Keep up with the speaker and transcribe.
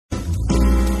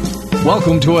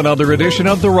Welcome to another edition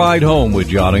of The Ride Home with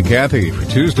John and Kathy for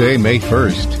Tuesday, May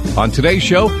 1st. On today's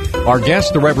show, our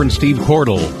guest, the Reverend Steve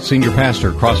Cordell, Senior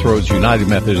Pastor, Crossroads United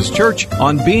Methodist Church,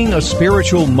 on being a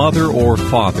spiritual mother or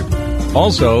father.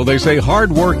 Also, they say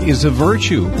hard work is a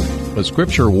virtue, but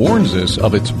Scripture warns us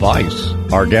of its vice.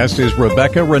 Our guest is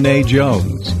Rebecca Renee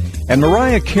Jones. And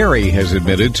Mariah Carey has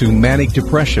admitted to manic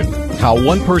depression. How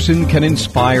one person can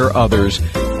inspire others.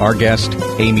 Our guest,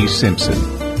 Amy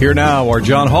Simpson. Here now are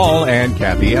John Hall and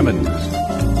Kathy Emmons.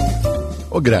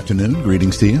 Well, good afternoon.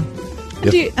 Greetings to you.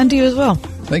 And to you as well.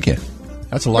 Thank you.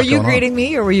 That's a lot going on. Were you going greeting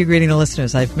me or were you greeting the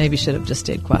listeners? I maybe should have just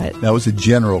stayed quiet. That was a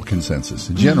general consensus,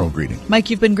 a general greeting. Mike,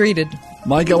 you've been greeted.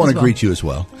 Mike, I want to greet you as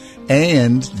well.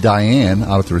 And Diane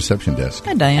out at the reception desk.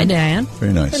 Hi, Diane. Hi, Diane.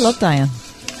 Very nice. I love Diane.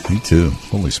 Me too.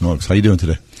 Holy smokes. How you doing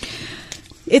today?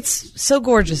 It's so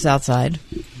gorgeous outside.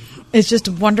 It's just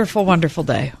a wonderful, wonderful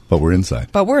day. But we're inside.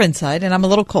 And I'm a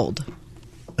little cold.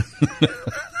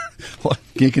 Well,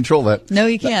 can't control that. No,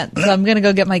 you can't. So I'm going to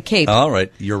go get my cape. All right.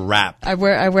 Your wrap. I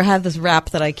have this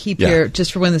wrap that I keep here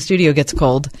just for when the studio gets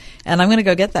cold. And I'm going to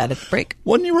go get that at the break.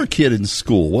 When you were a kid in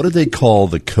school, what did they call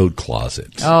the coat closet?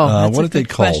 Oh, that's what a did they good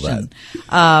call question.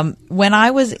 that? When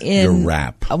I was in Your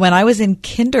wrap. When I was in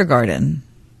kindergarten,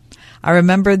 I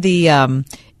remember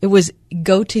it was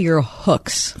go to your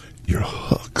hooks. Your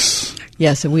hooks.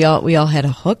 Yeah, so we all had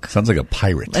a hook. Sounds like a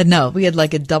pirate. No, we had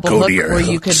like a double Go hook to your where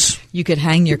hooks. you could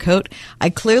hang your coat. I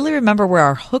clearly remember where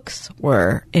our hooks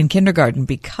were in kindergarten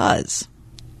because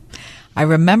I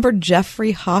remember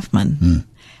Jeffrey Hoffman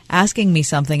asking me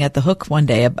something at the hook one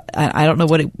day. I don't know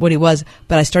what he was,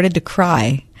 but I started to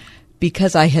cry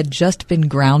because I had just been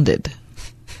grounded,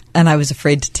 and I was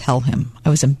afraid to tell him. I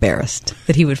was embarrassed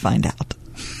that he would find out.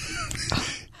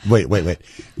 Wait.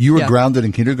 You were grounded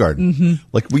in kindergarten? Mm-hmm.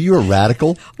 Like, were you a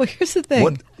radical? Well, here's the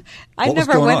thing. I what was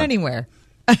never going went on? anywhere.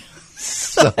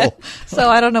 So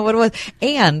I don't know what it was.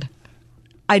 And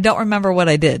I don't remember what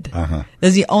I did. Uh-huh. It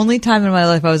was the only time in my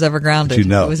life I was ever grounded. But you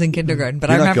know. It was in kindergarten. But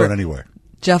You're I remember not going anywhere.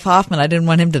 Jeff Hoffman, I didn't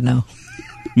want him to know.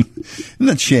 Isn't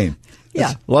that shame? Yeah.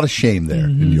 That's a lot of shame there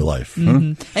in your life.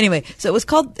 Huh? Anyway, so it was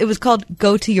called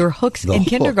Go to Your Hooks in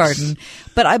kindergarten.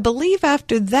 But I believe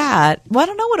after that, I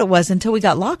don't know what it was until we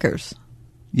got lockers.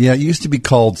 Yeah, it used to be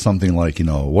called something like, it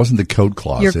wasn't the coat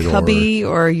closet. Your cubby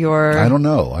or your... I don't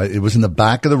know. It was in the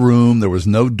back of the room. There was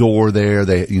no door there.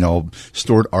 They,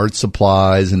 stored art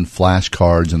supplies and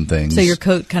flashcards and things. So your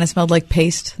coat kind of smelled like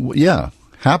paste? Yeah,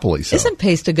 happily so. Isn't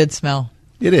paste a good smell?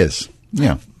 It is.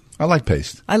 Yeah. I like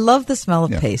paste. I love the smell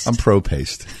of paste. I'm pro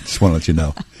paste. Just want to let you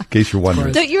know, in case you're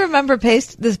wondering. Don't you remember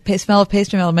paste? The smell of paste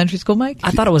from elementary school, Mike?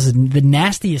 I thought it was the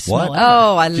nastiest What? smell ever.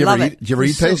 Oh, I love it. Did you ever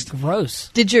eat So paste? gross.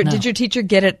 Did your teacher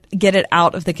get it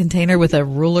out of the container with a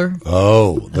ruler?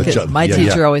 Oh, My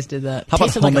teacher always did that. How about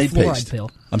Tasted like a homemade fluoride paste? pill.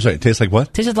 I'm sorry, it tastes like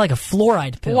what? Tasted like a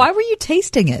fluoride pill. Why were you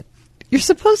tasting it? You're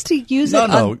supposed to use it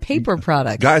on paper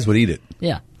products. Guys would eat it.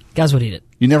 Yeah, guys would eat it.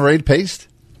 You never ate paste?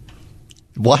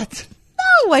 What?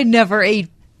 No, I never ate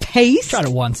paste. Tried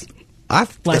it once.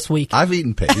 Last week. I've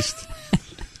eaten paste.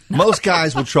 Most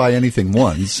guys will try anything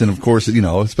once, and of course,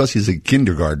 especially as a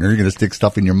kindergartner, you're going to stick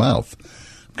stuff in your mouth.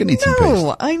 I'm going to eat some paste.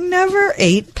 No, I never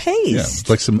ate paste. Yeah, it's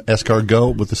like some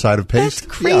escargot with the side of paste.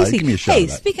 That's crazy. Yeah, give me a shot Hey, of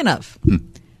that. speaking of,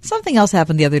 something else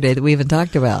happened the other day that we haven't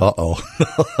talked about.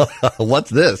 Uh-oh. What's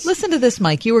this? Listen to this,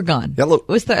 Mike. You were gone. Yeah, look.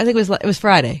 I think it was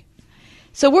Friday.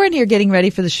 So we're in here getting ready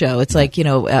for the show. It's like,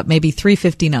 maybe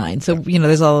 3:59. So,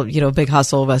 there's all, big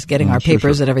hustle of us getting our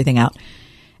papers and everything out.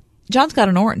 John's got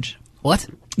an orange. What?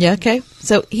 Yeah, okay.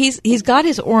 So he's got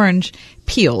his orange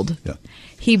peeled. Yeah.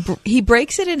 He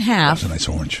breaks it in half. That's a nice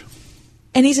orange.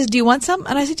 And he says, "Do you want some?"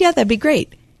 And I said, "Yeah, that'd be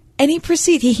great." And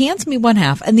he hands me one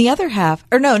half, and the other half,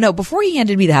 before he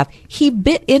handed me the half, he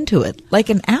bit into it like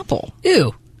an apple.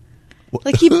 Ew.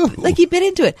 Like he bit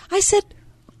into it. I said,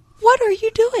 "What are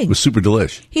you doing?" It was super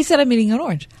delish. He said, "I'm eating an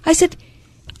orange." I said,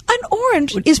 "An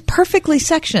orange is perfectly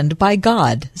sectioned by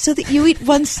God so that you eat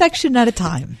one section at a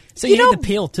time." So you need the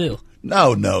peel, too.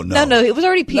 No. No, it was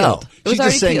already peeled. No. It was She's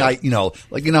already just saying,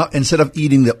 peeled. instead of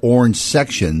eating the orange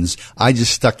sections, I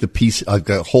just stuck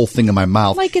the whole thing in my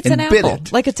mouth Like it's and an bit apple.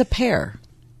 it. Like it's a pear.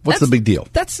 What's the big deal?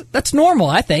 That's normal,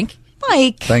 I think.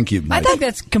 Mike. Thank you, I Mike. think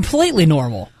that's completely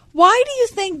normal. Why do you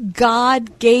think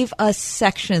God gave us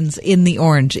sections in the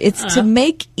orange? It's to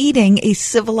make eating a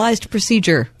civilized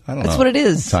procedure. I don't That's know. what it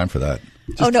is. Time for that.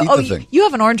 Just Eat the thing. you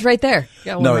have an orange right there.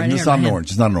 Got one No, right it's here not in an my orange.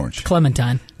 It's not an orange.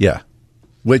 Clementine. Yeah.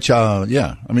 Which, I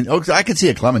could see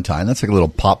a clementine. That's like a little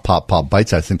pop,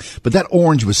 bite-sized thing. But that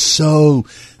orange was so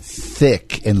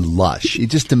thick and lush. It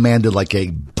just demanded like a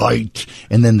bite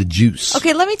and then the juice.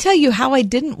 Okay, let me tell you how I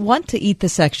didn't want to eat the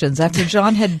sections after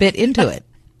John had bit into it.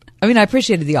 I mean, I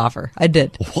appreciated the offer. I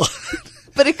did. What?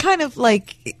 But it kind of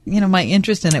like, my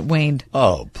interest in it waned.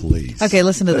 Oh, please. Okay,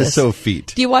 listen to That this. is so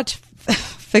feet. Do you watch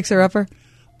Fixer Upper?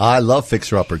 I love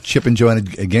Fixer Upper. Chip and Joanna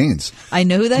Gaines. I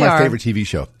know who they It's my are. favorite TV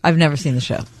show. I've never seen the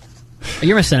show.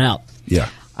 You're missing out. Yeah.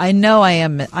 I know I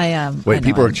am. I am. Wait, I know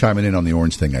people I are am. chiming in on the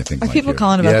orange thing, I think. Are Mike, people here.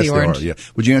 calling about yes, the they orange? Are, yeah.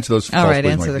 Would you answer those All calls, right,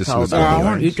 please, answer Mike? the This calls. was Oh, over I the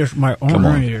want to eat just my Come on.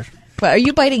 oranges. But are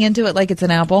you biting into it like it's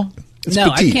an apple? It's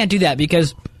No, petite. I can't do that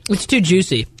because it's too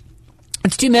juicy.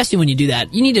 It's too messy when you do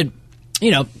that. You need to,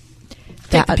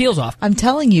 take the peels off. I'm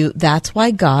telling you, that's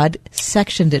why God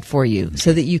sectioned it for you,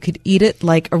 so that you could eat it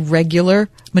like a regular,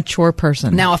 mature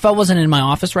person. Now, if I wasn't in my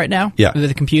office right now Yeah. with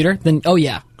a computer, then,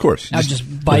 of course. I'd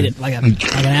just bite it like an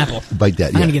apple. Bite that,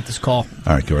 I'm going yeah. to get this call.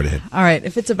 All right, go right ahead. All right,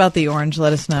 if it's about the orange,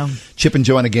 let us know. Chip and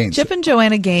Joanna Gaines. Chip and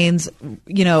Joanna Gaines,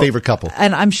 Favorite couple.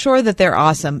 And I'm sure that they're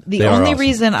awesome. The They are only awesome.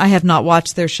 reason I have not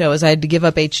watched their show is I had to give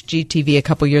up HGTV a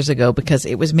couple years ago because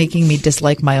it was making me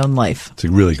dislike my own life. It's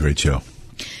a really great show.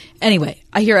 Anyway,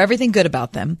 I hear everything good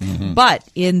about them. Mm-hmm. But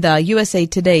in the USA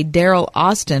Today, Daryl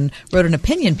Austin wrote an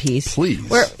opinion piece Please.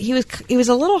 where he was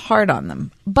a little hard on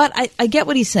them. But I get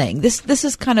what he's saying. This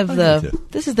is kind of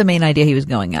this is the main idea he was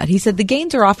going at. He said the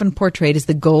Gaines are often portrayed as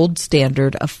the gold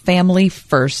standard of family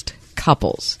first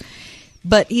couples.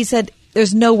 But he said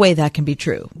there's no way that can be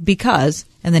true because,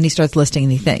 and then he starts listing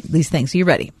these things. So you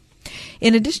ready?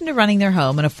 In addition to running their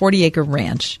home and a 40-acre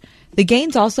ranch, the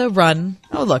Gaines also run.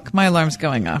 Oh, look, my alarm's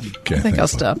going off. Okay, I think I'll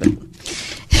stop it.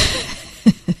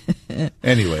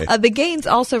 Anyway. The Gaines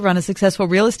also run a successful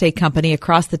real estate company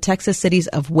across the Texas cities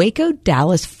of Waco,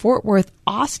 Dallas, Fort Worth,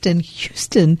 Austin,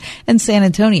 Houston, and San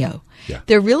Antonio. Yeah.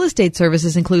 Their real estate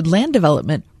services include land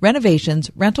development,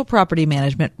 renovations, rental property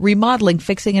management, remodeling,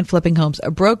 fixing and flipping homes, a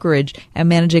brokerage, and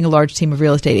managing a large team of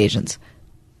real estate agents.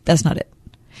 That's not it.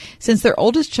 Since their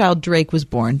oldest child, Drake, was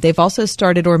born, they've also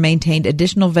started or maintained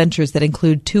additional ventures that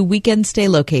include 2 weekend stay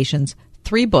locations,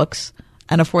 3 books,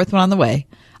 and a 4th one on the way,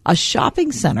 a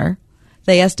shopping center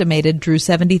they estimated drew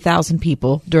 70,000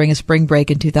 people during a spring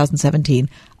break in 2017,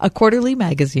 a quarterly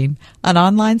magazine, an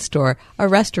online store, a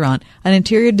restaurant, an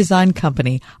interior design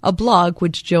company, a blog,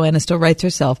 which Joanna still writes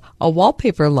herself, a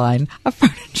wallpaper line, a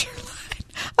furniture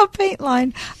line, a paint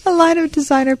line, a line of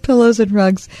designer pillows and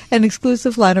rugs, an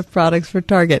exclusive line of products for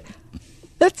Target.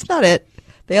 That's not it.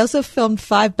 They also filmed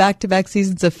 5 back-to-back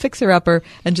seasons of Fixer Upper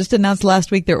and just announced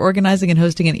last week they're organizing and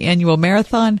hosting an annual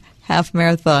marathon, half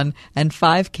marathon, and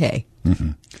 5K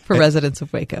for residents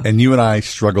of Waco. And you and I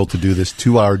struggle to do this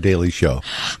 2-hour daily show.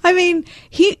 I mean,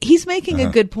 he's making a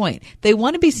good point. They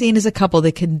want to be seen as a couple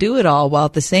that can do it all while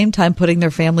at the same time putting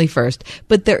their family first.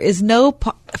 But there is no,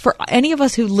 for any of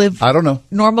us who live I don't know.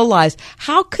 normal lives,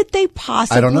 how could they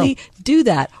possibly do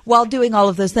that while doing all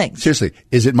of those things? Seriously,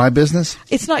 is it my business?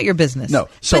 It's not your business. No.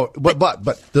 So, but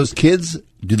those kids,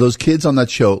 do those kids on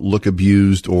that show look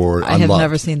abused or I have unloved?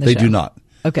 never seen the They show. do not.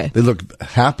 Okay. They look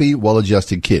happy,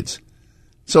 well-adjusted kids.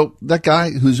 So that guy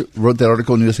who wrote that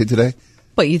article in USA Today,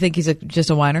 But you think he's just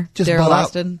a whiner? just Daryl butt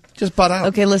Austin? out. Just butt out.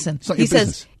 Okay, listen. It's not He your says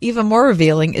business. even more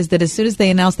revealing is that as soon as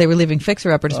they announced they were leaving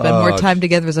Fixer Upper to spend more time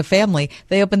together as a family,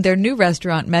 they opened their new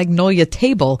restaurant, Magnolia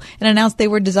Table, and announced they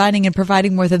were designing and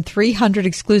providing more than 300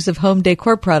 exclusive home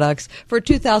decor products for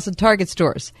 2,000 Target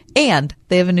stores. And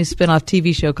they have a new spin-off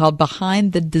TV show called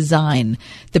Behind the Design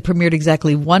that premiered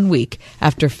exactly 1 week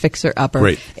after Fixer Upper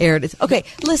Great. aired. Okay,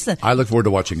 listen. I look forward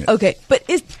to watching it. Okay, but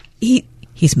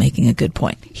he's making a good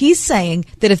point. He's saying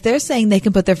that if they're saying they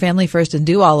can put their family first and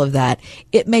do all of that,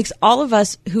 it makes all of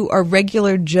us who are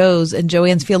regular Joes and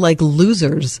Joannes feel like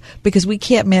losers because we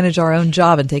can't manage our own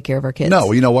job and take care of our kids.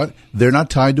 No, you know what? They're not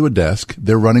tied to a desk.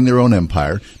 They're running their own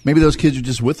empire. Maybe those kids are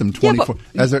just with them 24.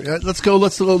 but- Let's go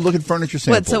look at furniture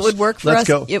samples. What, so it would work for Let's us?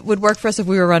 Go. It would work for us if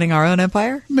we were running our own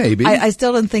empire? Maybe. I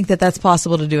still don't think that that's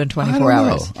possible to do in 24 I don't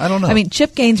know. hours. I don't know. I mean,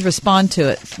 Chip Gaines respond to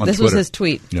it. On This was Twitter. his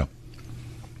tweet. Yeah.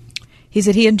 He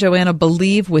said he and Joanna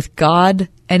believe with God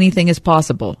anything is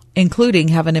possible, including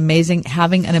having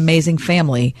an amazing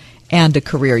family and a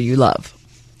career you love.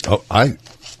 Oh, I'm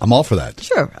all for that.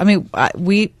 Sure. I mean,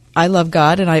 I love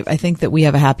God, and I think that we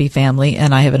have a happy family,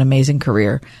 and I have an amazing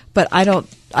career. But I don't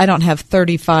have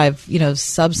 35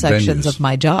 subsections Venues. of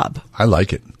my job. I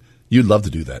like it. You'd love to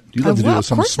do that. You'd love to Well, do of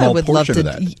some course small I would love portion to,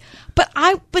 of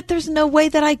that. But there's no way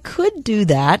that I could do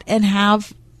that and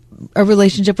have a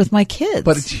relationship with my kids.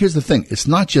 But here's the thing. It's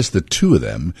not just the two of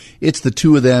them. It's the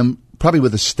two of them probably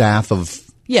with a staff of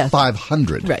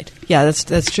 500. Right. Yeah,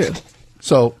 that's true.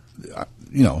 So,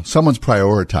 someone's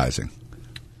prioritizing.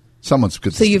 Someone's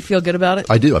good. So you feel good about it?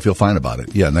 I do. I feel fine about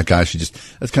it. Yeah, and that guy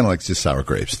that's kind of like just sour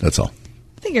grapes. That's all.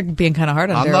 think you're being kind of hard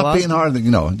on I'm Darryl not Austin.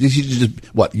 being hard. You just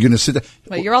what? You're going to sit there.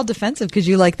 But you're all defensive because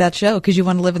you like that show because you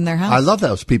want to live in their house. I love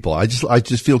those people. I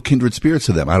just feel kindred spirits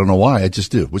to them. I don't know why. I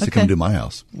just do. Wish they come to my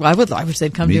house. Well, I wish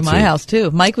they'd come Me to my too. house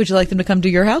too. Mike, would you like them to come to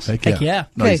your house? Heck yeah. Okay,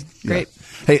 Nice. great.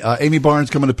 Hey, Amy Barnes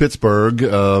coming to Pittsburgh.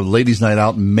 Ladies' Night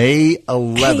Out, May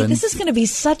 11th. Hey, this is going to be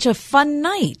such a fun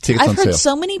night. Tickets I've on heard sale.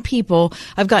 so many people.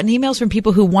 I've gotten emails from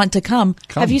people who want to come.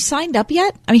 Come. Have you signed up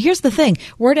yet? I mean, here's the thing.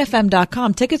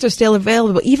 WordFM.com. Tickets are still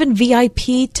available. Even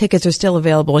VIP tickets are still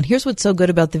available. And here's what's so good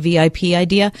about the VIP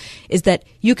idea is that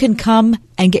you can come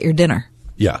and get your dinner.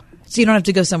 Yeah. So you don't have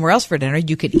to go somewhere else for dinner.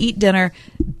 You could eat dinner,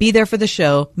 be there for the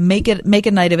show, make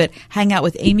a night of it, hang out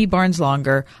with Amy Barnes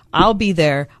longer. I'll be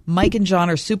there. Mike and John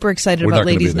are super excited We're about not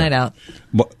gonna be Ladies' there. Night Out.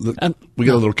 We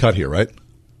got a little cut here, right?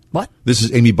 What? This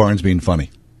is Amy Barnes being funny.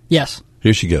 Yes.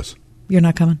 Here she goes. You're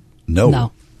not coming?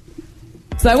 No.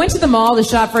 So I went to the mall to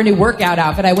shop for a new workout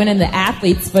outfit. I went in the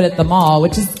Athlete's Foot at the mall,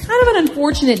 which is kind of an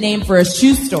unfortunate name for a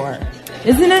shoe store,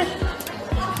 isn't it?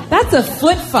 That's a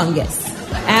foot fungus.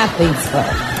 Athlete's Foot.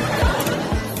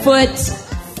 Foot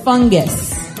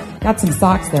fungus. Got some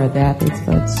socks there at the Athlete's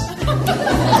Foot.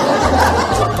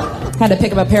 Had to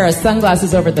pick up a pair of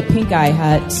sunglasses over at the Pink Eye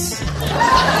Hut.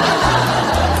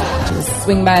 Just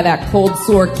swing by that cold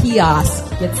sore kiosk,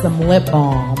 get some lip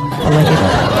balm.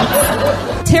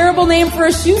 Terrible name for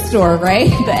a shoe store,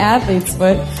 right? The Athlete's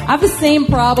Foot. I have the same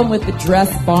problem with the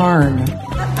Dress Barn.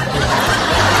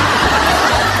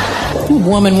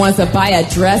 Woman wants to buy a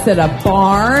dress at a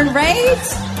barn,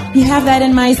 right? You have that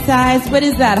in my size? What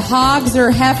is that, hogs or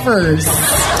heifers?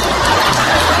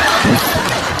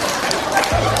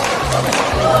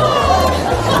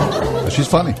 She's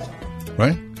funny,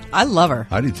 right? I love her.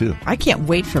 I do too. I can't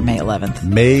wait for May 11th.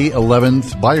 May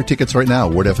 11th. Buy your tickets right now,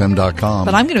 wordfm.com.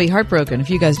 But I'm going to be heartbroken if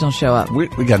you guys don't show up. We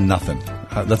got nothing.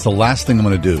 That's the last thing I'm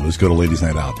going to do is go to Ladies'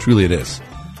 Night Out. Truly it is.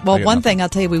 Well, I got one nothing. thing I'll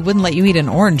tell you, we wouldn't let you eat an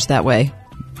orange that way.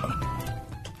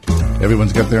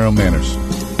 Everyone's got their own manners.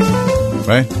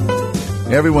 Right?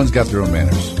 Everyone's got their own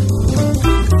manners.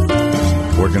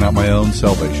 Working out my own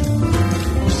salvation.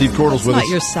 Steve Cordell's It's with not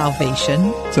us. your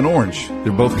salvation. It's an orange.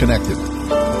 They're both connected.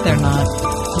 They're not.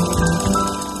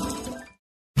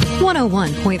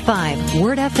 101.5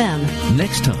 Word FM.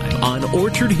 Next time on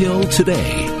Orchard Hill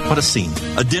Today. What a scene.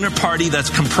 A dinner party that's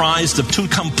comprised of two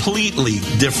completely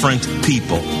different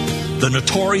people. The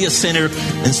notorious sinner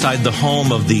inside the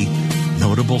home of the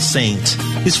notable saint.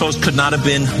 These folks could not have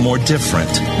been more different.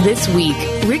 This week,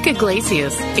 Rick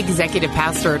Iglesias, executive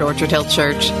pastor at Orchard Hill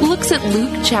Church, looks at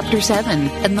Luke chapter 7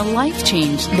 and the life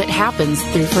change that happens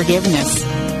through forgiveness.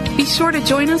 Be sure to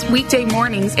join us weekday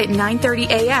mornings at 9:30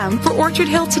 a.m. for Orchard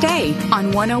Hill Today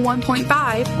on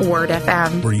 101.5 Word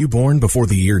FM. Were you born before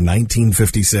the year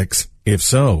 1956? If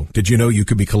so, did you know you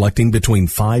could be collecting between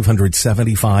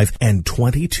 $575 and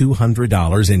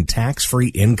 $2,200 in tax-free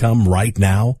income right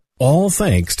now? All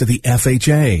thanks to the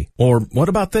FHA. Or what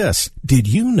about this? Did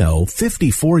you know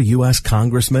 54 U.S.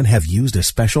 congressmen have used a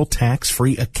special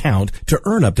tax-free account to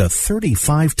earn up to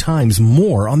 35 times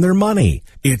more on their money?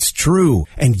 It's true,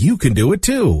 and you can do it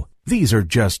too. These are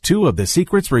just two of the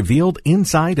secrets revealed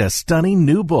inside a stunning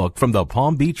new book from the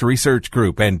Palm Beach Research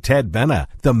Group and Ted Benna,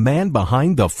 the man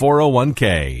behind the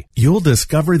 401k. You'll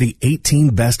discover the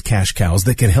 18 best cash cows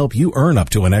that can help you earn up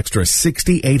to an extra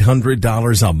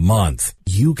 $6,800 a month.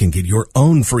 You can get your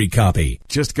own free copy.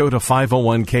 Just go to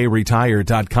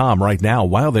 501kretire.com right now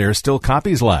while there are still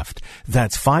copies left.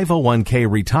 That's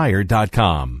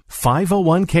 501kretire.com.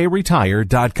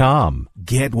 501kretire.com.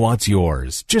 Get what's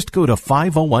yours. Just go to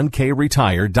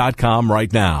 501kretire.com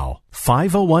right now.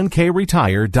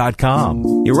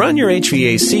 501kretire.com. You run your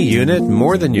HVAC unit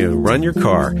more than you run your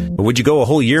car. But would you go a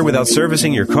whole year without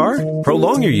servicing your car?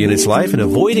 Prolong your unit's life and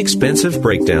avoid expensive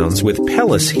breakdowns with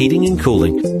Pellis Heating and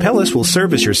Cooling. Pellis will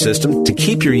service your system to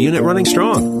keep your unit running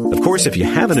strong. Of course, if you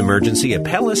have an emergency, a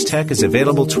Pellis tech is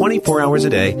available 24 hours a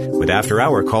day with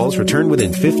after-hour calls returned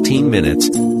within 15 minutes.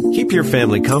 Keep your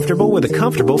family comfortable with a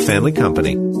comfortable family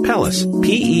company. Pellis,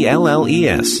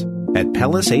 P-E-L-L-E-S. at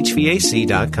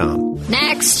PellisHVAC.com.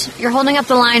 Next. You're holding up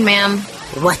the line, ma'am.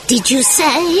 What did you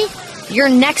say? You're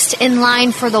next in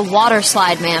line for the water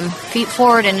slide, ma'am. Feet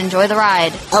forward and enjoy the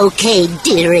ride. Okay,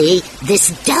 dearie. This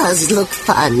does look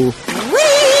fun. Whee-oh!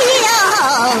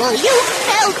 You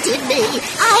melted me.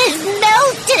 I've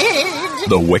melted.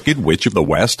 The Wicked Witch of the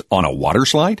West on a water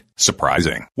slide?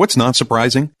 Surprising. What's not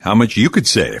surprising? How much you could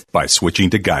save by switching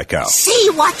to Geico. See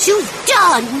what you've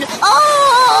done.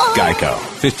 Oh! Geico.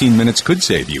 15 minutes could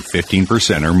save you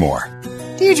 15% or more.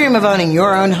 Do you dream of owning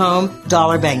your own home?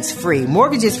 Dollar Bank's free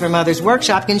Mortgages for Mothers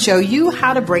workshop can show you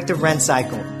how to break the rent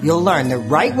cycle. You'll learn the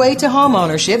right way to home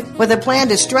ownership with a plan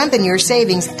to strengthen your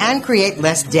savings and create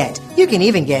less debt. You can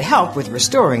even get help with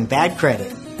restoring bad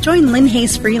credit. Join Lynn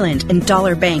Hayes Freeland and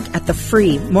Dollar Bank at the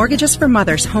free Mortgages for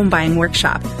Mothers home buying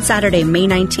workshop, Saturday, May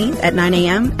 19th at 9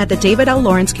 a.m. at the David L.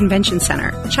 Lawrence Convention Center.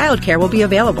 Childcare will be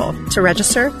available. To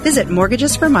register, visit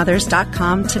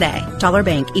mortgagesformothers.com today. Dollar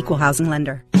Bank, Equal Housing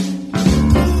Lender.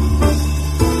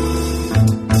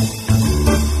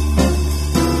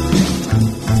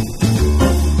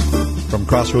 From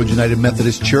Crossroads United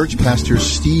Methodist Church, Pastor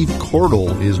Steve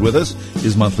Cordle is with us,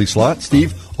 his monthly slot.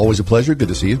 Steve, always a pleasure. Good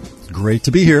to see you. Great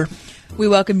to be here. We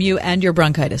welcome you and your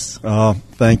bronchitis.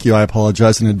 Thank you. I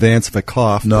apologize in advance if I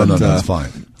cough. No, that's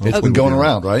fine. It's been going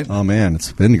around, right? Oh, man,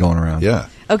 it's been going around. Yeah.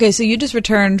 Okay, so you just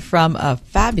returned from a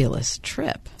fabulous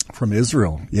trip. From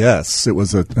Israel, yes. It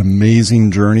was an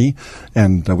amazing journey,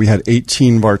 and we had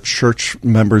 18 of our church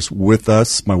members with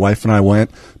us. My wife and I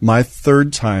went. My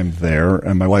third time there,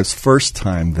 and my wife's first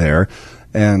time there,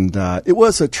 and it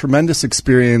was a tremendous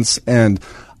experience, and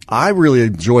I really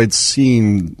enjoyed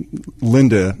seeing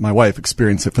Linda, my wife,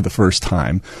 experience it for the first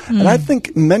time. And I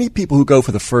think many people who go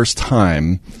for the first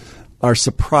time are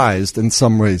surprised in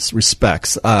some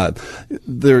respects.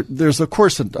 There's, of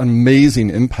course, an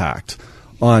amazing impact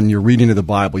on your reading of the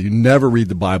Bible. You never read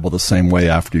the Bible the same way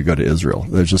after you go to Israel.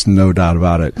 There's just no doubt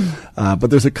about it.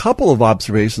 But there's a couple of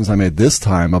observations I made this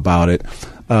time about it.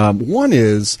 One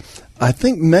is, I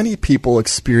think many people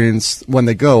experience, when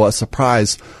they go, a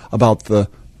surprise about the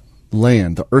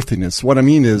land, the earthiness. What I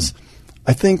mean is,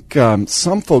 I think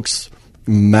some folks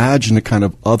imagine a kind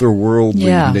of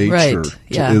otherworldly nature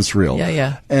to Israel.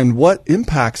 And what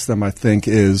impacts them, I think,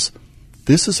 is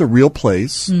this is a real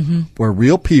place where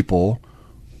real people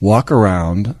walk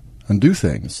around and do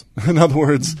things. In other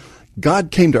words, God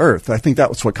came to earth. I think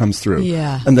that's what comes through.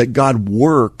 And that God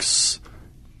works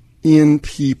in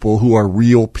people who are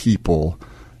real people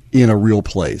in a real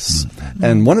place.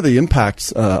 And one of the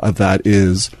impacts of that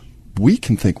is we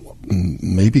can think, well,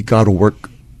 maybe God will work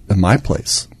in my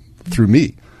place through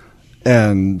me.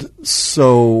 And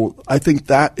so I think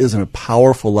that is a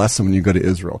powerful lesson when you go to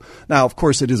Israel. Now, of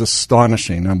course, it is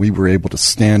astonishing. And we were able to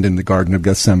stand in the Garden of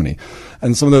Gethsemane.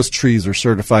 And some of those trees are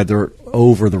certified, they're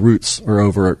over, the roots are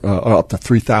over up to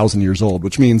 3,000 years old,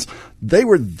 which means they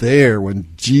were there when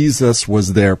Jesus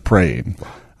was there praying.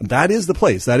 That is the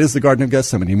place. That is the Garden of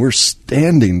Gethsemane. And we're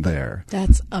standing there.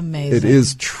 That's amazing. It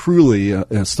is truly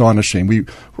astonishing.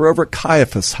 We're over at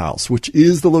Caiaphas' house, which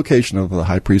is the location of the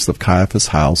high priest of Caiaphas'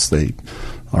 house.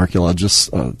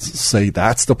 Archaeologists say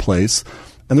that's the place.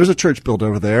 And there's a church built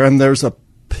over there, and there's a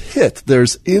pit.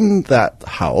 There's in that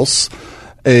house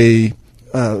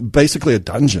basically a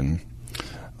dungeon.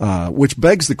 Which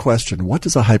begs the question, what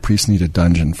does a high priest need a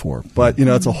dungeon for? But,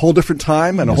 it's a whole different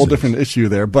time and a whole different issue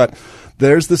there. But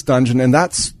there's this dungeon, and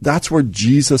that's where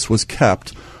Jesus was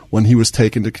kept when he was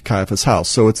taken to Caiaphas' house.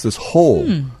 So it's this hole,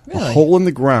 a hole in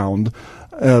the ground,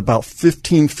 about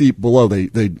 15 feet below.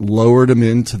 They lowered him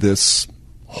into this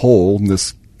hole in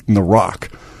the rock.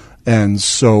 And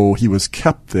so he was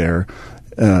kept there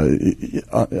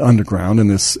underground in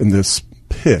this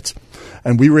pit.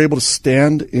 And we were able to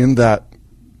stand in that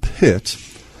pit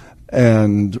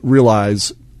and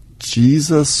realize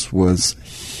Jesus was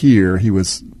here. He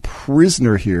was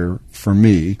prisoner here for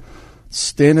me.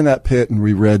 Stand in that pit, and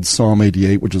we read Psalm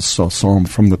 88, which is a psalm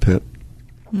from the pit.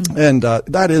 And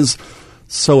that is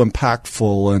so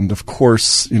impactful. And of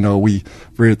course, we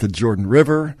were at the Jordan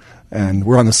River, and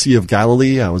we're on the Sea of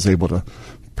Galilee. I was able to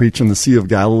preach on the Sea of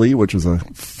Galilee, which was a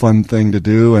fun thing to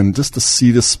do, and just to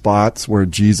see the spots where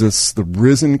Jesus, the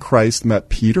risen Christ, met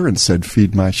Peter and said,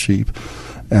 "Feed my sheep."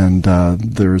 And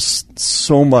there's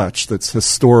so much that's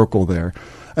historical there.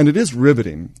 And it is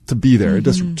riveting to be there. It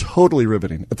is totally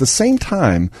riveting. At the same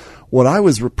time, what I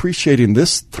was appreciating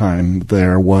this time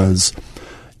there was,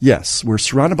 yes, we're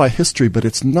surrounded by history, but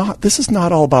this is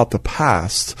not all about the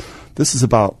past. This is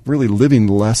about really living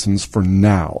lessons for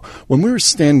now. When we were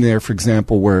standing there, for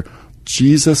example, where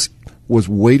Jesus was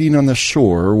waiting on the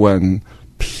shore when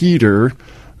Peter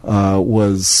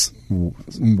was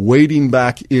wading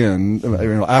back in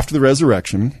after the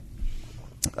resurrection,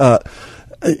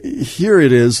 here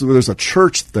it is. There's a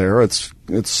church there.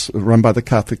 It's run by the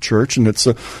Catholic Church, and it's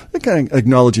kind of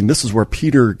acknowledging this is where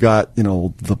Peter got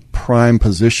the prime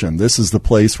position. This is the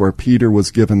place where Peter was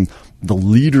given the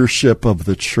leadership of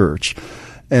the church.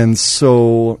 And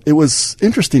so it was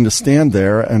interesting to stand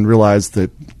there and realize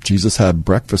that Jesus had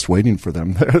breakfast waiting for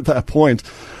them there at that point.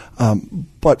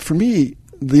 But for me,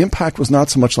 the impact was not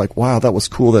so much like, wow, that was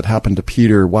cool that happened to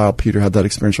Peter. Wow, Peter had that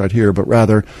experience right here. But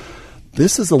rather,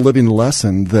 this is a living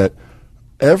lesson that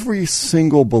every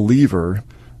single believer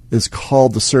is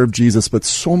called to serve Jesus. But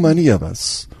so many of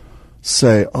us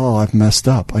say, oh, I've messed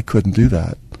up. I couldn't do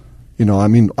that.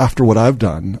 After what I've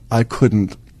done, I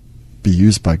couldn't be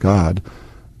used by God.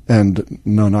 And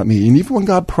no, not me. And even when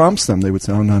God prompts them, they would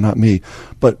say, oh, no, not me.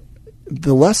 But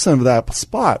the lesson of that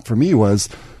spot for me was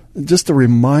just a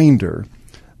reminder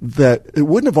that it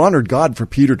wouldn't have honored God for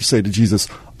Peter to say to Jesus,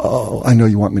 oh, I know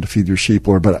you want me to feed your sheep,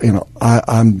 Lord, but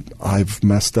I've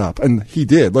messed up. And he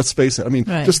did. Let's face it.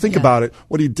 Just think about it.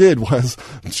 What he did was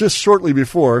just shortly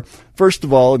before, first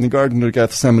of all, in the Garden of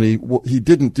Gethsemane, he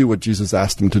didn't do what Jesus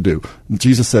asked him to do.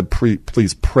 Jesus said,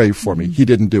 please pray for me. He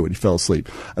didn't do it. He fell asleep.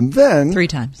 And then 3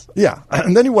 times. Yeah.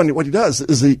 And then what he does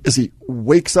is he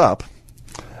wakes up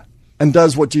and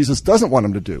does what Jesus doesn't want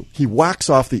him to do. He whacks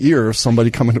off the ear of somebody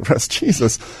coming to arrest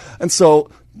Jesus. And so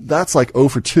that's like 0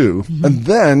 for 2. Mm-hmm. And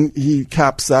then he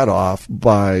caps that off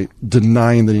by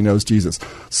denying that he knows Jesus.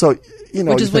 So,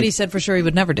 which is what he said for sure he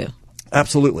would never do.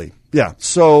 Absolutely. Yeah.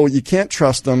 So you can't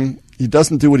trust him. He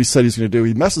doesn't do what he said he's going to do.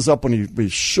 He messes up when he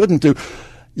shouldn't do.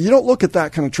 You don't look at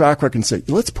that kind of track record and say,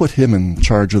 let's put him in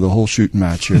charge of the whole shooting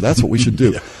match here. That's what we should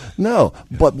do. Yeah. No.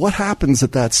 But what happens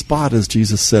at that spot is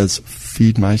Jesus says,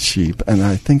 feed my sheep. And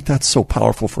I think that's so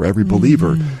powerful for every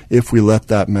believer if we let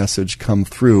that message come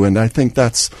through. And I think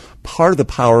that's part of the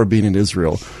power of being in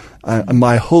Israel.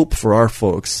 My hope for our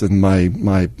folks and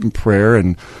my prayer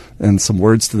and some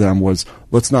words to them was,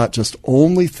 let's not just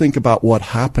only think about what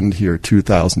happened here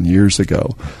 2,000 years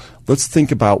ago. Let's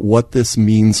think about what this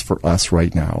means for us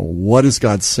right now. What is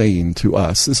God saying to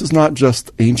us? This is not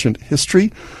just ancient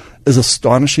history, as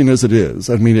astonishing as it is.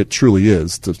 It truly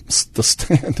is to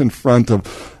stand in front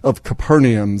of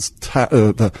Capernaum's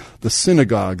the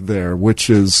synagogue there,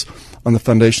 which is on the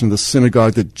foundation of the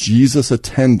synagogue that Jesus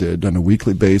attended on a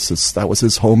weekly basis. That was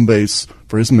his home base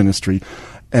for his ministry,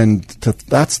 and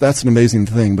that's an amazing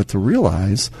thing. But to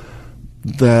realize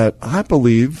that I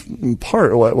believe in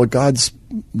part what God's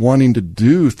wanting to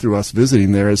do through us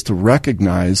visiting there is to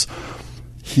recognize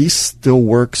he still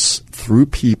works through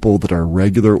people that are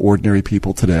regular, ordinary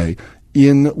people today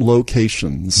in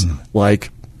locations like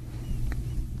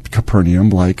Capernaum,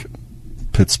 like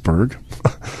Pittsburgh.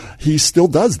 He still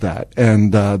does that.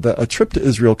 And a trip to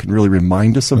Israel can really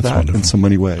remind us of that wonderful. In so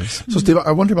many ways. So, Steve,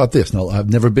 I wonder about this. Now, I've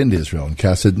never been to Israel. And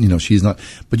Cass said, she's not,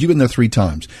 but you've been there 3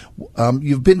 times.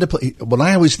 You've been to, when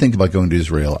I always think about going to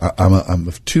Israel, I'm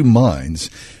of 2 minds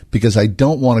because I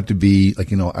don't want it to be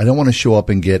like, I don't want to show up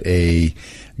and get a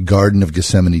Garden of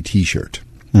Gethsemane t-shirt.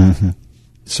 Mm-hmm.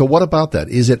 So what about that?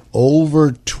 Is it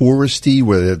over touristy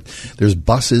where there's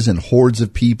buses and hordes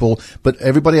of people? But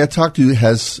everybody I talk to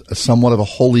has somewhat of a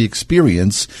holy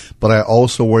experience, but I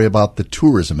also worry about the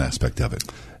tourism aspect of it.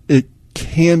 It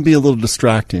can be a little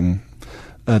distracting,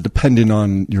 depending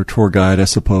on your tour guide, I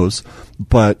suppose.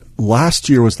 But last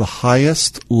year was the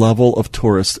highest level of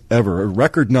tourists ever, a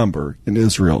record number in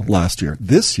Israel last year.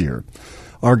 This year,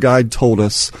 our guide told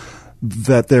us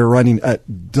that they're running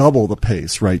at double the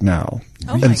pace right now.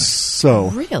 Oh, and so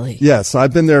really? Yes,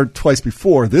 I've been there twice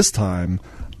before. This time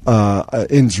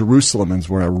in Jerusalem is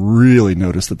where I really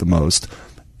noticed it the most.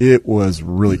 It was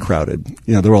really crowded.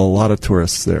 There were a lot of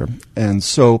tourists there. And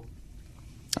so,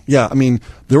 there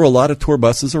were a lot of tour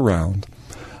buses around.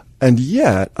 And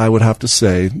yet, I would have to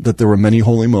say that there were many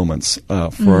holy moments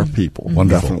for our people.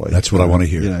 Wonderful. Definitely. That's what I want to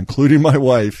hear. Including my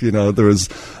wife. It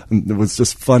was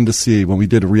just fun to see when we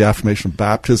did a reaffirmation of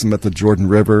baptism at the Jordan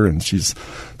River, and she's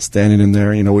standing in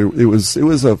there. It was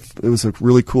a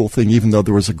really cool thing. Even though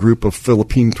there was a group of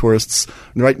Philippine tourists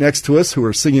right next to us who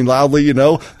were singing loudly,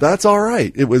 that's all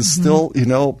right. It was still,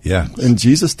 in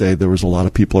Jesus' day, there was a lot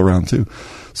of people around too.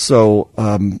 So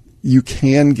you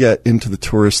can get into the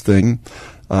tourist thing.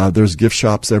 There's gift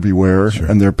shops everywhere,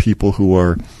 and there are people who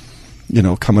are,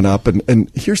 coming up.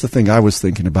 And here's the thing I was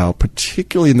thinking about,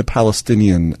 particularly in the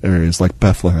Palestinian areas like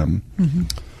Bethlehem.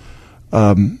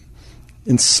 Mm-hmm.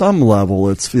 In some level,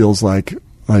 it feels like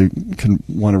I can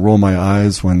want to roll my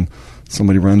eyes when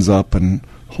somebody runs up and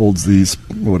holds these,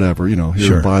 whatever,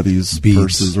 buy these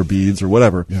purses or beads or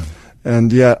whatever. Yeah.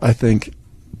 And yet I think,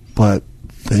 but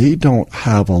they don't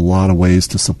have a lot of ways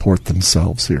to support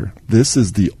themselves here. This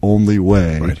is the only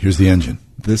way. Right, here's the engine.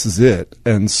 This is it.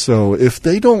 And so if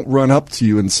they don't run up to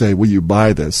you and say, will you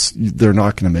buy this? They're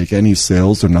not going to make any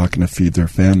sales. They're not going to feed their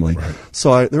family. Right.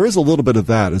 So there is a little bit of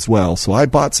that as well. So I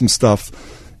bought some stuff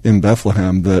in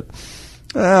Bethlehem that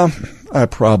I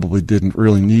probably didn't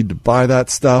really need to buy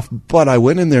that stuff. But I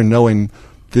went in there knowing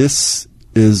this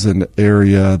is an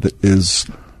area that is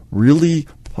really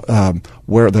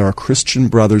where there are Christian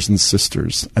brothers and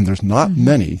sisters, and there's not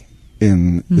many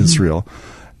in Israel.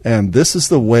 And this is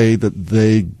the way that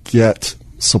they get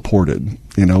supported,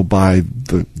 by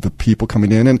the people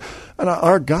coming in. And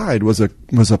our guide was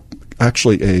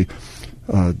actually a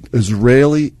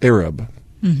Israeli Arab,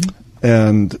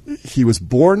 and he was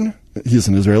born. He's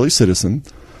an Israeli citizen,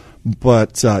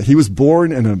 but he was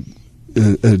born in a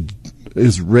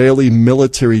Israeli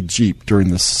military jeep during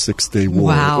the 6-Day War.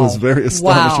 Wow. It was a very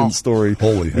astonishing story.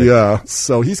 Holy heck. Yeah.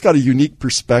 So he's got a unique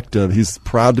perspective. He's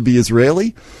proud to be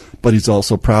Israeli, but he's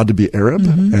also proud to be Arab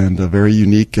and very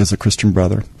unique as a Christian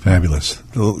brother. Fabulous.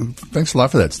 Well, thanks a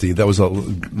lot for that, Steve. That was a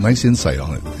nice insight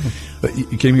on it. But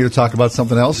you came here to talk about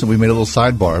something else, and we made a little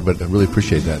sidebar, but I really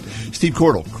appreciate that. Steve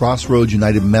Cordle, Crossroads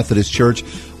United Methodist Church.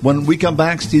 When we come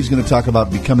back, Steve's going to talk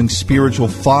about becoming spiritual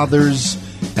fathers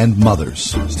and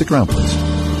mothers. Stick around, please.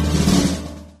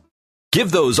 Give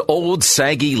those old,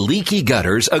 saggy, leaky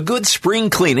gutters a good spring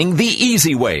cleaning the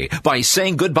easy way by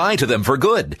saying goodbye to them for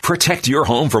good. Protect your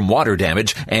home from water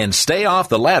damage and stay off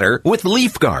the ladder with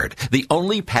LeafGuard, the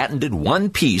only patented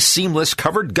one-piece seamless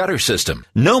covered gutter system.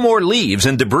 No more leaves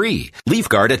and debris.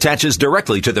 LeafGuard attaches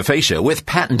directly to the fascia with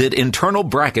patented internal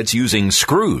brackets using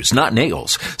screws, not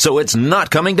nails, so it's not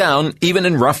coming down even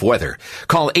in rough weather.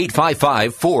 Call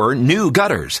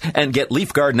 855-4-NEW-GUTTERS and get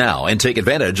LeafGuard now and take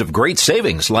advantage of great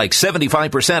savings like 75%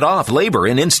 off labor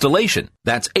and installation.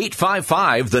 That's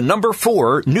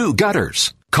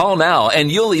 855-4-NEW-GUTTERS. Call now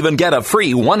and you'll even get a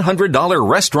free $100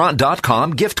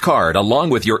 restaurant.com gift card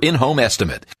along with your in-home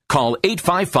estimate. Call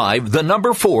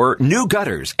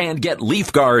 855-4-NEW-GUTTERS and get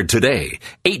LeafGuard today.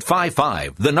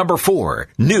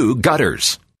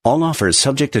 855-4-NEW-GUTTERS. All offers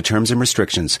subject to terms and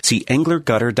restrictions. See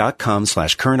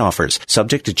anglergutter.com/current offers.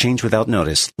 Subject to change without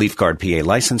notice. LeafGuard PA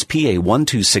license PA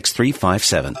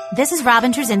 126357. This is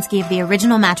Robin Trzynski of the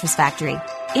Original Mattress Factory.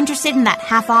 Interested in that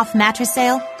half-off mattress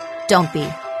sale? Don't be.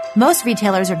 Most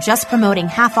retailers are just promoting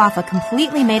half off a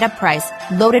completely made-up price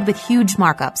loaded with huge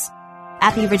markups.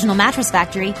 At the Original Mattress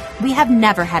Factory, we have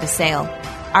never had a sale.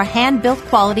 Our hand-built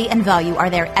quality and value are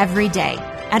there every day,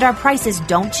 and our prices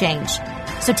don't change.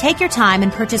 So take your time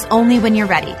and purchase only when you're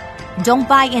ready. Don't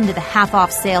buy into the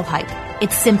half-off sale hype.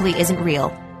 It simply isn't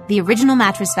real. The Original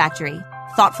Mattress Factory.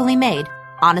 Thoughtfully made,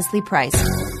 honestly priced.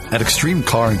 At Extreme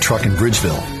Car and Truck in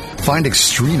Bridgeville, find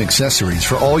extreme accessories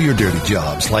for all your dirty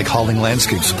jobs, like hauling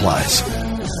landscape supplies.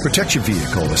 Protect your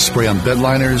vehicle with spray-on bed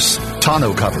liners,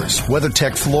 tonneau covers,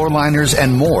 WeatherTech floor liners,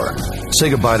 and more. Say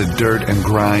goodbye to dirt and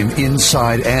grime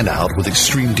inside and out with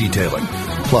extreme detailing.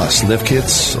 Plus, lift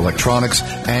kits, electronics,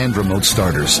 and remote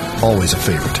starters. Always a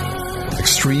favorite.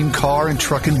 Extreme Car and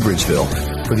Truck in Bridgeville.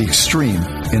 For the extreme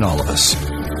in all of us.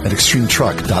 At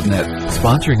extremetruck.net.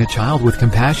 Sponsoring a child with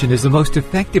compassion is the most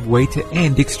effective way to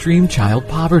end extreme child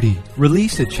poverty.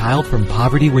 Release a child from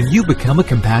poverty when you become a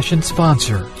Compassion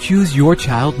sponsor. Choose your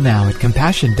child now at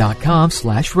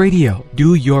compassion.com/radio.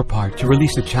 Do your part to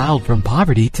release a child from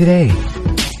poverty today.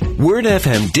 Word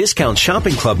FM Discount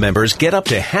Shopping Club members get up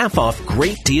to half off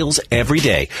great deals every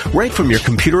day, right from your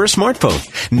computer or smartphone.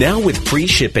 Now with free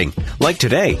shipping. Like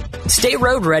today. Stay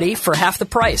road ready for half the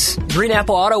price. Green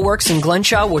Apple Auto Works in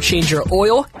Glenshaw will change your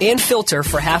oil and filter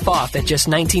for half off at just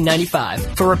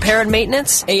 $19.95. For repair and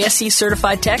maintenance, ASC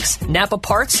certified techs, Napa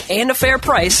parts, and a fair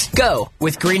price, go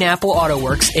with Green Apple Auto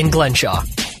Works in Glenshaw.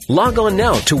 Log on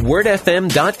now to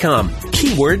wordfm.com.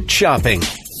 Keyword shopping.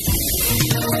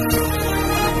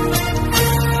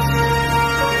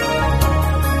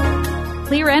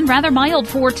 Clear and rather mild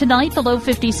for tonight, the low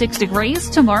 56 degrees.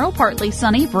 Tomorrow, partly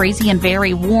sunny, breezy and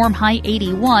very warm, high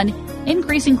 81.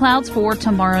 Increasing clouds for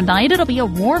tomorrow night. It'll be a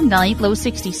warm night, low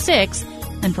 66.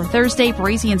 And for Thursday,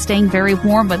 breezy and staying very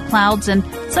warm with clouds and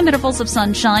some intervals of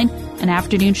sunshine. An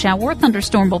afternoon shower or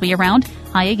thunderstorm will be around,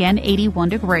 high again, 81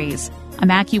 degrees. I'm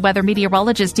AccuWeather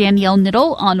meteorologist Danielle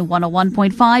Niddle on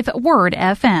 101.5 Word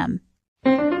FM.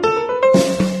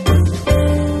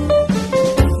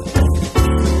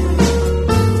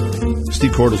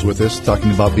 Steve Cordle's with us,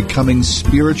 talking about becoming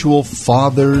spiritual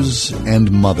fathers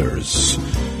and mothers.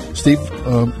 Steve,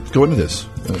 go into this.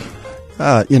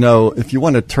 If you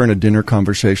want to turn a dinner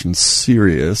conversation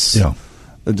serious,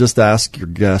 just ask your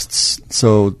guests,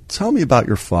 so tell me about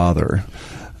your father.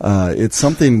 It's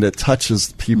something that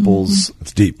touches people's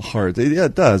it's deep heart. Yeah,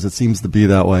 it does. It seems to be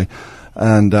that way.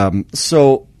 And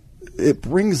so it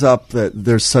brings up that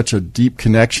there's such a deep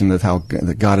connection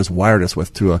that God has wired us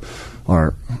with to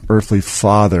our earthly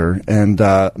father. And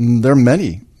there are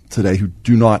many today who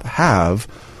do not have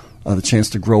the chance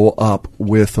to grow up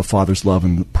with a father's love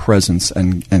and presence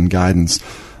and guidance.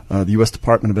 The U.S.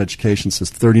 Department of Education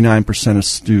says 39% of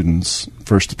students,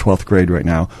 1st to 12th grade right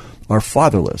now, are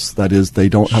fatherless. That is, they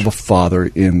don't have a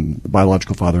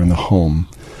biological father in the home.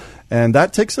 And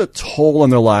that takes a toll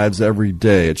on their lives every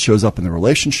day. It shows up in their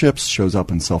relationships, shows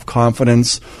up in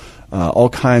self-confidence, all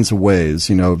kinds of ways.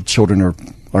 Children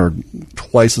are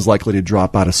twice as likely to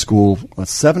drop out of school.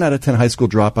 7 out of 10 high school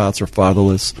dropouts are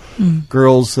fatherless.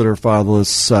 Girls that are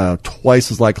fatherless,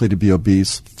 twice as likely to be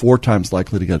obese, 4 times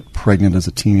likely to get pregnant as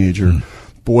a teenager.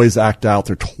 Boys act out.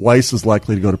 They're twice as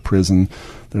likely to go to prison.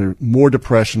 There's more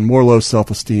depression, more low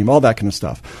self-esteem, all that kind of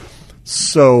stuff.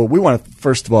 So we want to,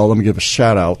 first of all, let me give a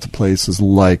shout out to places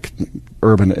like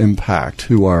Urban Impact,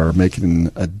 who are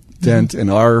making a dent in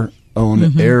our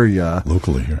own area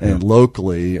locally here, and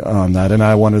locally on that. And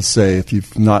I want to say, if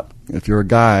you're a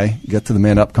guy, get to the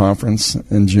Man Up conference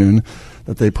in June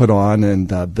that they put on, and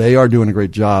they are doing a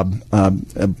great job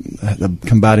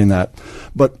combating that.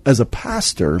 But as a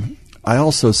pastor, I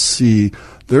also see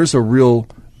there's a real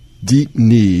deep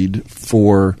need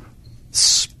for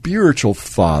spiritual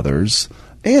fathers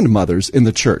and mothers in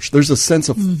the church. There's a sense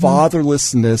of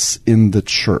fatherlessness in the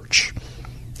church.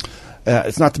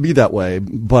 It's not to be that way,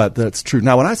 but that's true.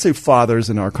 Now, when I say fathers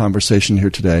in our conversation here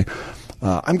today,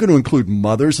 I'm going to include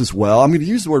mothers as well. I'm going to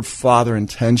use the word father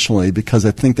intentionally because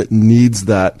I think that needs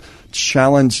that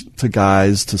challenge to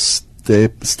guys to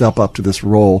step up to this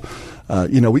role.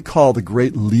 We call the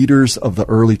great leaders of the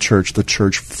early church the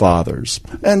church fathers.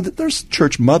 And there's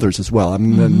church mothers as well.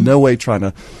 I'm in no way trying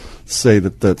to say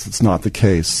that that's not the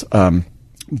case.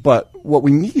 But what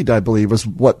we need, I believe, is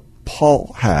what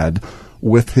Paul had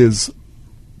with his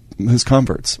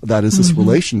converts. That is this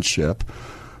relationship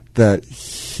that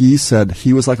he said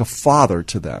he was like a father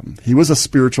to them. He was a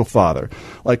spiritual father.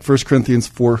 Like 1 Corinthians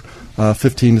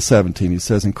 4:15-17, he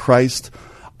says, "In Christ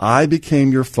I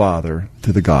became your father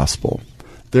through the gospel.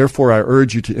 Therefore I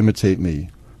urge you to imitate me.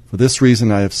 For this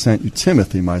reason I have sent you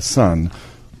Timothy, my son,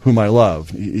 whom I love."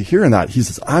 Hearing that, he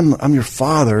says, I'm your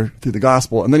father through the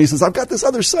gospel. And then he says, I've got this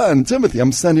other son, Timothy.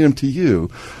 I'm sending him to you.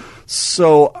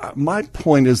 So my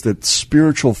point is that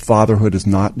spiritual fatherhood is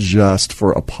not just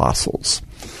for apostles,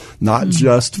 not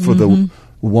just for the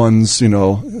ones,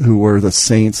 who were the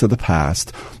saints of the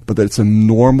past, but that it's a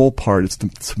normal part. It's to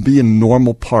be a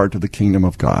normal part of the kingdom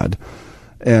of God.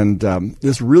 And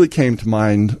this really came to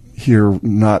mind here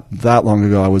not that long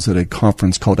ago. I was at a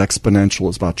conference called Exponential.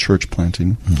 It's about church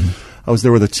planting. I was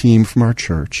there with a team from our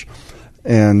church,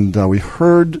 and we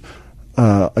heard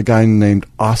a guy named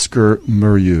Oscar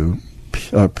Muriu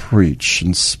preach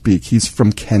and speak. He's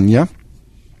from Kenya.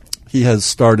 He has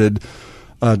started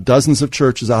dozens of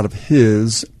churches out of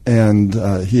his, and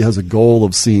he has a goal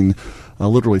of seeing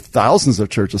literally thousands of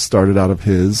churches started out of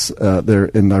his there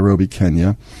in Nairobi,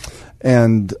 Kenya.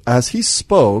 And as he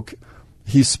spoke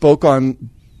on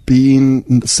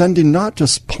sending not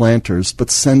just planters, but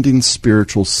sending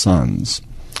spiritual sons.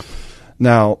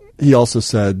 Now, he also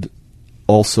said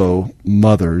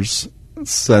mothers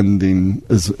sending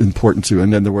is important too.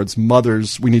 And in other words,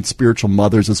 mothers, we need spiritual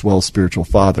mothers as well as spiritual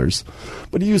fathers.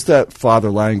 But he used that father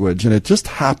language, and it just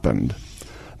happened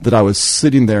that I was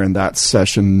sitting there in that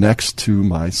session next to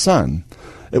my son.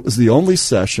 It was the only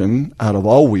session out of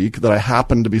all week that I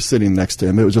happened to be sitting next to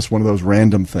him. It was just one of those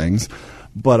random things.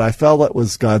 But I felt it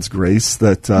was God's grace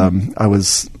that I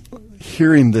was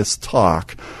hearing this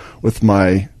talk with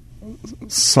my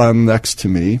son next to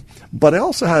me. But I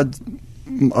also had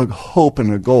a hope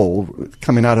and a goal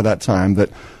coming out of that time that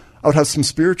I would have some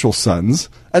spiritual sons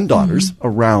and daughters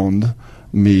around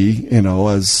me,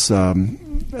 as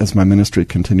my ministry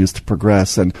continues to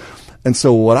progress. And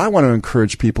so what I want to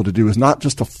encourage people to do is not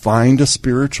just to find a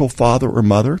spiritual father or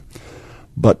mother,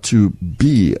 but to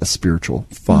be a spiritual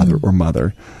father or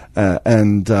mother.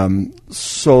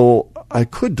 So I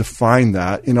could define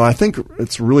that. I think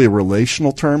it's really a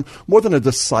relational term. More than a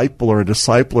disciple, a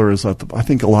discipler is, I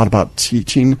think, a lot about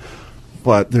teaching,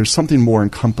 but there's something more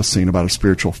encompassing about a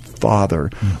spiritual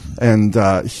father. And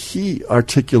he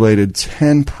articulated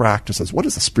 10 practices. What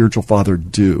does a spiritual father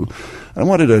do? I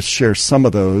wanted to share some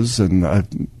of those, and I've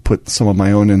put some of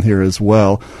my own in here as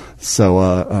well. So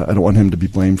I don't want him to be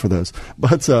blamed for those.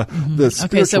 But the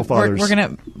spiritual fathers... we're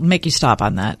going to make you stop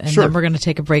on that, and then we're going to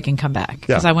take a break and come back,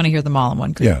 because I want to hear them all in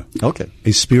one group. Yeah. Okay.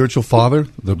 A spiritual father,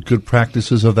 the good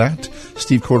practices of that.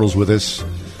 Steve Cordell's with us,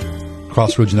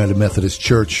 Crossroads United Methodist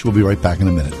Church. We'll be right back in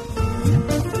a minute.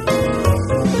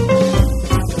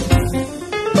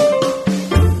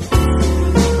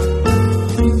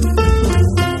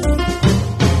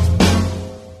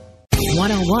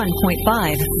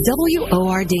 101.5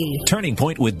 WORD. Turning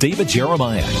Point with David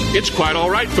Jeremiah. It's quite all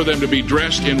right for them to be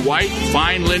dressed in white,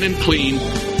 fine linen, clean,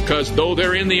 because though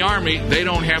they're in the army, they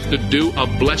don't have to do a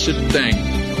blessed thing.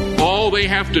 All they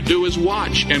have to do is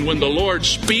watch, and when the Lord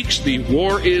speaks, the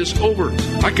war is over.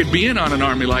 I could be in on an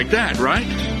army like that, right?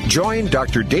 Join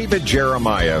Dr. David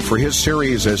Jeremiah for his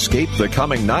series Escape the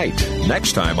Coming Night,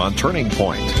 next time on Turning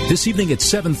Point. This evening at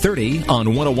 7:30 on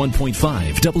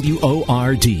 101.5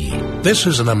 WORD. This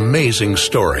is an amazing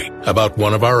story about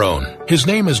one of our own. His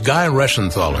name is Guy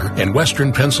Reschenthaler, and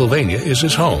Western Pennsylvania is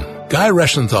his home. Guy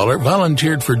Reschenthaler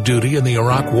volunteered for duty in the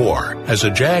Iraq War. As a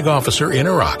JAG officer in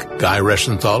Iraq, Guy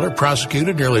Reschenthaler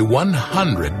prosecuted nearly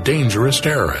 100 dangerous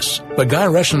terrorists. But Guy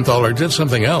Reschenthaler did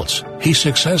something else. He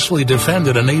successfully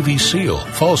defended a Navy SEAL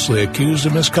falsely accused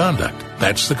of misconduct.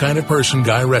 That's the kind of person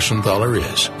Guy Reschenthaler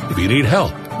is. If you need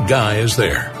help, Guy is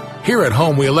there. Here at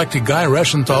home, we elected Guy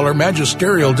Reschenthaler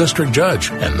magisterial district judge,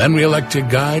 and then we elected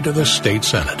Guy to the state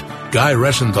senate. Guy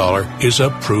Reschenthaler is a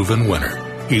proven winner.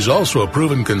 He's also a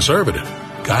proven conservative.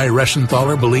 Guy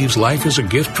Reschenthaler believes life is a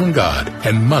gift from God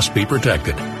and must be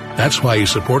protected. That's why he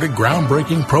supported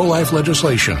groundbreaking pro-life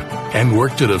legislation and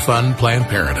worked to defund Planned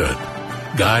Parenthood.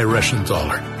 Guy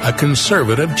Reschenthaler, a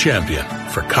conservative champion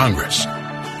for Congress.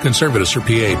 Conservatives for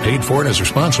PA paid for and is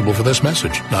responsible for this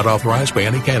message. Not authorized by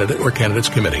any candidate or candidates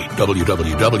committee.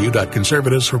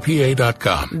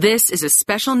 www.conservativesforpa.com. This is a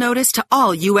special notice to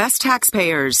all U.S.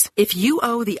 taxpayers. If you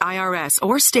owe the IRS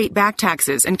or state back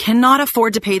taxes and cannot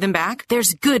afford to pay them back,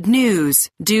 there's good news.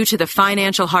 Due to the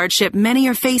financial hardship many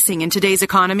are facing in today's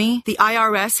economy, the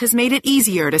IRS has made it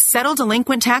easier to settle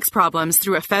delinquent tax problems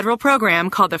through a federal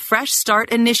program called the Fresh Start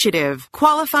Initiative.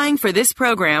 Qualifying for this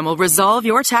program will resolve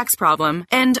your tax problem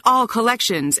and all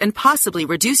collections and possibly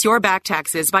reduce your back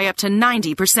taxes by up to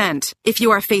 90%. If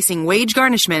you are facing wage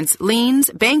garnishments, liens,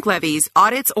 bank levies,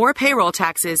 audits, or payroll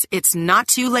taxes, it's not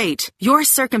too late. Your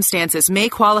circumstances may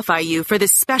qualify you for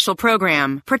this special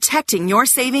program, protecting your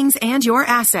savings and your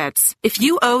assets. If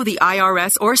you owe the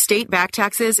IRS or state back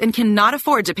taxes and cannot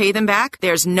afford to pay them back,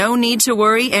 there's no need to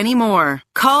worry anymore.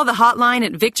 Call the hotline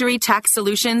at Victory Tax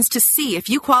Solutions to see if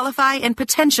you qualify and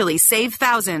potentially save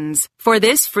thousands. For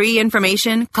this free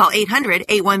information, call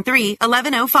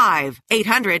 800-813-1105.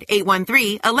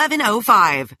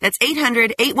 800-813-1105. That's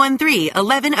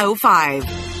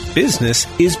 800-813-1105. Business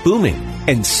is booming,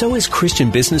 and so is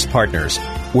Christian Business Partners,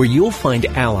 where you'll find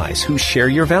allies who share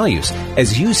your values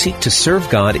as you seek to serve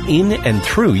God in and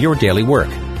through your daily work.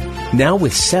 Now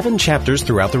with 7 chapters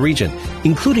throughout the region,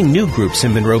 including new groups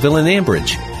in Monroeville and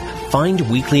Ambridge. Find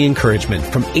weekly encouragement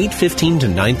from 8:15 to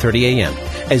 9:30 a.m.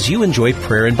 as you enjoy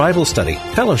prayer and Bible study,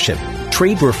 fellowship,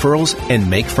 trade referrals, and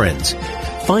make friends.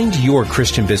 Find your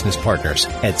Christian Business Partners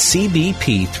at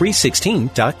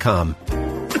cbp316.com.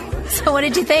 So what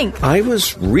did you think? I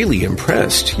was really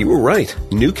impressed. You were right.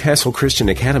 Newcastle Christian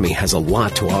Academy has a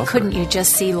lot to offer. Couldn't you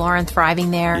just see Lauren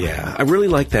thriving there? Yeah, I really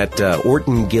like that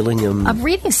Orton Gillingham. A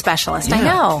reading specialist, I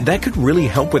know. That could really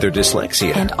help with her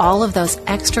dyslexia. And all of those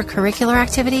extracurricular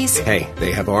activities. Hey,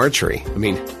 they have archery. I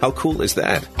mean, how cool is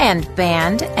that? And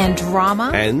band and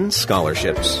drama. And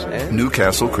scholarships.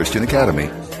 Newcastle Christian Academy.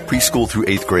 Preschool through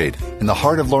 8th grade. In the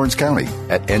heart of Lawrence County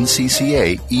at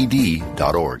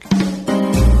nccaed.org.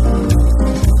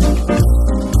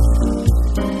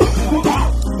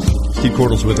 Steve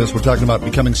Cordell's with us. We're talking about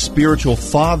becoming spiritual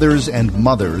fathers and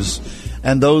mothers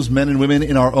and those men and women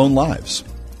in our own lives.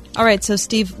 All right, so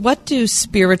Steve, what do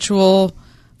spiritual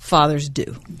fathers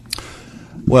do?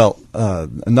 Well, a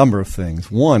number of things.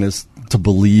 One is to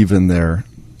believe in their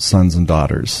sons and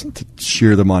daughters, to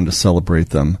cheer them on, to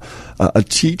celebrate them. A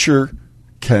teacher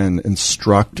can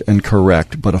instruct and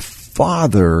correct, but a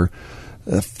father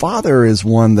is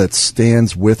one that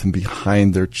stands with and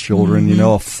behind their children. Mm-hmm. You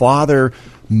know, a father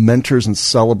mentors and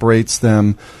celebrates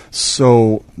them.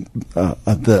 So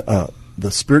the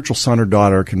spiritual son or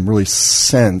daughter can really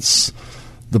sense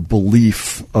the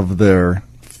belief of their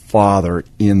father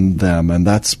in them, and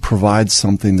that provides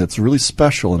something that's really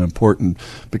special and important,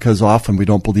 because often we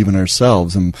don't believe in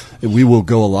ourselves, and we will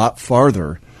go a lot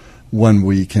farther when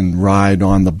we can ride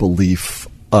on the belief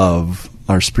of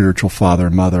our spiritual father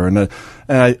and mother. And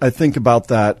I think about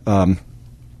that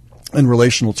in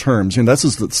relational terms. You know, that's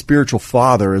just the spiritual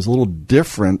father is a little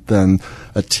different than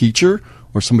a teacher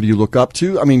or somebody you look up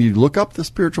to. I mean, you look up the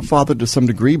spiritual father to some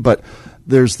degree, but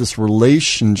there's this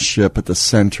relationship at the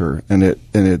center, and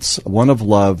it's one of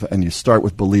love, and you start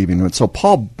with believing. And so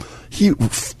Paul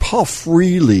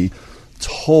freely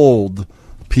told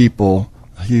people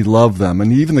he loved them,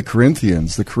 and even the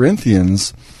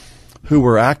Corinthians who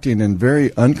were acting in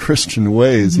very unchristian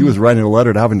ways. Mm-hmm. He was writing a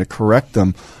letter to having to correct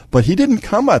them, but he didn't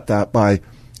come at that by,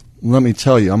 let me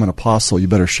tell you, I'm an apostle, you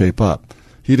better shape up.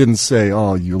 He didn't say,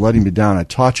 oh, you're letting me down, I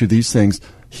taught you these things.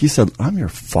 He said, I'm your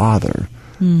father.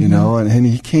 you know, and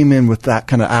he came in with that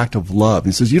kind of act of love.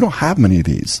 He says, you don't have many of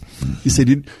these. He said,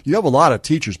 you have a lot of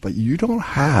teachers, but you don't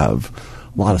have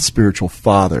a lot of spiritual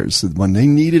fathers. When they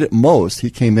needed it most, he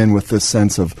came in with this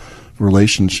sense of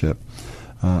relationship.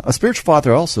 A spiritual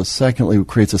father also, secondly,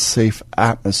 creates a safe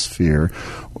atmosphere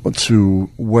to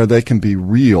where they can be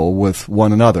real with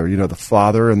one another. You know, the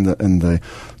father and the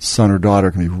son or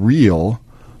daughter can be real,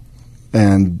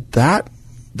 and that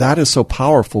is so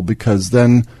powerful because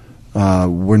then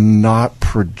we're not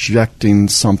projecting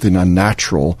something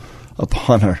unnatural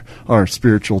upon our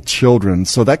spiritual children.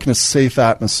 So that kind of safe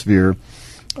atmosphere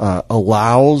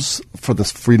allows for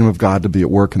this freedom of God to be at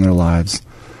work in their lives.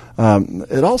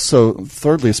 It also,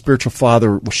 thirdly, a spiritual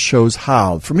father shows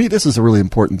how. For me, this is a really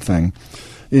important thing.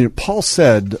 You know, Paul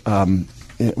said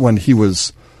when he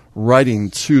was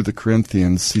writing to the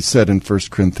Corinthians, he said in 1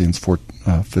 Corinthians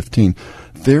 4:15,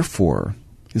 therefore,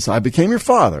 he said, I became your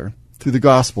father through the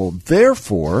gospel.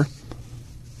 Therefore,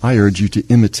 I urge you to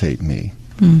imitate me.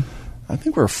 I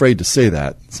think we're afraid to say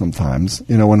that sometimes,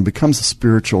 you know, when it becomes a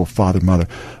spiritual father, mother.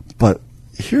 But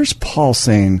here's Paul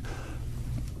saying,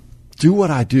 do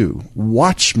what I do.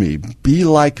 Watch me. Be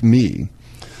like me.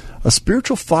 A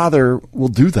spiritual father will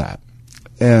do that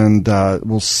and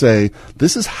will say,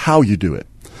 this is how you do it.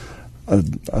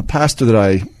 A pastor that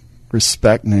I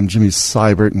respect named Jimmy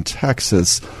Seibert in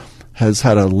Texas has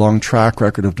had a long track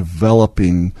record of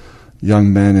developing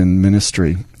young men in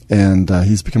ministry. And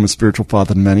he's become a spiritual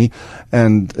father to many.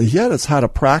 And he has had a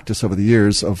practice over the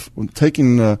years of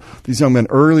taking these young men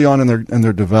early on in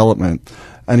their development.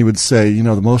 And he would say, you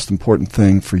know, the most important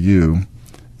thing for you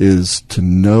is to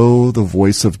know the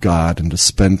voice of God and to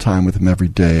spend time with him every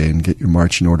day and get your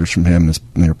marching orders from him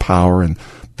and your power. And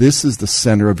this is the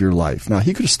center of your life. Now,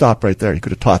 he could have stopped right there. He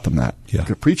could have taught them that. Yeah. He could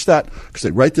have preached that. He could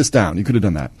say, write this down. He could have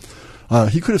done that.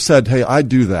 He could have said, hey, I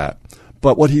do that.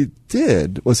 But what he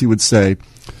did was he would say,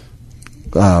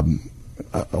 I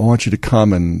want you to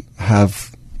come and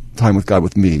have time with God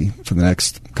with me for the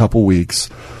next couple weeks.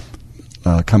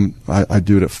 Come, I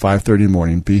do it at 5:30 in the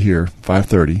morning. Be here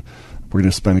 5:30. We're going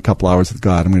to spend a couple hours with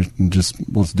God.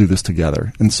 Let's do this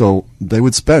together. And so they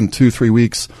would spend 2-3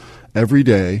 weeks every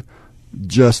day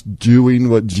just doing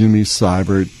what Jimmy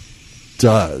Seibert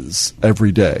does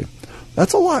every day.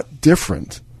 That's a lot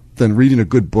different than reading a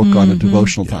good book on a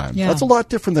devotional time. Yeah. That's a lot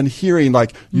different than hearing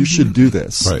like you should do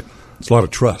this. Right. It's a lot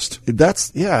of trust.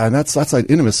 That's like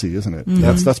intimacy, isn't it?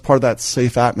 That's part of that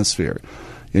safe atmosphere,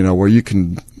 you know, where you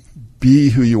can be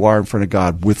who you are in front of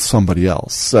God with somebody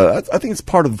else. So I think it's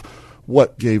part of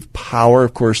what gave power,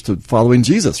 of course, to following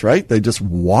Jesus, right? They just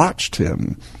watched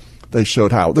him. They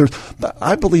showed how.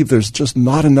 I believe there's just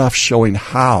not enough showing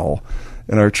how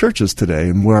in our churches today,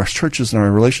 and where our churches and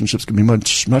our relationships can be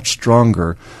much, much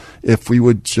stronger if we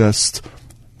would just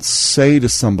say to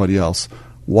somebody else,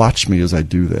 watch me as I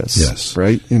do this. Yes.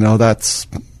 Right? You know, that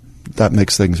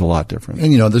makes things a lot different.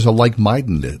 And, you know, there's a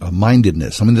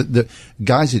like-mindedness. I mean, the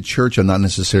guys at church are not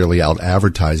necessarily out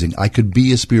advertising, I could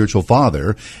be a spiritual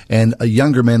father, and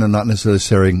younger men are not necessarily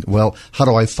saying, well, how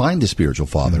do I find a spiritual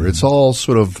father? It's all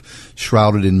sort of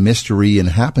shrouded in mystery and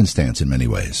happenstance in many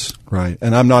ways. Right.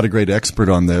 And I'm not a great expert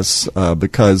on this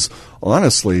because,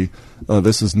 honestly,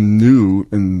 this is new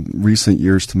in recent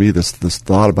years to me, this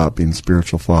thought about being a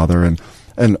spiritual father.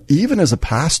 And even as a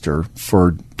pastor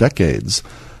for decades,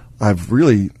 I've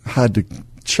really had to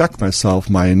check myself,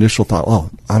 my initial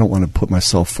thought, I don't want to put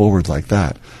myself forward like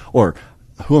that. Or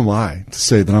who am I to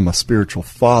say that I'm a spiritual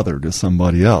father to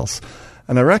somebody else?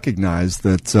 And I recognize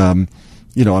that,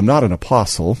 you know, I'm not an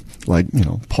apostle. Like, you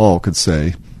know, Paul could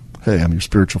say, hey, I'm your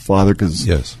spiritual father because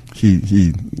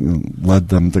he led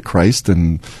them to Christ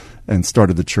and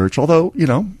started the church. Although, you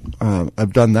know,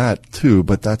 I've done that too,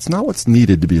 but that's not what's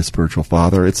needed to be a spiritual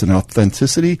father. It's an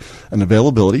authenticity and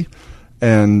availability.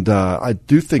 And I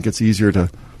do think it's easier to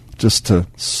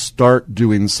start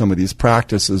doing some of these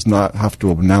practices, not have to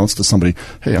announce to somebody,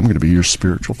 hey, I'm going to be your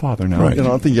spiritual father now. Right. You know,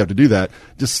 I don't think you have to do that.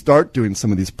 Just start doing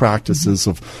some of these practices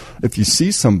of, if you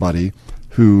see somebody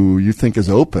who you think is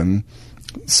open,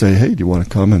 say, hey, do you want to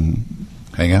come and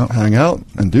hang out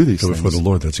and do these things? For the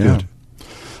Lord, that's good.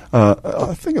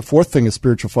 I think a fourth thing a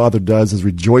spiritual father does is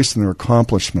rejoice in their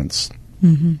accomplishments.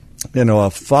 Mm-hmm. You know, a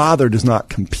father does not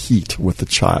compete with the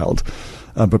child,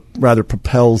 but rather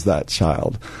propels that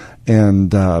child. And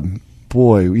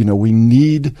boy, you know, we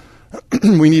need a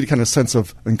kind of sense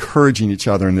of encouraging each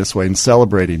other in this way and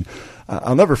celebrating.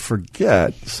 I'll never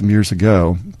forget some years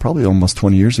ago, probably almost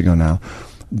 20 years ago now,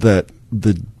 that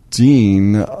the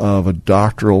dean of a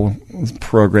doctoral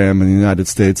program in the United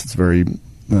States, it's very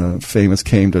famous,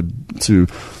 came to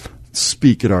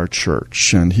speak at our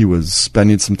church, and he was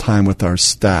spending some time with our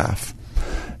staff.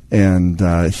 And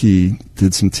he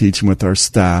did some teaching with our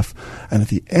staff. And at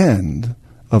the end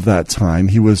of that time,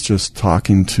 he was just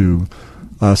talking to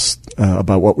us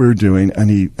about what we were doing. And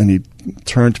he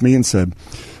turned to me and said,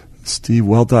 "Steve,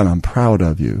 well done. I'm proud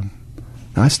of you."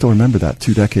 And I still remember that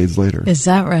 2 decades later. Is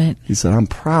that right? He said, "I'm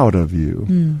proud of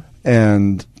you."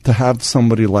 And to have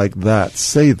somebody like that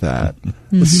say that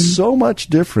is so much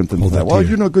different than that. Well,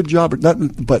 you know, good job.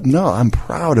 But no, I'm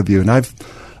proud of you. And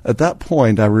at that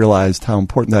point, I realized how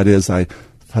important that is. I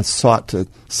have sought to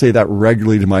say that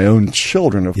regularly to my own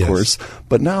children, of course.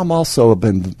 But now I'm also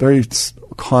been very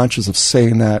conscious of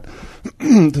saying that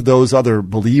to those other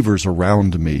believers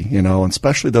around me, you know, and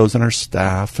especially those in our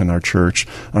staff and our church,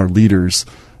 our leaders,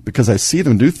 because I see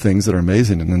them do things that are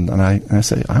amazing, and I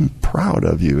say, "I'm proud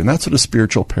of you." And that's what a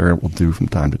spiritual parent will do from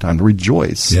time to time, to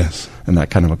rejoice in that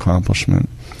kind of accomplishment.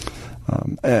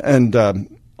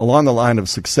 Along the line of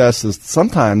success is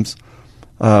sometimes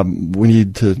we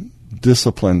need to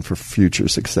discipline for future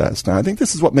success. Now, I think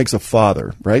this is what makes a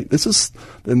father, right? This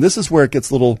is where it gets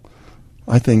a little,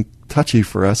 I think, touchy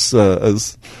for us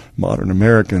as modern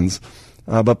Americans.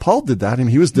 But Paul did that. I mean,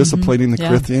 he was disciplining the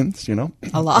Corinthians, you know.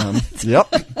 A lot.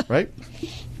 Right.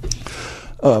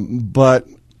 But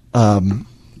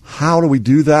how do we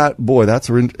do that? Boy, that's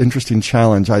an interesting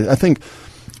challenge. I think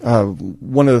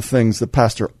one of the things that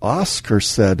Pastor Oscar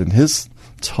said in his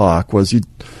talk was you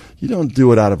don't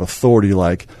do it out of authority,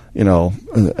 like, you know,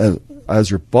 as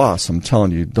your boss, I'm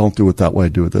telling you, don't do it that way,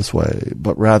 do it this way,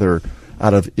 but rather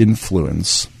out of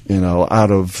influence, you know,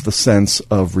 out of the sense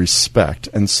of respect.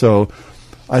 And so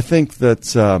I think that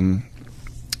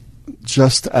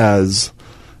just as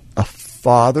a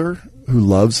father who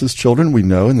loves his children, we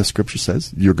know, and the Scripture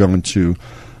says, you're going to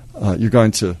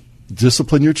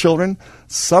discipline your children.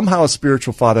 Somehow a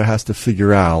spiritual father has to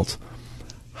figure out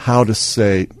how to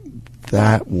say,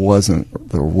 that wasn't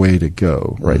the way to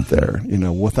go right there, you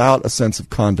know, without a sense of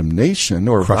condemnation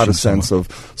or without a sense of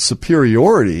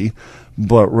superiority,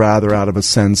 but rather out of a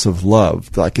sense of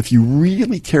love. Like, if you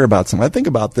really care about something, I think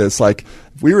about this, like,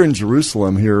 we were in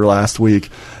Jerusalem here last week,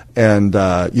 and,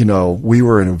 you know, we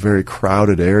were in a very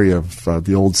crowded area of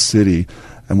the old city,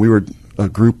 and we were a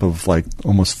group of like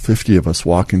almost 50 of us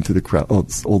walking through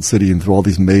the old city and through all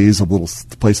these maze of little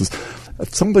places.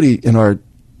 Somebody in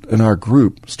our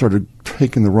group started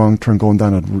taking the wrong turn, going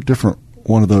down a different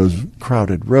one of those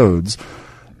crowded roads.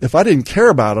 If I didn't care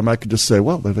about them, I could just say,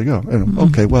 well, there they go. And,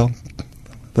 okay, well,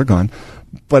 they're gone.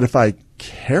 But if I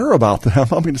care about them,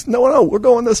 I'm going to say, no, we're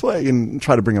going this way, and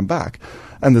try to bring them back.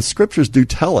 And the Scriptures do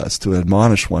tell us to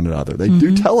admonish one another. They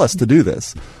do tell us to do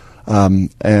this.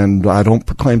 And I don't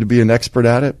proclaim to be an expert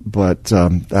at it, but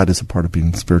that is a part of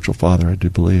being a spiritual father, I do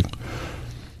believe.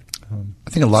 I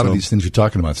think a lot of these things you're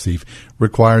talking about, Steve,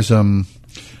 requires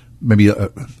maybe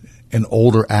an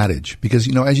older adage, because,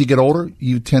 you know, as you get older,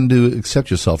 you tend to accept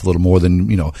yourself a little more than,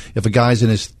 you know, if a guy's in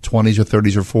his 20s or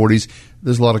 30s or 40s,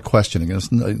 there's a lot of questioning.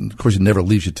 And of course, it never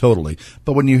leaves you totally.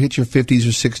 But when you hit your 50s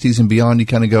or 60s and beyond, you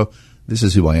kind of go, this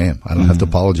is who I am. I don't have to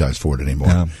apologize for it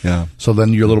anymore. Yeah. So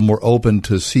then you're a little more open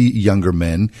to see younger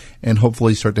men and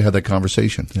hopefully start to have that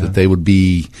conversation, that they would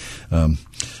be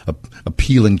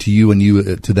appealing to you and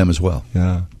you to them as well.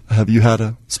 Yeah. Have you had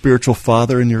a spiritual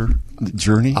father in your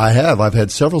journey? I have. I've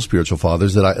had several spiritual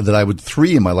fathers that I would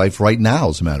 3 in my life right now,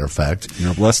 as a matter of fact.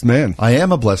 You're a blessed man. I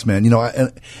am a blessed man. You know,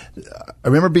 I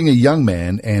remember being a young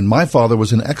man, and my father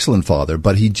was an excellent father,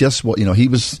 but he just, you know, he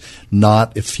was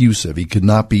not effusive. He could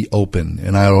not be open.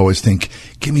 And I would always think,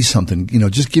 give me something, you know,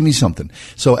 just give me something.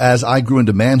 So as I grew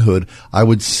into manhood, I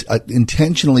would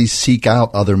intentionally seek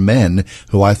out other men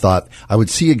who I thought, I would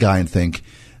see a guy and think,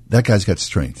 that guy's got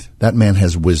strength. That man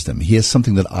has wisdom. He has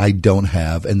something that I don't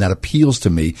have, and that appeals to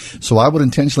me. So I would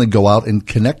intentionally go out and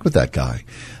connect with that guy.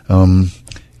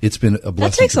 It's been a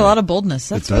blessing. That takes a lot of boldness.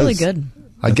 That's really good.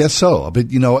 I guess so.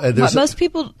 But, you know, most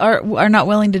people are not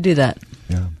willing to do that.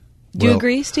 Yeah. Do you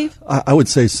agree, Steve? I would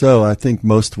say so. I think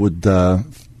most would. The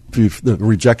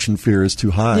rejection fear is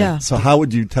too high. Yeah. So how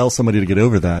would you tell somebody to get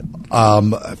over that?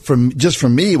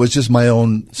 From me, it was just my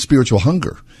own spiritual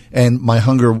hunger and my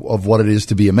hunger of what it is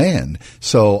to be a man.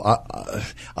 So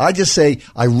I just say,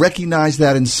 I recognize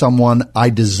that in someone. I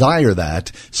desire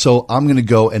that. So I'm going to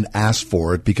go and ask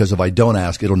for it, because if I don't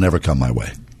ask, it'll never come my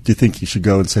way. Do you think you should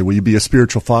go and say, will you be a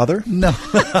spiritual father? No.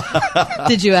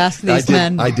 Did you ask these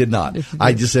men? I did not.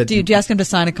 I just said. Did you ask him to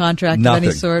sign a contract of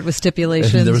any sort with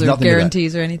stipulations or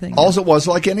guarantees or anything? Also, it was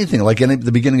like anything,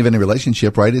 the beginning of any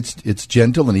relationship, right? It's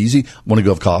gentle and easy. Want to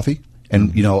go have coffee?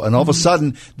 And, you know, and all of a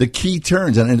sudden the key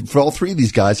turns. And for all 3 of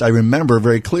these guys, I remember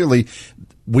very clearly,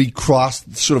 we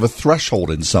crossed sort of a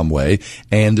threshold in some way,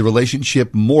 and the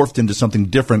relationship morphed into something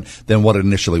different than what it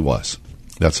initially was.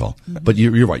 That's all. But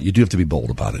you're right. You do have to be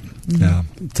bold about it. Yeah.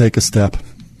 Take a step.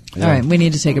 All right, we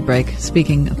need to take a break.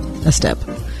 Speaking a step.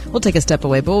 We'll take a step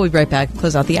away, but we'll be right back.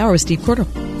 Close out the hour with Steve Cordell.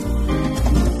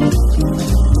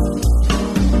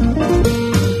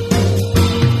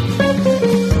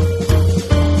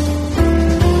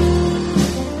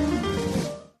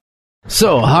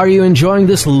 So, how are you enjoying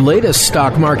this latest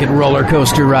stock market roller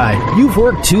coaster ride? You've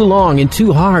worked too long and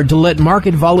too hard to let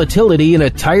market volatility and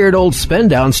a tired old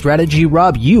spend-down strategy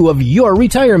rob you of your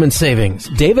retirement savings.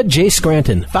 David J.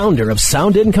 Scranton, founder of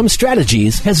Sound Income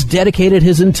Strategies, has dedicated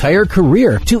his entire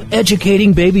career to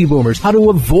educating baby boomers how to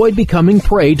avoid becoming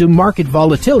prey to market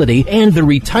volatility and the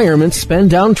retirement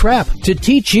spend-down trap. To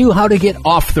teach you how to get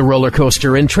off the roller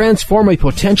coaster and transform a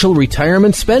potential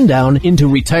retirement spend-down into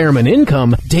retirement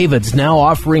income, David's now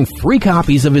offering free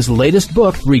copies of his latest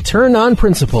book, Return on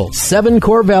Principle, 7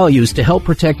 Core Values to help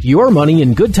protect your money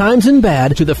in good times and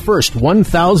bad, to the first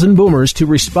 1,000 boomers to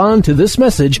respond to this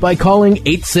message by calling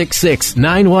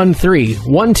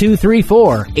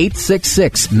 866-913-1234.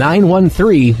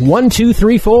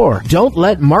 866-913-1234. Don't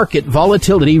let market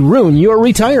volatility ruin your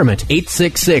retirement.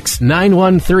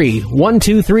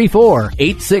 866-913-1234.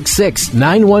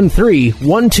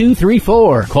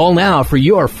 866-913-1234. Call now for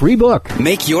your free book.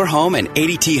 Make your home an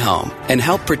ADT home and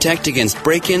help protect against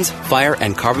break-ins, fire,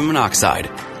 and carbon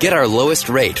monoxide. Get our lowest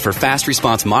rate for fast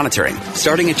response monitoring,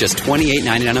 starting at just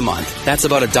 $28.99 a month. That's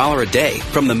about $1 a day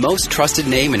from the most trusted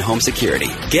name in home security.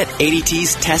 Get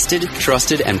ADT's tested,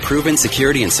 trusted, and proven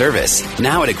security and service,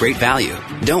 now at a great value.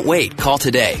 Don't wait. Call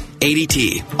today.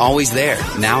 ADT. Always there.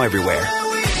 Now everywhere.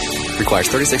 Requires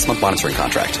 36-month monitoring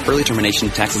contract. Early termination,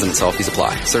 taxes, and install fees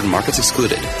apply. Certain markets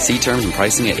excluded. See terms and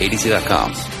pricing at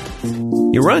ADT.com.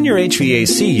 You run your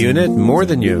HVAC unit more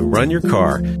than you run your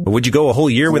car. But would you go a whole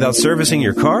year without servicing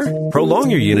your car? Prolong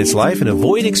your unit's life and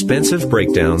avoid expensive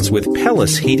breakdowns with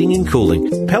Pellis Heating and Cooling.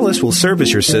 Pellis will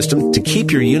service your system to keep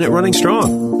your unit running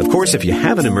strong. Of course, if you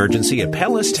have an emergency, a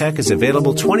Pellis tech is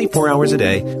available 24 hours a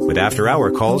day with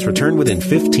after-hour calls returned within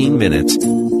 15 minutes.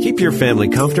 Keep your family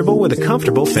comfortable with a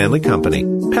comfortable family company.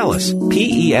 Pellis,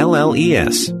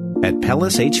 P-E-L-L-E-S, at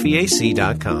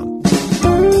PellisHVAC.com.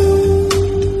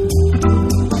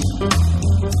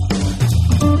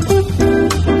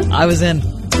 I was in.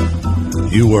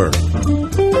 You were.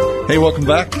 Hey, welcome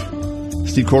back.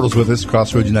 Steve Cordell's with us,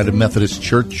 Crossroads United Methodist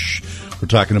Church. We're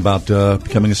talking about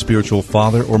becoming a spiritual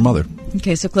father or mother.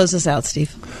 Okay, so close us out,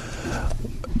 Steve.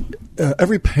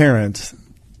 Every parent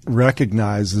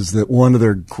recognizes that one of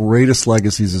their greatest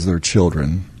legacies is their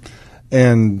children.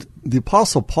 And the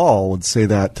Apostle Paul would say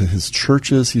that to his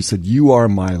churches. He said, "You are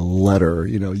my letter.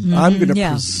 You know, I'm going to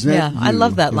present you." I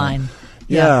love that line.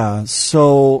 Yeah.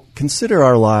 So consider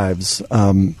our lives.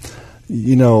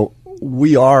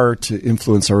 We are to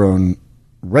influence our own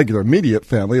regular immediate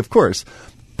family, of course.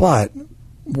 But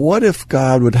what if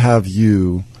God would have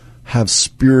you have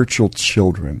spiritual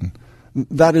children?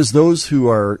 That is, those who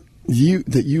are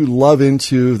that you love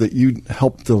into, that you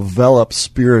help develop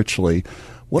spiritually.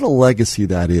 What a legacy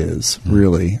that is,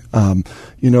 really.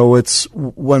 It's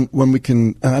when we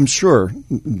can, and I'm sure,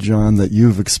 John, that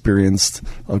you've experienced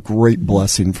a great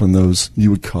blessing from those you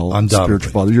would call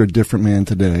spiritual fathers. You're a different man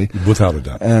today. Without a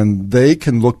doubt. And they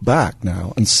can look back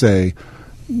now and say,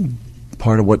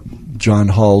 part of what John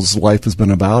Hall's life has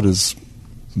been about has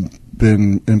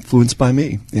been influenced by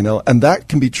me, and that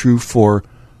can be true for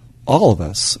all of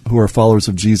us who are followers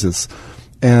of Jesus.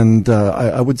 And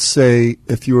I would say,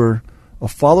 if you're a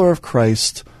follower of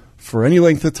Christ for any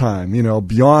length of time,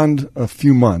 beyond a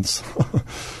few months,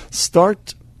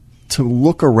 start to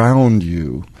look around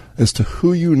you as to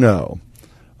who you know.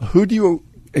 Who do you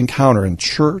encounter in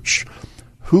church?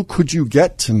 Who could you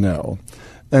get to know?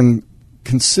 And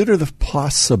consider the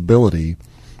possibility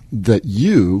that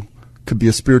you could be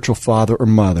a spiritual father or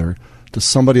mother to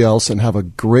somebody else and have a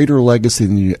greater legacy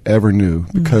than you ever knew,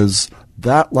 because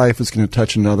that life is going to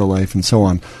touch another life and so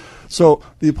on. So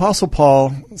the Apostle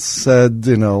Paul said,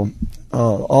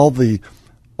 all the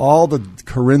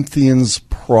Corinthians'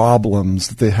 problems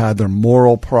that they had, their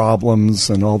moral problems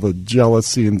and all the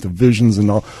jealousy and divisions and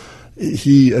all,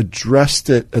 he addressed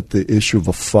it at the issue of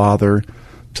a father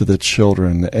to the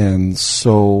children. And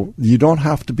so you don't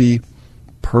have to be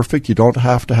perfect. You don't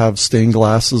have to have stained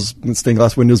glass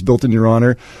windows built in your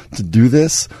honor to do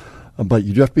this. But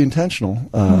you do have to be intentional,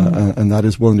 and that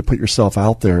is willing to put yourself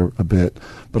out there a bit.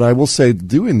 But I will say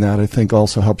doing that, I think,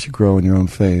 also helps you grow in your own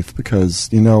faith, because,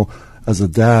 as a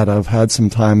dad, I've had some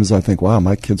times I think, wow,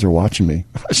 my kids are watching me.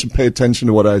 I should pay attention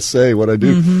to what I say, what I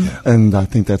do. And I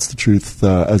think that's the truth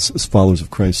as followers of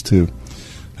Christ, too.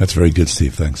 That's very good,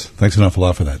 Steve. Thanks. Thanks an awful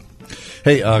lot for that.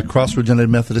 Hey, Crossroads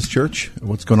United Methodist Church,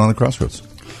 what's going on at Crossroads?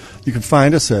 You can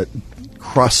find us at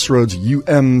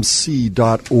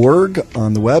crossroadsumc.org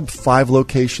on the web. 5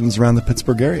 locations around the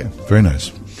Pittsburgh area. Very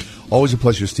nice. Always a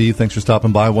pleasure, Steve. Thanks for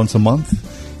stopping by once a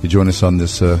month. You join us on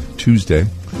this Tuesday.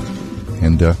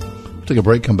 And take a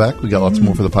break, come back. We got lots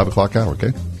more for the 5 o'clock hour,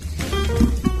 okay?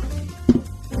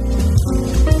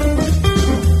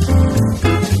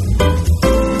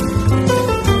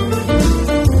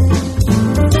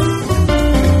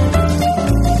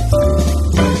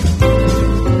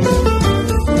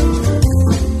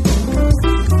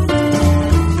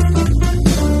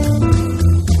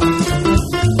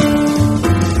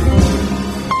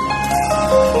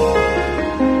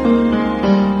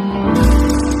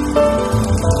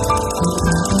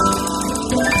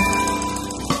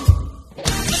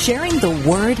 Sharing the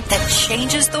word that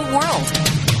changes the world.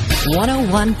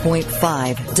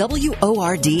 101.5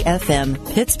 WORD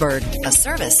FM, Pittsburgh, a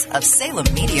service of Salem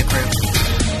Media Group.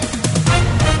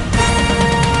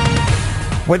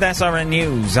 With SRN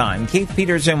News, I'm Keith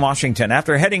Peters in Washington.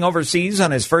 After heading overseas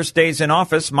on his first days in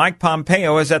office, Mike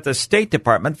Pompeo is at the State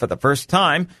Department for the first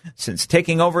time since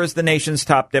taking over as the nation's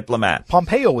top diplomat.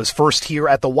 Pompeo was first here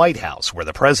at the White House, where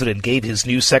the president gave his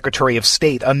new Secretary of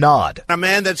State a nod. A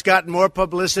man that's gotten more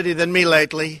publicity than me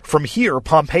lately. From here,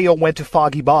 Pompeo went to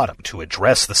Foggy Bottom to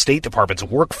address the State Department's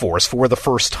workforce for the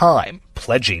first time,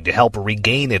 pledging to help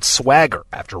regain its swagger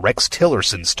after Rex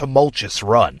Tillerson's tumultuous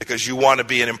run. Because you want to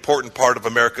be an important part of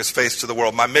America's face to the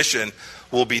world. My mission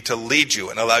will be to lead you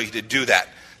and allow you to do that,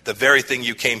 the very thing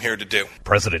you came here to do.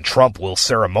 President Trump will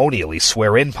ceremonially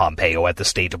swear in Pompeo at the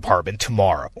State Department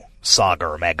tomorrow.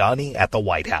 Sagar Magani at the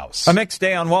White House. A mixed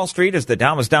day on Wall Street as the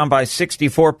Dow was down by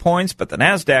 64 points, but the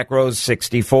Nasdaq rose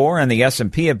 64 and the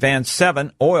S&P advanced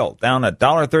 7. Oil down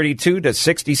 $1.32 to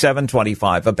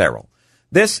 $67.25 a barrel.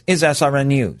 This is SRN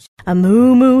News. A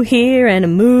moo-moo here and a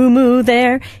moo-moo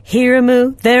there. Here a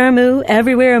moo, there a moo,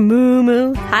 everywhere a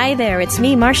moo-moo. Hi there, it's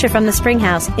me, Marcia from the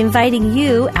Springhouse, inviting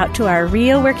you out to our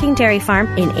real working dairy farm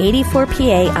in 84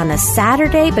 PA on the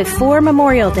Saturday before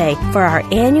Memorial Day for our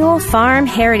annual Farm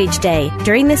Heritage Day.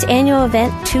 During this annual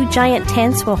event, 2 giant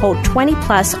tents will hold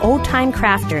 20-plus old-time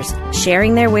crafters,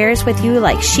 sharing their wares with you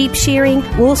like sheep shearing,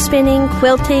 wool spinning,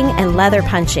 quilting, and leather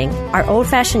punching. Our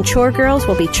old-fashioned chore girls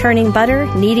will be churning butter,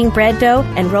 kneading bread dough,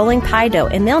 and rolling pie dough,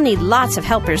 and they'll need lots of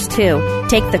helpers too.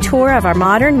 Take the tour of our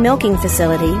modern milking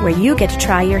facility where you get to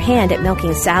try your hand at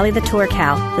milking Sally the Tour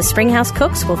Cow. The Springhouse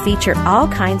Cooks will feature all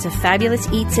kinds of fabulous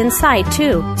eats inside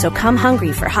too, so come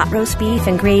hungry for hot roast beef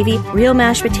and gravy, real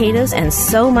mashed potatoes, and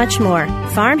so much more.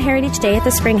 Farm Heritage Day at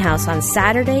the Springhouse on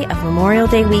Saturday of Memorial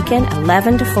Day weekend,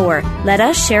 11 to 4. Let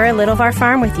us share a little of our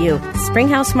farm with you.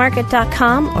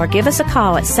 SpringhouseMarket.com or give us a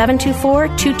call at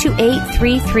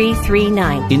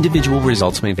 724-228-3339. Individual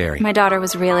results may vary. My daughter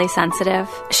was really sensitive.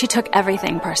 She took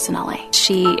everything personally.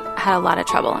 She had a lot of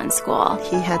trouble in school.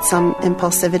 He had some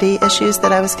impulsivity issues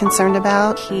that I was concerned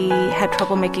about. He had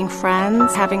trouble making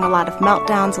friends, having a lot of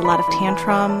meltdowns, a lot of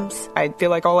tantrums. I feel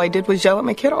like all I did was yell at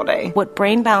my kid all day. What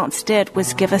Brain Balance did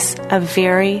was give us a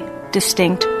very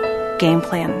distinct game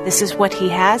plan. This is what he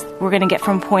has. We're going to get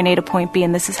from point A to point B,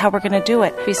 and this is how we're going to do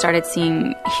it. We started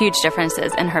seeing huge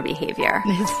differences in her behavior.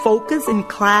 His focus in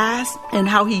class and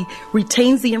how he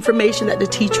retains the information that the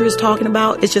teacher is talking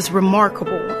about is just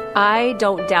remarkable. I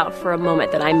don't doubt for a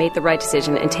moment that I made the right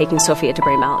decision in taking Sophia to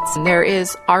Brain Balance. There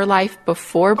is our life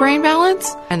before Brain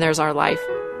Balance, and there's our life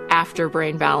after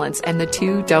Brain Balance, and the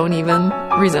two don't even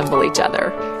resemble each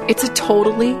other. It's a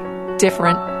totally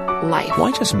different life.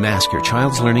 Why just mask your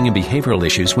child's learning and behavioral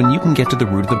issues when you can get to the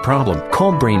root of the problem?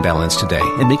 Call Brain Balance today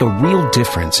and make a real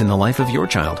difference in the life of your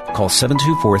child. Call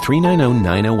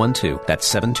 724-390-9012.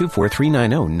 That's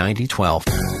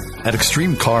 724-390-9012. At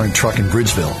Extreme Car and Truck in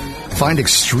Bridgeville, find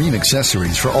extreme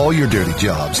accessories for all your dirty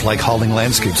jobs like hauling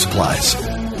landscape supplies.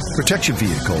 Protect your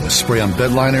vehicle with spray-on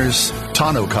bed liners,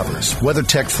 tonneau covers,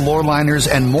 WeatherTech floor liners,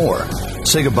 and more.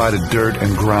 Say goodbye to dirt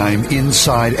and grime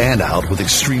inside and out with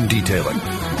extreme detailing.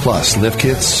 Plus, lift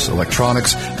kits,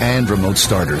 electronics, and remote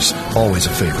starters. Always a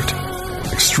favorite.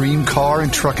 Extreme Car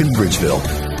and Truck in Bridgeville.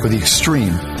 For the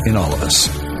extreme in all of us.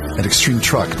 At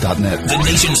extremetruck.net. The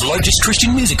nation's largest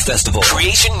Christian music festival,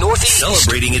 Creation Northeast,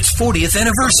 celebrating its 40th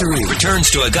anniversary, returns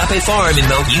to Agape Farm in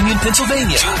Mount Union,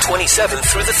 Pennsylvania, June 27th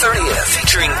through the 30th,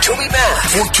 featuring Toby Bath,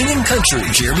 For King and Country,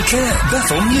 Jeremy Camp,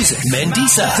 Bethel Music,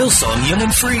 Mandisa, Hillsong Young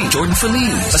and Free, Jordan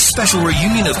Feliz, a special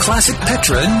reunion of classic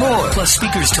Petra and more, plus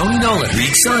speakers Tony Nolan,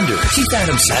 Reed Saunders, Keith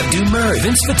Adams, Abdu Murray,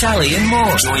 Vince Vitale, and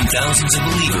more. Join thousands of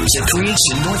believers at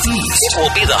Creation Northeast. It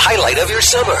will be the highlight of your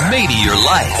summer, maybe your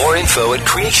life. More info at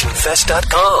creationfest.com.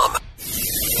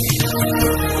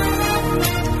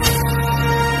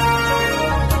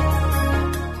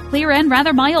 Clear and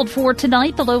rather mild for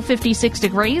tonight, the low 56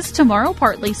 degrees. Tomorrow,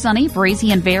 partly sunny,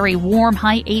 breezy and very warm,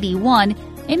 high 81.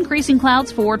 Increasing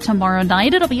clouds for tomorrow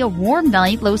night. It'll be a warm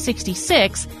night, low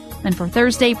 66. Then for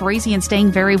Thursday, breezy and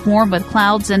staying very warm with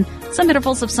clouds and some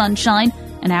intervals of sunshine.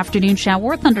 An afternoon shower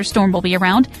or thunderstorm will be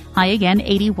around, high again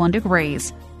 81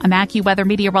 degrees. I'm AccuWeather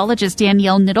meteorologist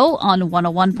Danielle Niddle on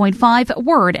 101.5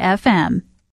 Word FM.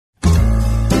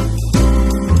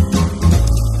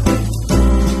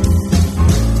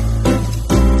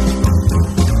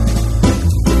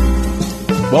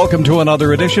 Welcome to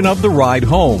another edition of The Ride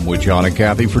Home with John and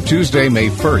Kathy for Tuesday, May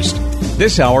 1st.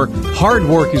 This hour, hard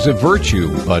work is a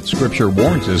virtue, but Scripture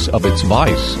warns us of its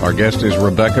vice. Our guest is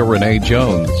Rebecca Renee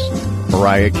Jones.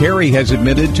 Mariah Carey has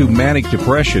admitted to manic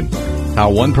depression.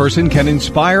 How one person can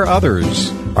inspire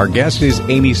others. Our guest is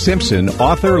Amy Simpson,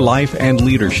 author, life, and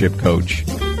leadership coach.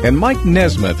 And Mike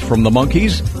Nesmith from the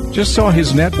Monkees just saw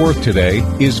his net worth today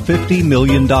is $50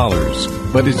 million.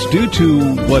 But it's due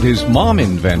to what his mom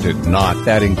invented, not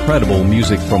that incredible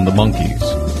music from the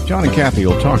Monkees. John and Kathy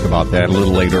will talk about that a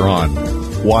little later on.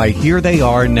 Why, here they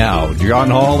are now, John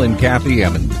Hall and Kathy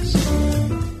Emmons.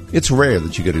 It's rare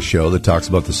that you get a show that talks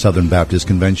about the Southern Baptist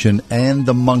Convention and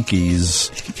the Monkees.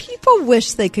 People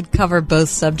wish they could cover both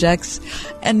subjects,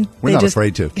 and we're not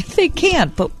afraid to. They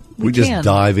can't, but we just can.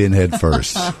 dive in head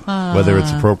first, whether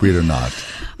it's appropriate or not.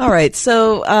 All right,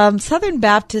 so Southern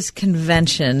Baptist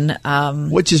Convention,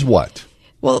 which is what?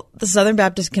 Well, the Southern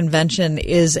Baptist Convention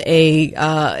is an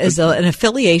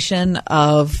affiliation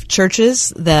of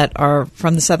churches that are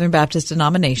from the Southern Baptist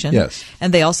denomination. Yes.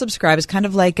 And they all subscribe. It's kind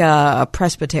of like a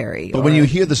presbytery. But when you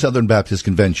hear the Southern Baptist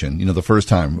Convention, the first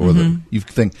time, or you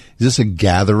think, is this a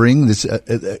gathering? This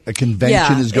a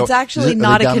convention is going? It's actually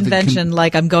not a convention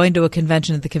like I'm going to a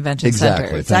convention at the convention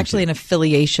center. It's actually an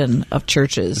affiliation of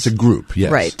churches. It's a group,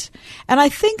 yes. Right. And I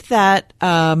think that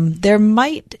there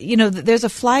might, there's a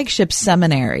flagship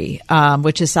seminary,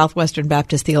 which is Southwestern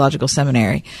Baptist Theological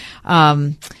Seminary.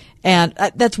 And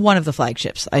that's one of the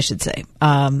flagships, I should say.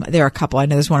 There are a couple. I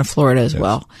know there's one in Florida as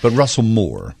well. But Russell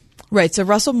Moore. Right. So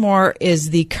Russell Moore is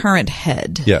the current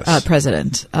head,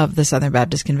 president of the Southern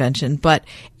Baptist Convention. But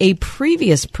a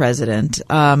previous president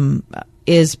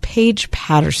is Paige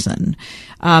Patterson.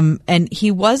 And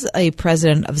he was a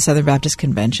president of the Southern Baptist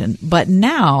Convention, but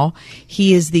now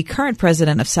he is the current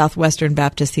president of Southwestern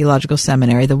Baptist Theological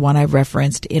Seminary, the one I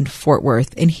referenced in Fort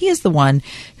Worth. And he is the one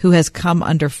who has come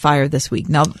under fire this week.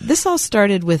 Now, this all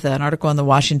started with an article in the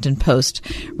Washington Post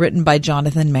written by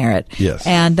Jonathan Merritt. Yes.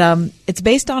 And it's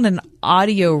based on an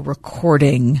audio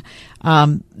recording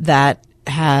that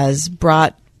has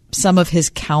brought some of his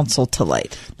counsel to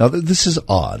light. Now, this is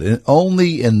odd. And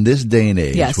only in this day and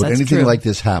age would anything like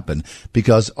this happen,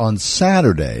 because on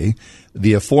Saturday,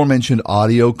 the aforementioned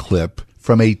audio clip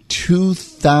from a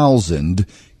 2000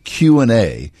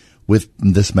 Q&A with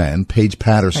this man, Paige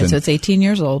Patterson, so it's 18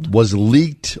 years old, was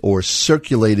leaked or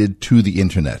circulated to the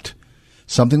internet.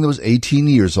 Something that was 18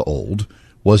 years old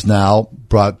was now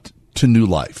brought to new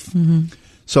life. Mm-hmm.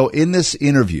 So in this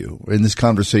interview, in this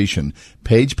conversation,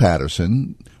 Paige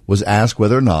Patterson was asked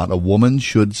whether or not a woman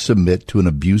should submit to an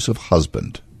abusive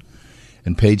husband.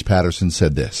 And Paige Patterson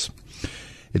said this: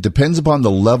 "It depends upon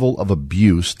the level of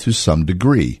abuse to some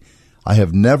degree. I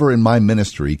have never in my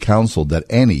ministry counseled that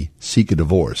any seek a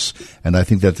divorce, and I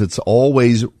think that's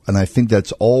always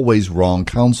wrong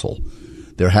counsel.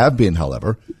 There have been,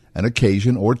 however, an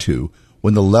occasion or two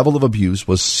when the level of abuse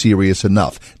was serious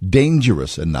enough,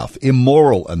 dangerous enough,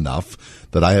 immoral enough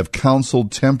that I have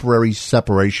counseled temporary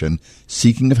separation,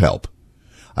 seeking of help.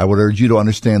 I would urge you to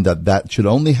understand that should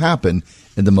only happen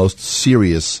in the most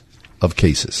serious of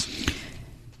cases."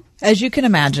 As you can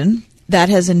imagine, that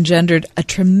has engendered a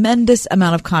tremendous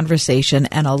amount of conversation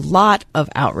and a lot of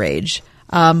outrage.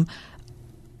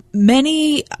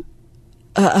 Many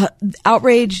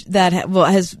outrage that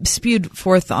has spewed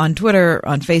forth on Twitter,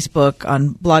 on Facebook,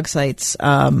 on blog sites.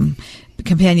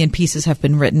 Companion pieces have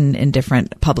been written in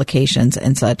different publications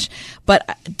and such.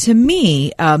 But to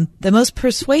me, the most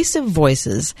persuasive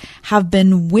voices have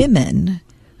been women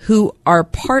who are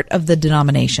part of the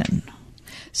denomination.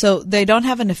 So they don't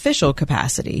have an official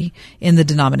capacity in the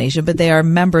denomination, but they are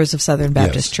members of Southern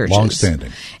Baptist churches.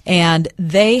 Long-standing. And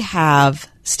they have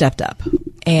stepped up.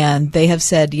 And they have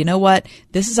said, you know what,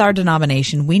 this is our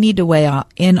denomination. We need to weigh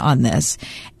in on this.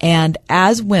 And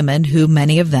as women, who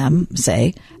many of them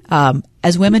say,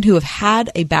 as women who have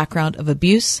had a background of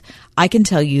abuse, I can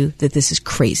tell you that this is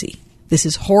crazy. This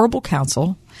is horrible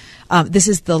counsel. This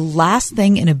is the last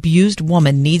thing an abused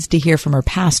woman needs to hear from her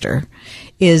pastor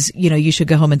is, you should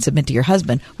go home and submit to your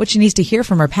husband. What she needs to hear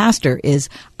from her pastor is,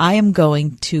 I am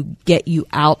going to get you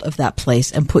out of that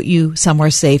place and put you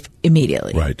somewhere safe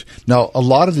immediately. Right. Now, a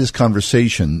lot of this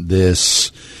conversation,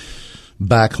 this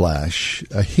backlash,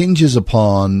 hinges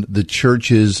upon the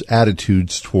church's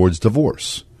attitudes towards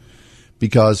divorce.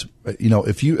 Because,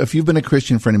 if you've been a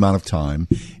Christian for any amount of time,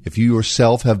 if you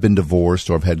yourself have been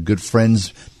divorced or have had good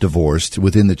friends divorced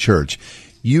within the church,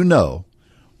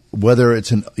 whether it's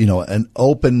an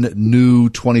open new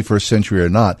 21st century or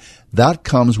not, that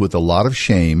comes with a lot of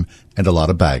shame and a lot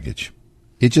of baggage.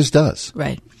 It just does.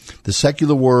 Right. The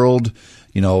secular world,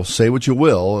 say what you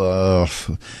will,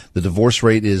 the divorce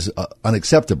rate is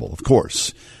unacceptable, of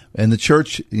course. And the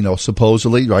church,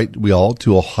 supposedly, right, we all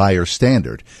to a higher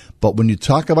standard. But when you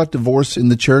talk about divorce in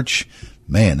the church,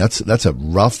 man, that's a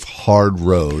rough, hard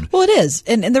road. Well, it is.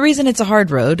 And the reason it's a hard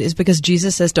road is because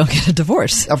Jesus says don't get a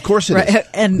divorce. Of course it is.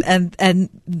 And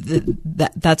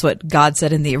that's what God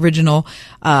said in the original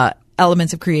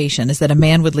elements of creation, is that a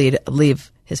man would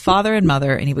leave his father and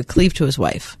mother and he would cleave to his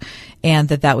wife, and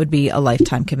that would be a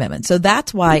lifetime commitment. So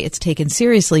that's why it's taken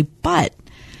seriously. But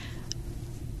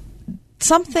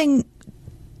something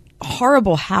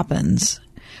horrible happens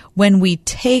when we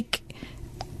take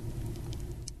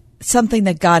something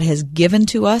that God has given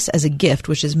to us as a gift,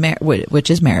 which is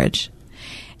marriage,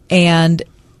 and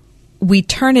we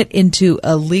turn it into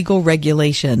a legal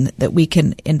regulation that we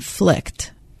can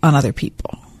inflict on other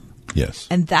people. Yes.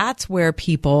 And that's where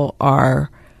people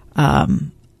are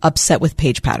upset with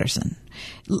Paige Patterson.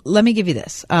 Let me give you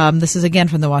this. This is again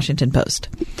from the Washington Post.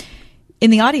 In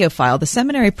the audio file, the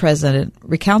seminary president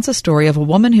recounts a story of a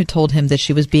woman who told him that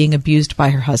she was being abused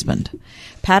by her husband.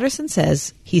 Patterson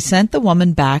says he sent the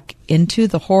woman back into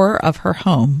the horror of her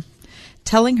home,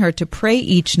 telling her to pray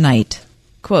each night,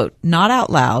 quote, not out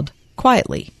loud,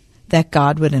 quietly, that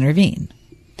God would intervene.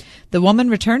 The woman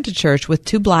returned to church with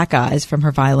 2 black eyes from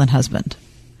her violent husband.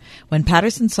 When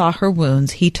Patterson saw her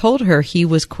wounds, he told her he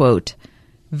was, quote,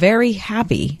 very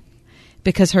happy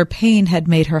because her pain had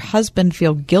made her husband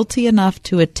feel guilty enough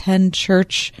to attend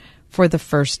church for the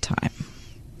first time.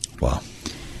 Wow.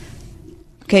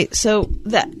 Okay, so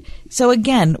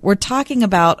again, we're talking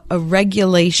about a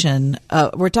regulation.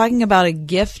 We're talking about a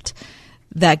gift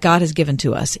that God has given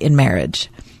to us in marriage.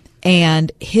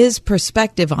 And his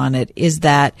perspective on it is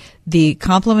that the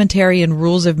complementarian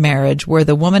rules of marriage, where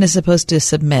the woman is supposed to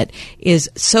submit, is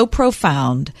so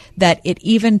profound that it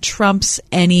even trumps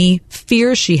any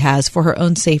fear she has for her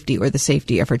own safety or the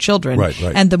safety of her children. Right.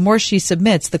 And the more she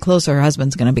submits, the closer her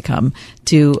husband's going to become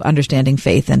to understanding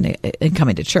faith and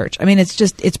coming to church. I mean,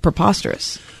 it's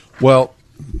preposterous. Well,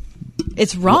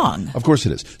 it's wrong. Of course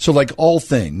it is. So like all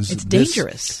things, it's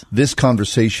dangerous. This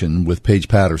conversation with Paige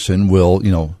Patterson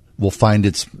will find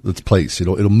its place.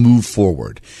 It'll move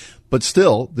forward. But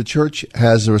still, the church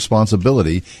has a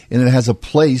responsibility, and it has a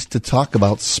place to talk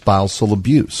about spousal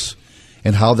abuse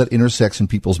and how that intersects in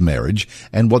people's marriage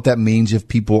and what that means if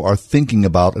people are thinking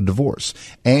about a divorce,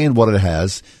 and what it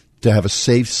has to have a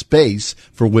safe space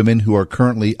for women who are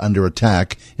currently under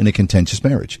attack in a contentious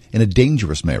marriage, in a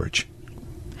dangerous marriage.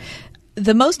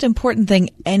 The most important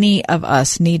thing any of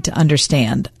us need to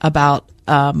understand about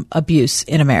abuse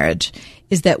in a marriage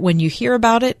is that when you hear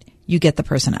about it, you get the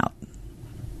person out.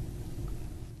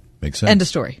 Makes sense. End of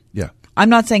story. Yeah. I'm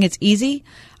not saying it's easy.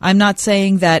 I'm not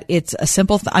saying that it's a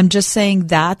simple I'm just saying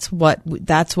that's what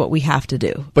we have to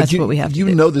do. But that's what we have to do.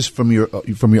 You know this from your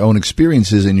own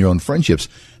experiences and your own friendships.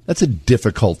 That's a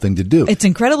difficult thing to do. It's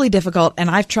incredibly difficult, and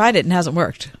I've tried it and it hasn't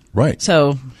worked. Right.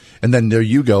 So. And then there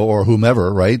you go, or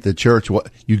whomever, right? The church,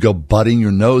 you'd go butting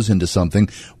your nose into something,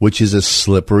 which is a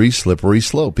slippery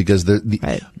slope, because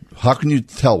right. How can you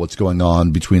tell what's going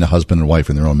on between a husband and wife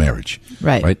in their own marriage?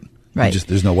 Right.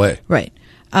 There's no way. Right.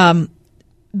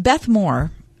 Beth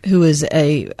Moore, who is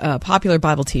a popular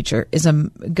Bible teacher,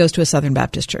 goes to a Southern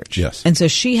Baptist church. Yes. And so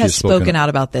she has spoken out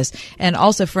about this. And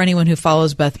also for anyone who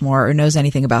follows Beth Moore or knows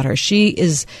anything about her, she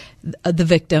is the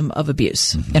victim of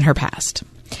abuse in her past.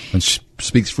 And she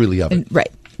speaks freely of it. Right.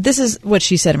 This is what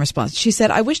she said in response. She said,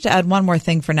 I wish to add one more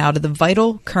thing for now to the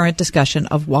vital current discussion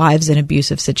of wives in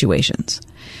abusive situations.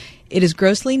 It is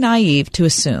grossly naive to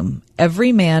assume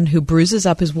every man who bruises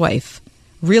up his wife,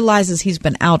 realizes he's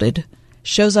been outed,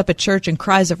 shows up at church and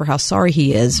cries over how sorry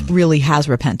he is, really has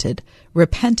repented.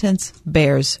 Repentance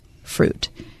bears fruit.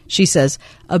 She says,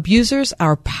 abusers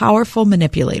are powerful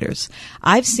manipulators.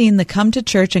 I've seen the come to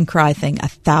church and cry thing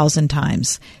 1,000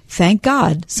 times. Thank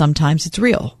God, sometimes it's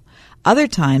real. Other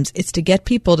times, it's to get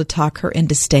people to talk her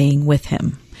into staying with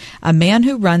him. A man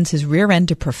who runs his rear end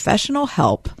to professional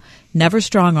help, never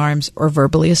strong arms or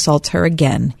verbally assaults her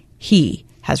again. He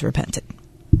has repented.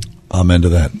 Amen to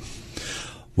that.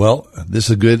 Well, this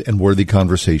is a good and worthy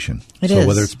conversation. It so is.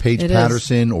 whether it's Paige It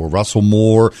Patterson or Russell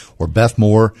Moore or Beth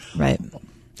Moore, right?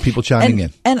 People chiming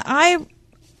in. And I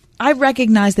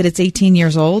recognize that it's 18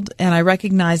 years old, and I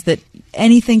recognize that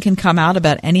anything can come out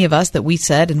about any of us that we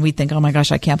said, and we think, oh my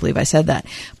gosh, I can't believe I said that.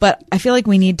 But I feel like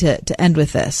we need to end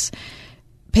with this.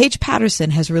 Paige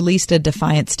Patterson has released a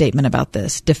defiant statement about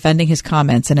this, defending his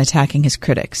comments and attacking his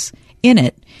critics. In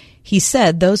it, he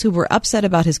said those who were upset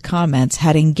about his comments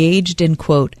had engaged in,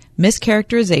 quote,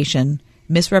 mischaracterization,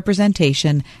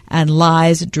 misrepresentation, and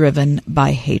lies driven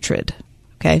by hatred.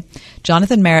 Okay.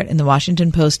 Jonathan Merritt in the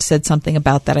Washington Post said something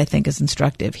about that I think is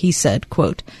instructive. He said,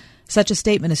 quote, such a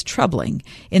statement is troubling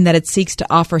in that it seeks to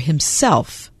offer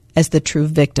himself as the true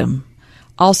victim.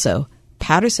 Also,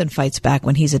 Patterson fights back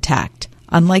when he's attacked,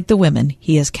 unlike the women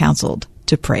he has counseled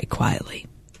to pray quietly.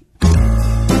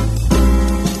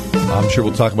 I'm sure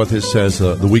we'll talk about this as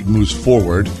the week moves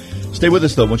forward. Stay with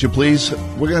us, though, won't you please?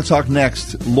 We're going to talk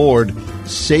next. Lord,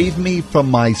 save me from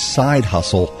my side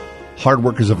hustle. Hard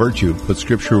work is a virtue, but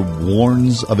Scripture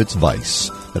warns of its vice.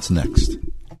 That's next.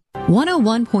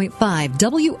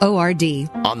 101.5 WORD.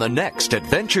 On the next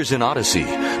Adventures in Odyssey,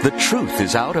 the truth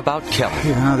is out about Kelly.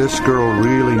 Yeah, this girl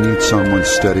really needs someone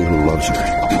steady who loves her.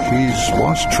 She's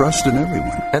lost trust in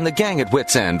everyone. And the gang at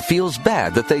Wits End feels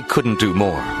bad that they couldn't do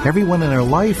more. Everyone in her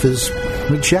life has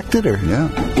rejected her.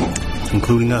 Yeah,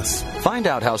 including us. Find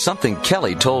out how something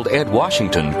Kelly told Ed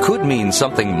Washington could mean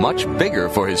something much bigger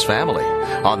for his family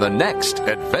on the next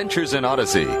Adventures in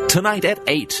Odyssey. Tonight at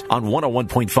 8 on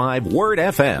 101.5 Word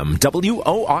FM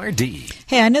WORD.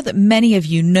 Hey, I know that many of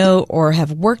you know or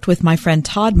have worked with my friend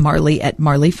Todd Marley at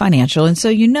Marley Financial, and so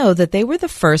you know that they were the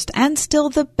first and still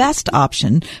the best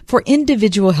option for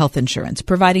individual health insurance,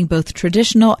 providing both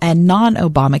traditional and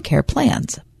non-Obamacare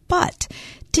plans. But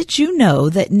did you know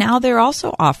that now they're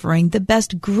also offering the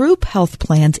best group health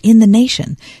plans in the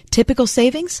nation? Typical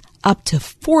savings up to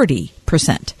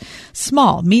 40%.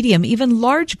 Small, medium, even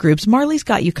large groups, Marley's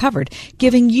got you covered,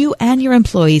 giving you and your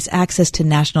employees access to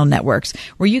national networks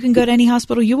where you can go to any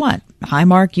hospital you want.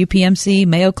 Highmark, UPMC,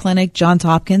 Mayo Clinic, Johns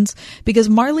Hopkins, because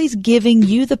Marley's giving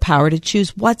you the power to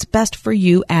choose what's best for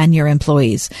you and your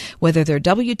employees, whether they're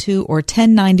W-2 or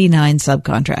 1099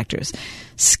 subcontractors.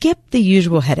 Skip the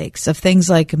usual headaches of things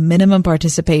like minimum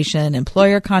participation,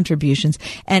 employer contributions,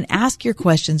 and ask your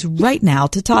questions right now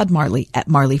to Todd Marley at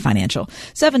Marley Financial.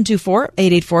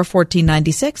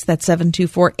 724-884-1496. That's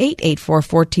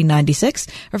 724-884-1496.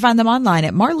 Or find them online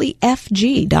at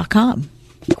marleyfg.com.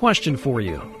 Question for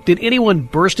you. Did anyone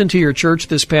burst into your church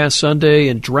this past Sunday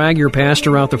and drag your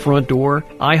pastor out the front door?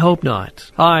 I hope not.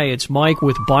 Hi, it's Mike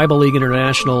with Bible League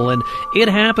International, and it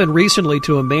happened recently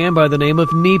to a man by the name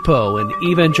of Nepo, an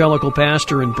evangelical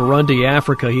pastor in Burundi,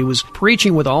 Africa. He was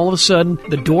preaching when all of a sudden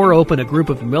the door opened. A group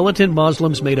of militant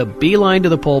Muslims made a beeline to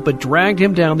the pulpit, dragged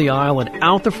him down the aisle and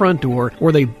out the front door,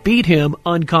 where they beat him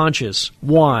unconscious.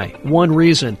 Why? One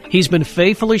reason. He's been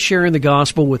faithfully sharing the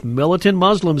gospel with militant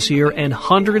Muslims here, and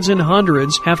hundreds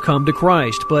have come to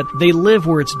Christ, but they live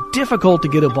where it's difficult to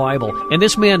get a Bible. And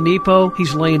this man, Nepo,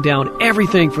 he's laying down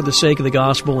everything for the sake of the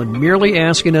gospel and merely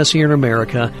asking us here in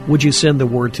America, would you send the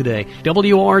word today?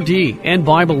 WORD and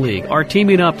Bible League are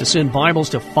teaming up to send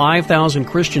Bibles to 5,000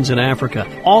 Christians in Africa.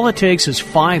 All it takes is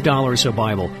 $5 a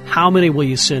Bible. How many will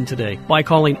you send today? By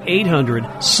calling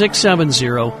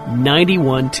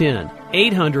 800-670-9110.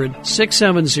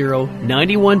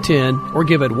 800-670-9110 or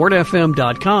give at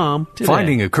wordfm.com today.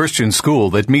 Finding a Christian school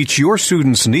that meets your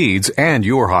students' needs and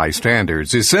your high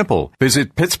standards is simple.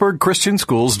 Visit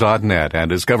PittsburghChristianSchools.net and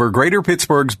discover Greater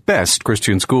Pittsburgh's best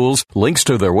Christian schools, links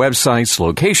to their websites,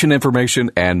 location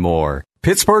information, and more.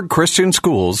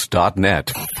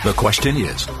 PittsburghChristianSchools.net. The question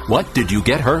is, what did you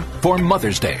get her for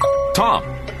Mother's Day? Tom.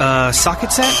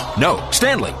 Socket set? No.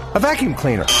 Stanley. A vacuum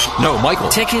cleaner? No. Michael.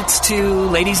 Tickets to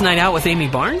Ladies' Night Out with Amy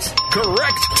Barnes?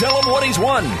 Correct. Tell him what he's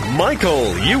won.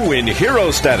 Michael, you win hero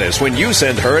status when you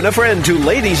send her and a friend to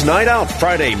Ladies' Night Out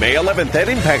Friday, May 11th at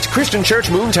Impact Christian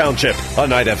Church Moon Township. A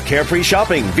night of carefree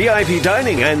shopping, VIP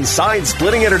dining, and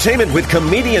side-splitting entertainment with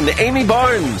comedian Amy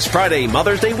Barnes. Friday,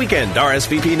 Mother's Day weekend.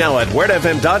 RSVP now at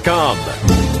wordfm.com.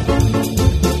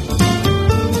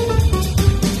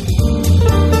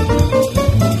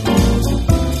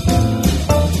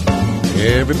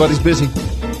 Everybody's busy.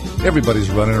 Everybody's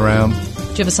running around. Do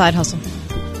you have a side hustle?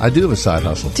 I do have a side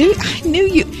hustle. Dude, I knew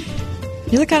you.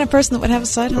 You're the kind of person that would have a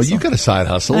side hustle. Oh, you got a side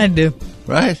hustle. I do.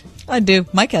 Right? I do.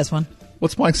 Mike has one.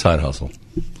 What's Mike's side hustle?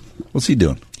 What's he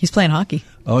doing? He's playing hockey.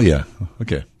 Oh, yeah.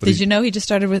 Okay. But Did you know he just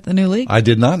started with the new league? I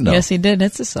did not know. Yes, he did.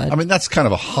 It's a side. I mean, that's kind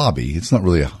of a hobby. It's not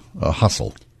really a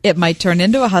hustle. It might turn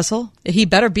into a hustle. He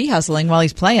better be hustling while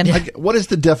he's playing. What is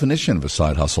the definition of a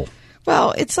side hustle?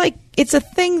 Well, it's a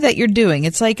thing that you're doing.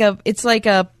 It's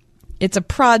a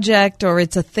project, or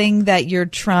it's a thing that you're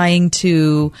trying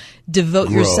to devote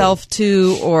yourself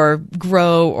to, or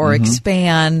grow, or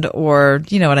expand, or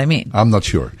you know what I mean. I'm not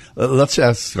sure. Let's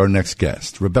ask our next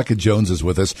guest. Rebecca Jones is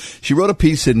with us. She wrote a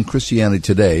piece in Christianity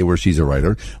Today, where she's a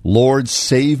writer. Lord,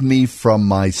 save me from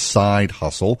my side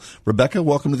hustle. Rebecca,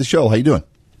 welcome to the show. How you doing?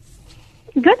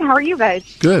 Good. How are you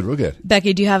guys? Good. Real good.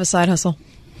 Becky, do you have a side hustle?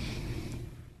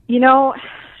 You know,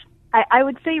 I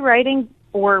would say writing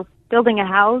or building a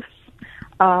house.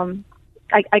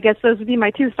 I guess those would be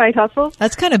my two side hustles.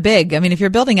 That's kind of big. I mean, if you're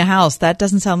building a house, that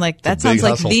doesn't sound like that. Sounds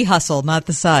like the hustle, not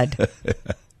the side.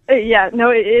 Yeah, no,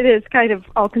 it is kind of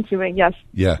all consuming. Yes.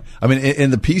 Yeah, I mean,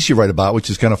 in the piece you write about, which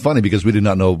is kind of funny because we did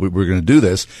not know we were going to do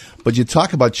this, but you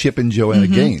talk about Chip and Joanna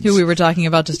Gaines, who we were talking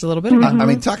about just a little bit ago. Mm-hmm. I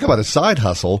mean, talk about a side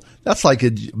hustle. That's like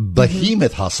a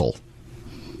behemoth hustle.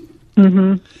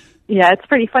 Mm-hmm. Yeah, it's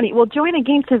pretty funny. Well, Joanna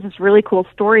Gaines has this really cool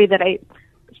story that I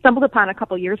stumbled upon a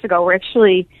couple years ago, where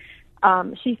actually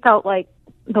she felt like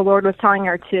the Lord was telling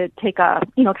her to take a,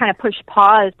 kind of push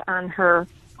pause on her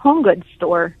home goods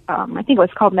store. I think it was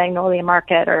called Magnolia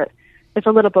Market, or it's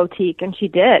a little boutique, and she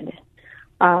did,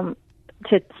 to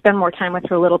spend more time with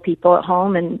her little people at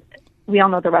home, and we all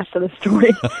know the rest of the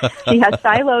story. She has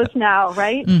silos now,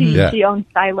 right? Mm-hmm. She owns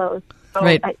silos. So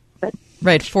right.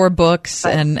 Right, 4 books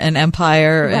and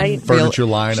Empire right. and furniture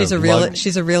line. She's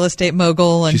a real estate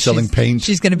mogul, and she's selling paint.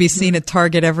 She's going to be seen at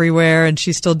Target everywhere, and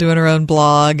she's still doing her own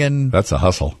blog. And that's a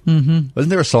hustle. Mm-hmm.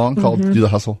 Wasn't there a song called "Do the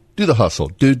Hustle"? Do the hustle.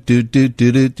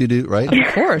 Do. Right?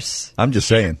 Of course. I'm just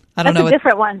saying. I don't that's know. A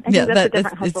different one. I think that's a different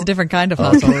hustle. It's a different kind of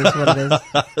hustle, is what it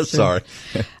is. Sorry.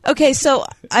 Okay, so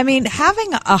I mean,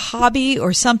 having a hobby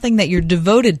or something that you're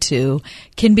devoted to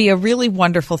can be a really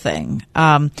wonderful thing.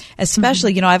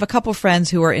 Especially, I have a couple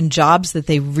friends who are in jobs that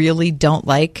they really don't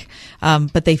like,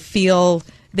 but they feel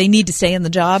they need to stay in the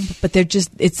job, but they're just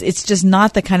it's just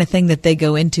not the kind of thing that they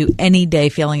go into any day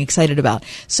feeling excited about.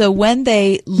 So when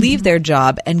they leave their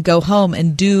job and go home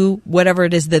and do whatever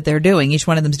it is that they're doing, each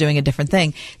one of them's doing a different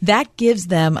thing, that gives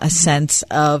them a sense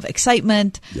of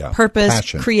excitement, purpose,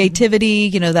 passion, creativity,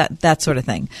 that sort of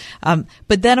thing.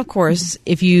 But then, of course,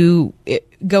 if you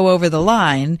go over the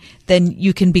line, then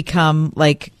you can become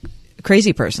like a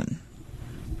crazy person.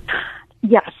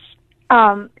 Yes.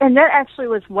 And that actually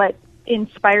was what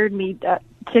inspired me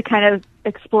to kind of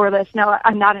explore this. Now,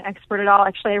 I'm not an expert at all.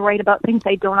 Actually, I write about things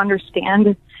I don't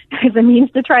understand as a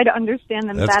means to try to understand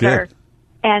them better. Good.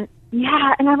 And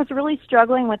I was really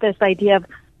struggling with this idea of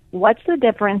what's the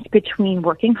difference between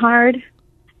working hard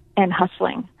and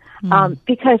hustling.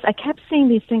 Because I kept seeing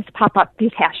these things pop up,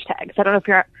 these hashtags. I don't know if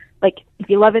you're if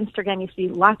you love Instagram, you see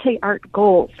latte art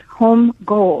goals, home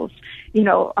goals,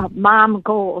 mom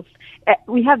goals.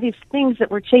 We have these things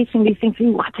that we're chasing, these things we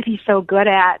want to be so good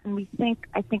at, and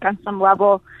I think on some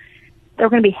level they're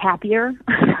going to be happier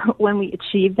when we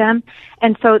achieve them.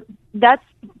 And so that's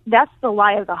the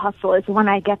lie of the hustle, is when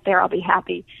I get there, I'll be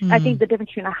happy. I think the difference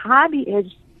between a hobby is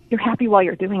you're happy while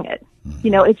you're doing it.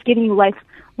 It's giving you life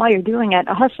while you're doing it.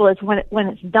 A hustle is when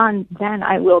it's done, then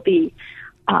I will be.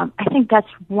 I think that's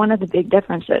one of the big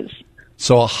differences.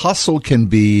 So a hustle can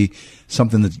be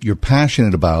something that you're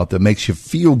passionate about that makes you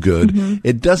feel good. Mm-hmm.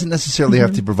 It doesn't necessarily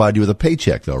have to provide you with a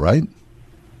paycheck, though, right?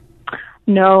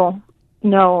 No,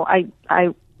 I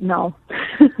no.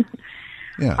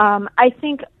 Yeah. I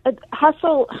think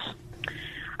hustle.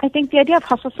 I think the idea of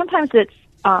hustle, sometimes it's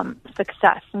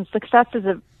success, and success is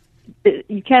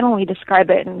you can't only describe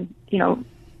it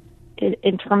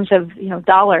in terms of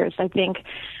dollars. I think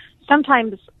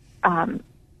sometimes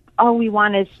all we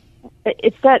want is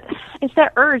it's that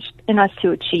urge in us to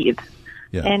achieve.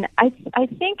 Yeah. And I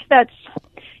think that's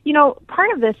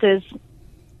part of this is,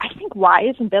 I think,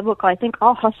 wise and biblical. I think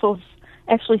all hustles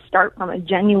actually start from a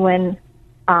genuine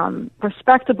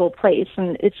respectable place,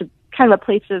 and it's kind of a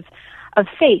place of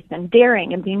faith and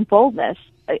daring and being bold.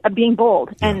 Yeah.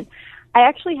 And I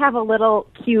actually have a little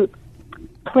cute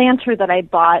planter that I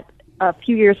bought a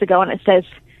few years ago, and it says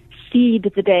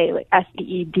 "Seed the Day," like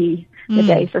SEED the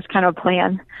day. So it's kind of a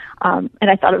plan. And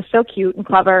I thought it was so cute and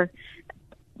clever.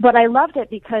 But I loved it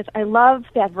because I love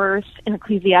that verse in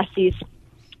Ecclesiastes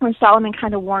where Solomon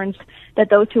kind of warns that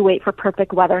those who wait for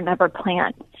perfect weather never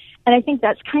plant. And I think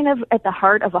that's kind of at the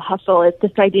heart of a hustle, is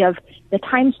this idea of the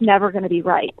time's never going to be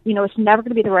right. It's never going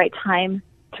to be the right time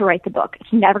to write the book.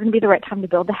 It's never going to be the right time to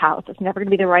build the house. It's never going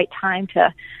to be the right time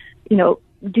to,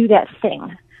 do that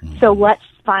thing. So let's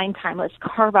find time. Let's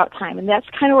carve out time. And that's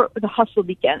kind of where the hustle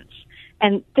begins.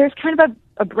 And there's kind of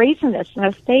a brazenness and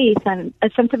a faith and a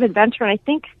sense of adventure. And I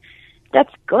think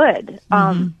that's good.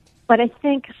 But I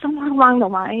think somewhere along the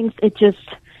lines, it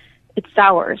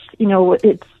sours. You know,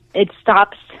 it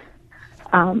stops.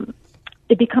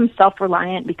 It becomes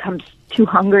self-reliant, becomes too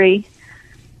hungry.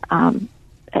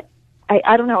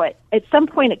 I don't know. At some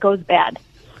point, it goes bad.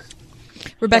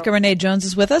 Rebecca Renee Jones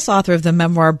is with us, author of the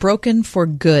memoir Broken for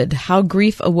Good, How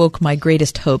Grief Awoke My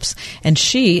Greatest Hopes. And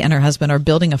she and her husband are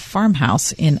building a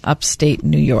farmhouse in upstate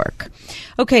New York.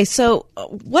 Okay, so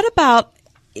what about,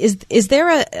 is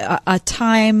there a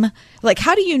time, like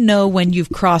how do you know when you've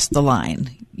crossed the line?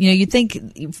 You know, you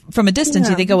think from a distance,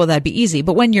 you think, oh, well, that'd be easy.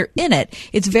 But when you're in it,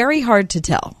 it's very hard to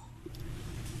tell.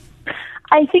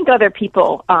 I think other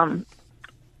people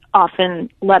often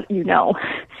let you know.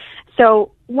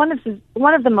 So one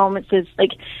of the moments is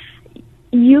like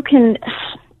you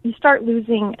start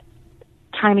losing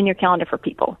time in your calendar for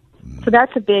people. So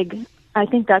I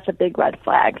think that's a big red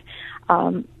flag.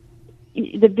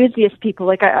 The busiest people,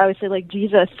 like I always say, like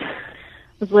Jesus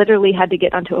was literally had to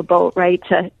get onto a boat, right,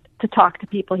 to talk to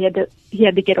people. He had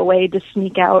to get away, to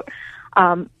sneak out.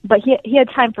 But he had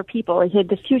time for people. He had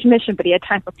this huge mission, but he had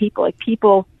time for people. Like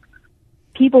people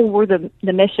were the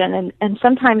mission, and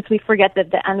sometimes we forget that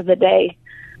at the end of the day,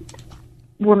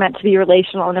 we're meant to be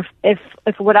relational. And if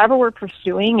whatever we're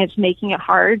pursuing is making it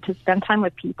hard to spend time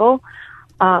with people,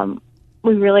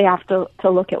 we really have to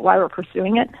look at why we're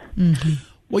pursuing it. Mm-hmm.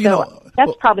 Well,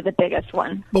 that's probably the biggest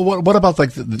one. But what about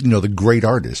like the great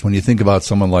artists? When you think about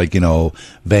someone like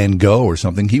Van Gogh or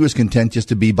something, he was content just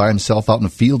to be by himself out in the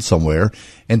field somewhere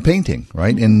and painting,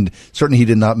 right? And certainly he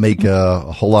did not make a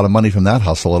whole lot of money from that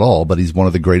hustle at all. But he's one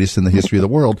of the greatest in the history of the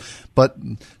world. But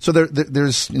so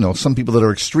there's some people that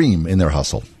are extreme in their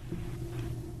hustle.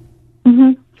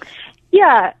 Mm-hmm.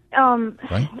 Yeah.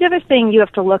 Right? The other thing you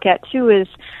have to look at too is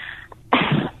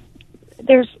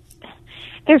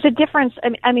there's a difference.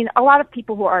 I mean, a lot of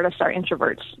people who are artists are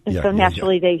introverts, and so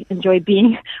naturally they enjoy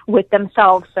being with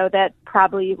themselves. So that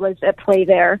probably was at play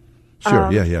there.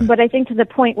 Sure, yeah. But I think to the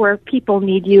point where people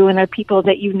need you, and they're people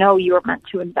that you know you are meant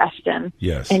to invest in,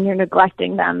 yes, and you're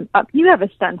neglecting them, you have a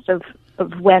sense of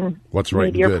when what's right,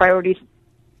 maybe your good. Priorities.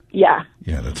 Yeah.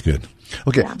 Yeah, that's good.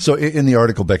 Okay, so in the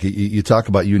article, Becky, you talk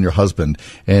about you and your husband,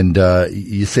 and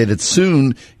you say that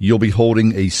soon you'll be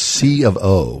holding a C of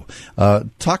O.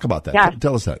 Talk about that. Yeah.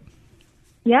 Tell us that.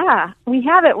 Yeah, we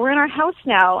have it. We're in our house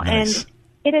now, Nice.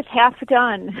 and it is half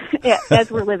done as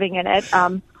we're living in it.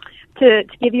 To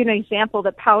give you an example,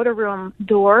 the powder room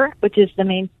door, which is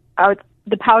the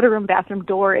powder room bathroom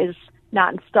door, is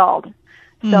not installed.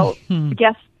 So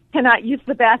guests cannot use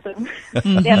the bathroom.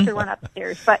 They have to run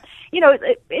upstairs. But,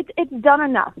 it's done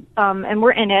enough, and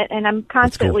we're in it, and I'm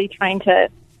constantly trying to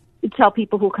tell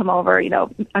people who come over,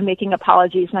 I'm making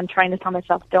apologies, and I'm trying to tell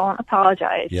myself, don't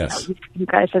apologize. Yes. You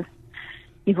guys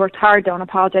you've worked hard, don't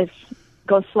apologize,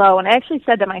 go slow. And I actually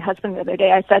said to my husband the other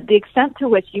day, I said, the extent to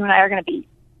which you and I are going to be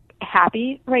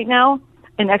happy right now,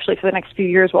 and actually for the next few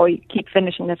years while we keep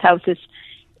finishing this house, is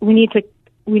we need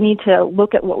to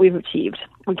look at what we've achieved.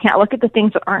 We can't look at the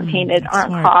things that aren't painted,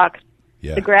 aren't caulked,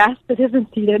 the grass that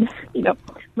isn't seeded.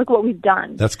 Look what we've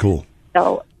done. That's cool.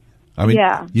 So,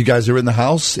 you guys are in the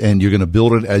house, and you're going to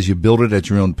build it as you build it at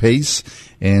your own pace.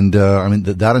 And,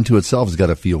 that unto itself has got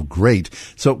to feel great.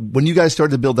 So when you guys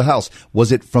started to build the house,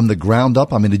 was it from the ground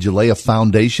up? Did you lay a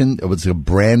foundation? Was it a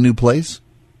brand new place?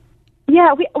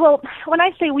 Yeah, when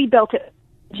I say we built it,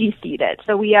 GC'd it.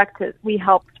 So we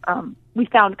helped, we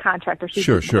found contractors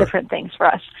who did different things for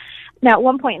us. Now, at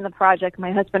one point in the project,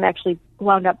 my husband actually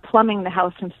wound up plumbing the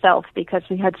house himself because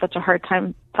we had such a hard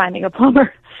time finding a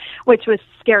plumber, which was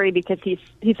scary because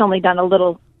he's only done a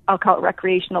little, I'll call it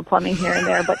recreational plumbing here and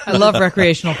there. But I love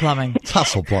recreational plumbing.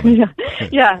 Tussle plumbing.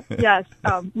 Yes.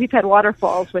 We've had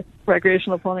waterfalls with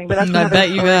recreational plumbing, but that's I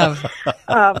bet you have.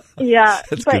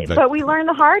 But we learned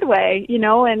the hard way,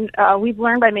 and we've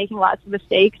learned by making lots of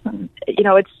mistakes, and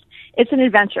it's an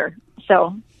adventure.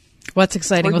 So. What's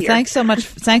exciting? Well, thanks so much.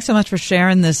 Thanks so much for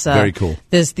sharing this. Very cool.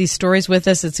 These stories with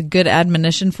us. It's a good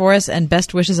admonition for us, and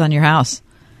best wishes on your house.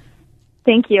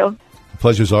 Thank you. The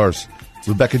pleasure's ours.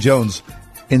 Rebecca Jones,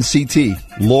 NCT.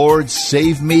 Lord,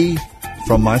 save me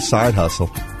from my side hustle.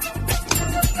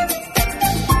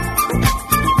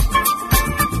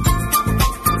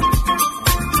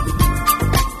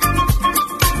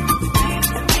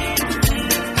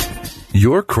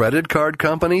 Your credit card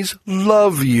companies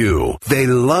love you. They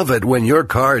love it when your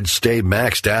cards stay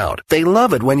maxed out. They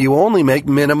love it when you only make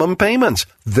minimum payments.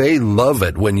 They love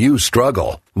it when you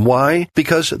struggle. Why?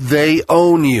 Because they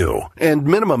own you. And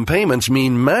minimum payments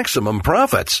mean maximum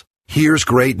profits. Here's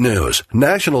great news.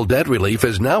 National Debt Relief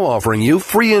is now offering you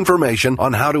free information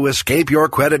on how to escape your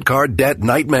credit card debt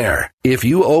nightmare. If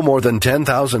you owe more than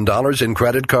 $10,000 in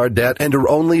credit card debt and are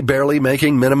only barely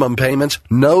making minimum payments,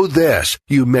 know this.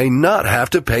 You may not have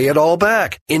to pay it all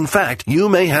back. In fact, you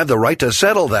may have the right to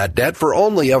settle that debt for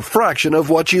only a fraction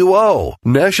of what you owe.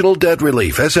 National Debt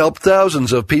Relief has helped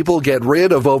thousands of people get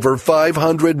rid of over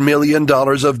 $500 million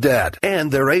of debt.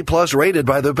 And they're A+ rated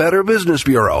by the Better Business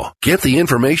Bureau. Get the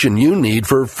information you need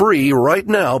for free right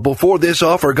now before this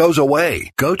offer goes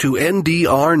away. Go to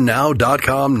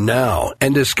ndrnow.com now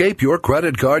and escape your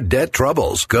credit card debt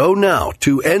troubles. Go now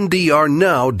to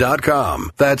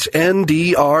ndrnow.com. That's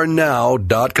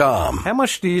ndrnow.com. How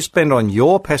much do you spend on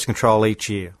your pest control each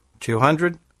year?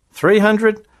 $200,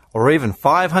 $300, or even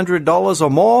 $500 or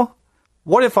more?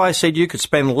 What if I said you could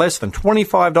spend less than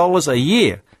 $25 a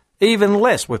year, even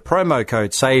less with promo code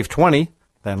SAVE20?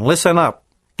 Then listen up.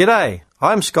 G'day,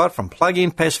 I'm Scott from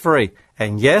Plug-in Pest Free,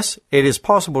 and yes, it is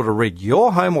possible to rid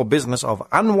your home or business of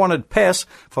unwanted pests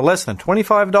for less than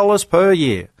 $25 per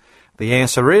year. The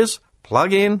answer is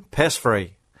Plug-in Pest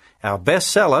Free. Our best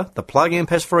seller, the Plug-in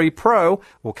Pest Free Pro,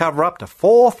 will cover up to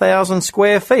 4,000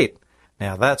 square feet.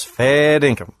 Now that's fair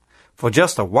dinkum. For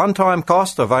just a one-time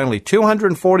cost of only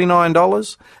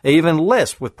 $249, even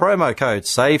less with promo code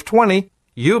SAVE20,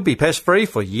 you'll be pest-free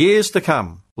for years to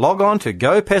come. Log on to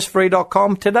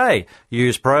gopestfree.com today.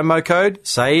 Use promo code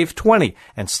SAVE20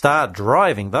 and start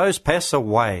driving those pests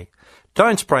away.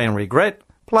 Don't spray and regret.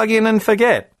 Plug in and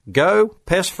forget.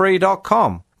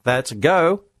 Gopestfree.com. That's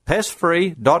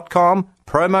gopestfree.com.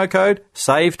 Promo code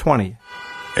SAVE20.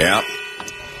 Yep.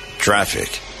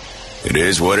 Traffic. It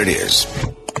is what it is.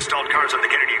 Stalled cars on the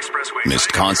Kennedy Expressway.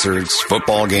 Missed concerts,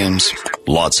 football games,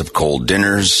 lots of cold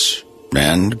dinners,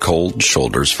 and cold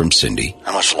shoulders from Cindy.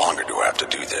 How much longer do I have to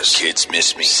do this? Kids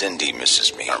miss me. Cindy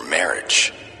misses me. Our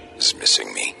marriage is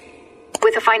missing me.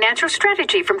 With a financial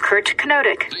strategy from Kurt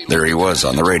Knodik. There he was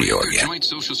on the radio again.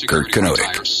 Kurt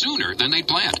Knodik. Sooner than they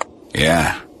planned.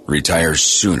 Yeah, retire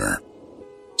sooner.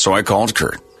 So I called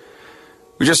Kurt.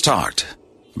 We just talked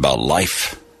about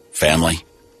life, family.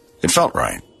 It felt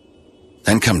right.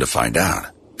 Then come to find out,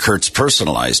 Kurt's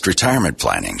personalized retirement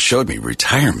planning showed me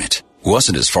retirement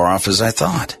wasn't as far off as I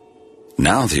thought.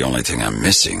 Now the only thing I'm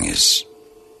missing is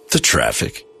the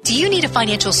traffic. Do you need a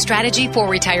financial strategy for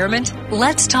retirement?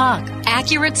 Let's talk.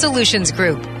 Accurate Solutions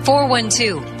Group,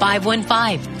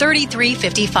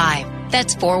 412-515-3355.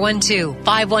 That's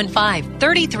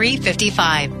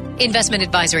 412-515-3355. Investment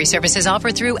advisory services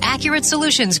offered through Accurate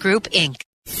Solutions Group, Inc.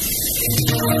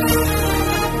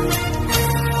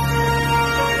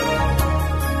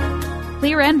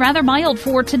 Clear and rather mild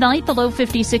for tonight, the low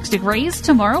 56 degrees.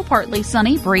 Tomorrow, partly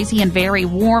sunny, breezy and very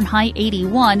warm, high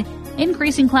 81.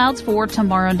 Increasing clouds for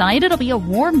tomorrow night. It'll be a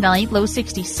warm night, low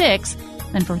 66.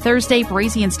 Then for Thursday,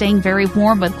 breezy and staying very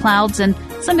warm with clouds and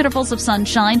some intervals of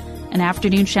sunshine. An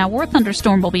afternoon shower or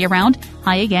thunderstorm will be around,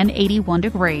 high again 81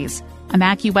 degrees. I'm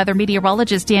AccuWeather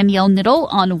meteorologist Danielle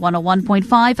Niddle on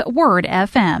 101.5 Word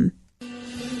FM.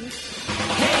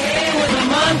 Hey, we're the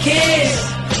monkeys.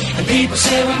 And people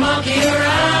say we monkey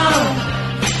around,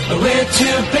 but we're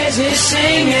too busy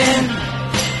singing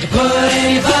to put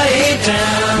anybody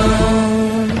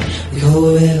down. We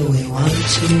go where we want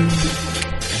to,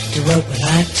 do what we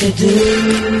like to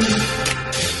do.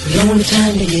 The only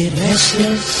time to get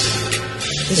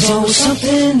restless, there's always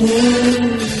something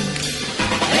new.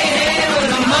 Hey,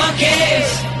 we're the monkeys,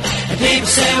 and people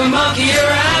say we monkey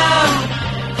around,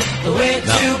 but we're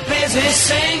too busy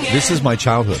singing. This is my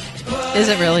childhood. Is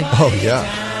it really? Oh, yeah.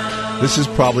 This is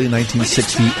probably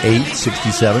 1968,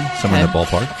 67, somewhere in that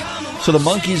ballpark. So the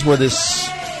Monkees were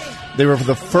they were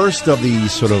the first of the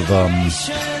sort of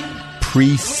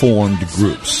pre-formed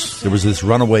groups. There was this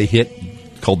runaway hit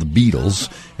called the Beatles,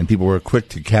 and people were quick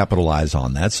to capitalize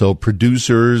on that. So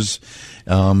producers,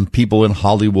 people in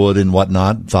Hollywood and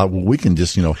whatnot thought, well, we can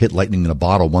just, hit lightning in a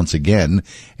bottle once again.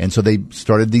 And so they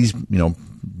started these,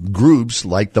 groups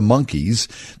like the Monkees.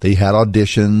 They had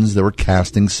auditions, there were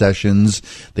casting sessions,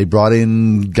 they brought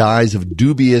in guys of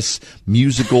dubious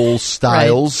musical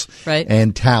styles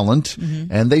and talent,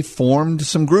 and they formed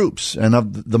some groups. And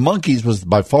the Monkees was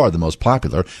by far the most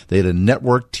popular. They had a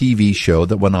network TV show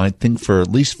that went, I think, for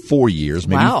at least 4 years,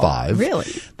 maybe 5. Really?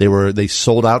 They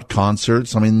sold out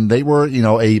concerts. I mean, they were,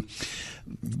 they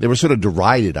were sort of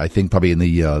derided, I think, probably in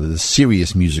the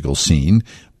serious musical scene,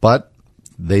 but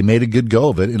they made a good go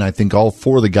of it, and I think all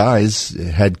 4 of the guys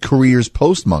had careers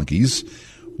post-Monkees,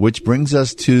 which brings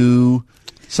us to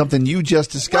something you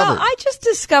just discovered. Well, I just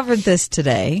discovered this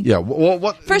today. Yeah. Well,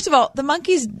 what? First of all, the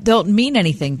Monkees don't mean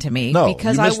anything to me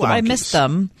because I missed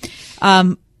them.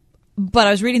 But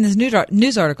I was reading this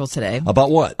news article today.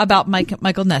 About what? About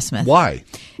Michael Nesmith. Why?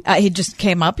 He just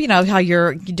came up, how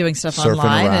you're doing stuff Surfing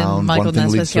online, around, and Michael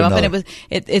Nesmith came up, and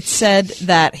it said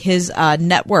that his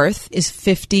net worth is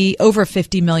over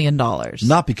 $50 million.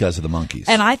 Not because of the Monkees.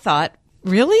 And I thought,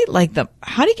 really?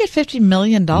 How do you get $50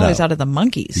 million out of the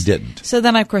Monkees? He didn't. So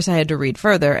then, of course, I had to read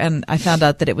further, and I found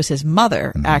out that it was his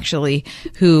mother, actually,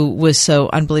 who was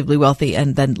so unbelievably wealthy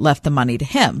and then left the money to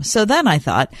him. So then I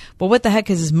thought, well, what the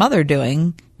heck is his mother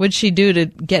doing? What'd she do to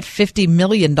get $50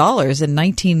 million in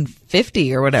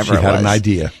 1950 or whatever it was? She had an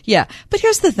idea. Yeah. But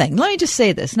here's the thing. Let me just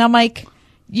say this. Now, Mike,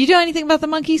 you know anything about the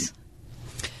Monkees?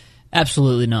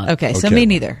 Absolutely not. Okay, so me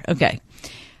neither. Okay.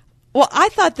 Well, I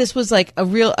thought this was like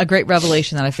a great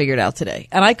revelation that I figured out today.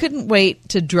 And I couldn't wait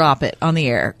to drop it on the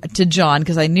air to John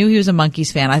because I knew he was a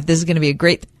Monkees fan. This is going to be a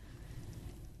great...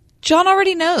 John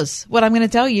already knows what I'm going to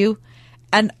tell you.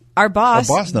 And our boss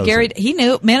knows Gary, it. He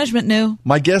knew. Management knew.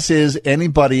 My guess is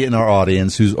anybody in our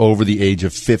audience who's over the age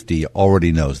of 50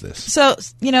 already knows this. So,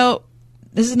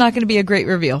 this is not going to be a great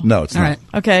reveal. No, it's All not. Right.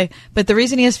 Okay. But the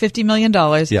reason he has $50 million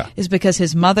is because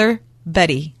his mother,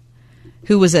 Betty,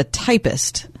 who was a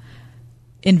typist,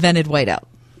 invented whiteout.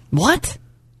 What?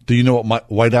 Do you know what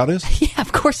whiteout is? Yeah,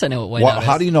 of course I know what whiteout is.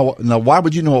 How do you know? Now, why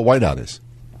would you know what whiteout is?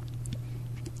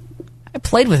 I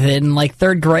played with it in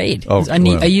third grade. Oh, I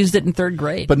used it in third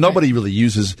grade. But nobody really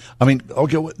uses. I mean,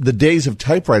 the days of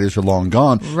typewriters are long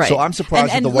gone. Right. So I'm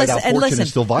surprised that the whiteout fortune is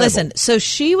still viable. Listen, so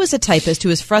she was a typist who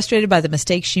was frustrated by the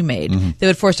mistakes she made. Mm-hmm. They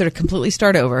would force her to completely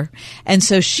start over, and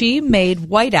so she made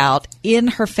whiteout in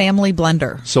her family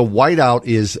blender. So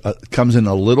whiteout comes in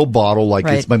a little bottle,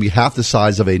 it's maybe half the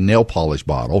size of a nail polish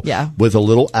bottle. Yeah. With a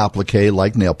little applique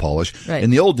like nail polish. Right.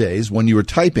 In the old days, when you were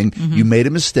typing, you made a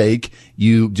mistake.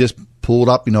 You just pulled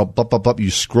up, you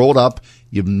scrolled up,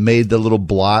 you made the little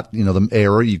blot, the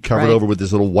error, you covered over with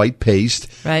this little white paste.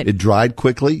 Right. It dried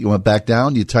quickly, you went back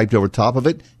down, you typed over top of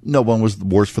it, no one was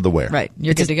worse for the wear. Right.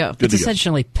 You're good to go. It's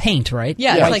essentially paint, right?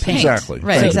 Yeah, it's like paint. Exactly.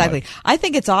 Right, exactly. I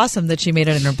think it's awesome that she made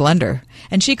it in her blender,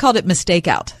 and she called it Mistake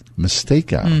Out.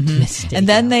 Mistake Out. Mm-hmm. And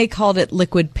then they called it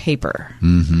liquid paper.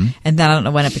 Mm-hmm. And then I don't know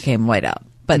when it became whiteout.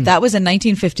 But that was in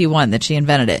 1951 that she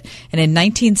invented it. And in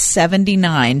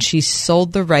 1979, she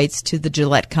sold the rights to the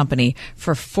Gillette Company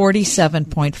for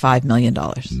 $47.5 million.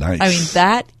 Nice. I mean,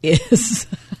 that is...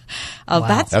 Wow.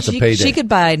 That's a payday. She could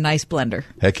buy a nice blender.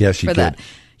 Heck yes, she for could. That.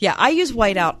 Yeah, I use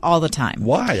whiteout all the time.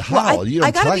 Why? How?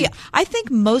 Well, I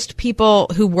think most people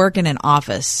who work in an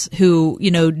office who,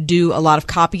 do a lot of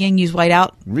copying use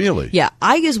whiteout. Really? Yeah,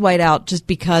 I use whiteout just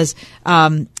because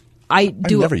I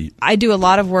do a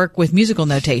lot of work with musical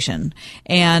notation,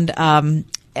 and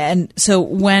so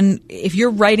if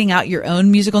you're writing out your own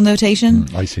musical notation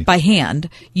by hand,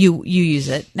 you use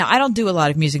it. Now, I don't do a lot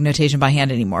of music notation by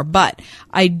hand anymore, but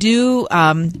I do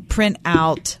print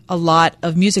out a lot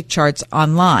of music charts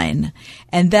online,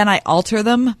 and then I alter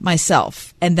them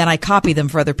myself, and then I copy them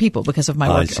for other people because of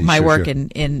my work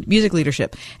in music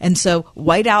leadership. And so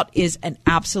whiteout is an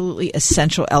absolutely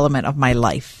essential element of my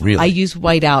life. Really? I use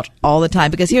whiteout all the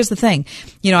time because here's the thing.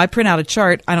 I print out a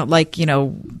chart. I don't like,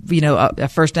 a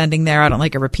first ending there. I don't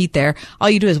like a repeat there. All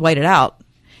you do is white it out.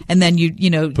 And then you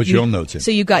put your own notes in. So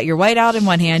you got your whiteout in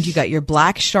one hand, you got your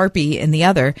black Sharpie in the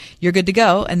other. You're good to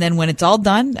go. And then when it's all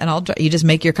done, you just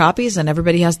make your copies, and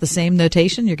everybody has the same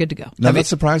notation. You're good to go. Now that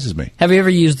surprises me. Have you ever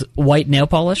used white nail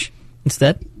polish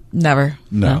instead? Never.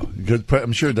 No.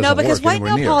 I'm sure it doesn't work. No, because white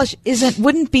nail polish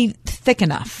wouldn't be thick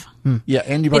enough. Yeah,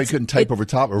 and you probably couldn't type over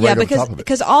top or write over top of it.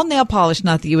 Because all nail polish,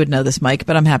 not that you would know this, Mike,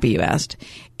 but I'm happy you asked,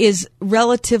 is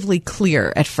relatively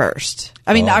clear at first.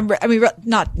 I mean,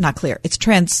 not clear. It's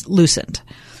translucent.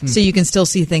 So you can still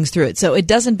see things through it. So it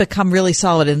doesn't become really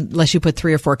solid unless you put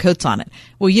 3 or 4 coats on it.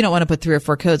 Well, you don't want to put 3 or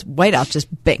 4 coats. Whiteout,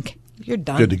 just bink. You're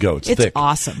done. Good to go. It's thick.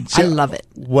 Awesome. See, I love it.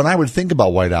 When I would think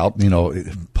about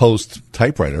whiteout, post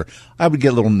typewriter, I would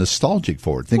get a little nostalgic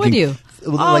for it. Thinking, would you?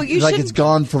 Like it's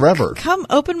gone forever. Come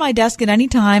open my desk at any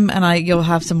time, and you'll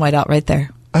have some whiteout right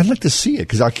there. I'd like to see it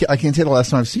because I can't tell the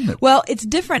last time I've seen it. Well, it's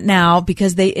different now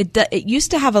because it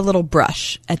used to have a little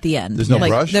brush at the end. There's no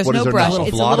brush? There's no brush.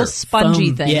 It's a little spongy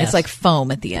foam. thing. Yes. It's like foam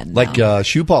at the end. Like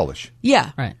shoe polish.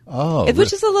 Yeah. Right. Oh.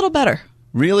 Which is a little better.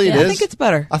 Really? Yeah, it is? I think it's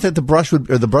better. I thought the brush would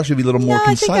be a little more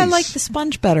concise. I think I like the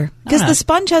sponge better because the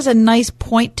sponge has a nice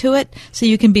point to it, so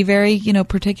you can be very,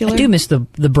 particular. I do miss the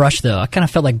brush though. I kind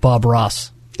of felt like Bob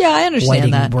Ross. Yeah, I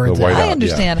understand that. The whiteout, I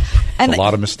understand. Yeah. And a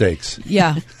lot of mistakes.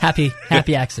 Yeah. Happy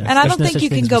accidents. And I don't There's no think such you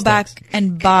thing can as go mistakes. back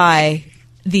and buy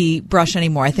the brush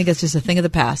anymore. I think it's just a thing of the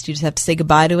past. You just have to say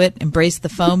goodbye to it, embrace the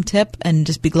foam tip, and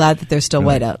just be glad that there's still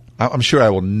whiteout. I'm sure I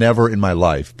will never in my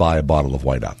life buy a bottle of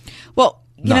whiteout. Well,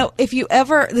 you know, if you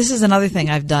ever, this is another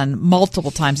thing I've done multiple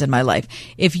times in my life.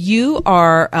 If you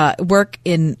are work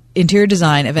in interior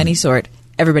design of any sort,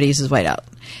 everybody uses whiteout,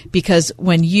 because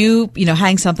when you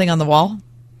hang something on the wall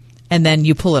and then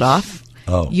you pull it off,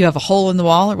 you have a hole in the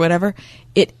wall or whatever.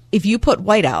 If you put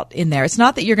whiteout in there, it's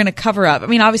not that you're going to cover up. I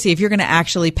mean, obviously, if you're going to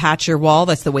actually patch your wall,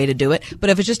 that's the way to do it. But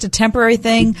if it's just a temporary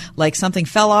thing, like something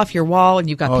fell off your wall and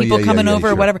you've got people coming over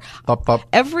or whatever,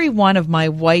 every one of my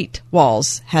white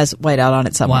walls has whiteout on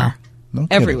it somewhere. Wow. No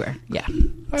everywhere. Yeah.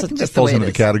 I think that falls into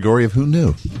the category of who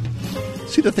knew.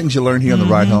 See the things you learn here on the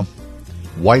ride home?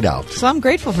 Whiteout. So I'm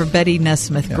grateful for Betty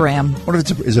Nesmith Graham. I wonder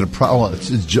if is it a problem?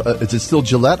 Is it still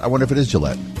Gillette? I wonder if it is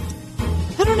Gillette.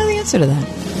 I don't know the answer to that.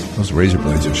 Those razor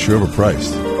blades are sure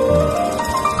overpriced.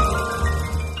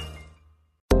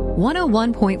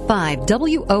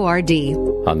 101.5 WORD.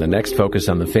 On the next Focus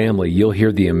on the Family, you'll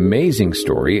hear the amazing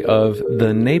story of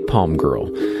the Napalm Girl,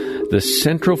 the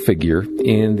central figure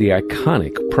in the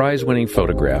iconic prize-winning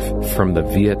photograph from the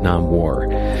Vietnam War.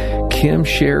 Kim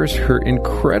shares her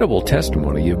incredible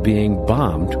testimony of being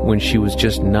bombed when she was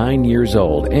just 9 years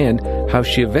old and how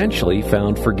she eventually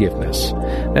found forgiveness.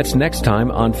 That's next time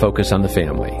on Focus on the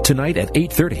Family. Tonight at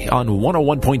 8:30 on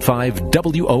 101.5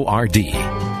 WORD.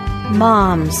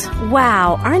 Moms,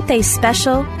 wow, aren't they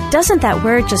special? Doesn't that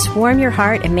word just warm your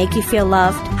heart and make you feel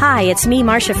loved? Hi, it's me,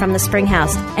 Marcia from the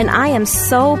Springhouse, and I am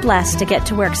so blessed to get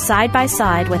to work side by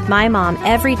side with my mom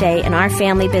every day in our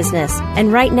family business.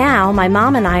 And right now, my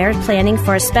mom and I are planning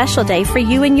for a special day for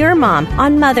you and your mom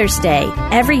on Mother's Day.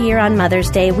 Every year on Mother's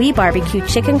Day, we barbecue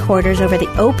chicken quarters over the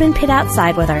open pit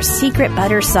outside with our secret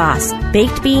butter sauce.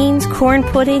 Baked beans, corn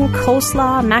pudding,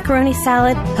 coleslaw, macaroni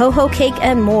salad, ho-ho cake,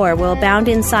 and more will abound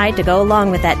inside to go along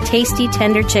with that tasty,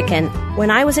 tender chicken. When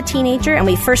I was a teenager and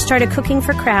we first started cooking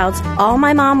for crowds, all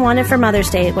my mom wanted for Mother's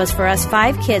Day was for us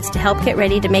 5 kids to help get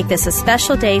ready to make this a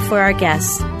special day for our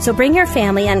guests. So bring your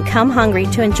family and come hungry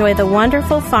to enjoy the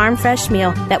wonderful farm fresh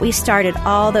meal that we started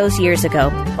all those years ago.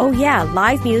 Oh yeah,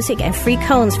 live music and free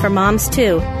cones for moms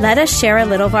too. Let us share a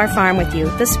little of our farm with you.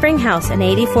 The Springhouse in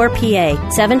 84 PA,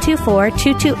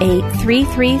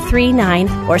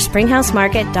 724-228-3339 or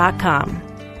springhousemarket.com.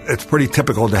 It's pretty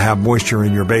typical to have moisture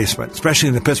in your basement, especially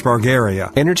in the Pittsburgh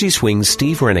area. Energy Swing's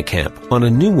Steve Rennekamp on a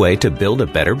new way to build a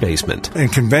better basement. In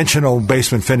conventional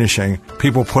basement finishing,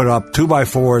 people put up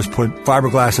 2x4s, put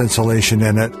fiberglass insulation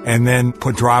in it, and then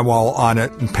put drywall on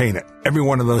it and paint it. Every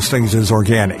one of those things is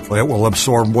organic. It will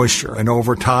absorb moisture, and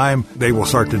over time, they will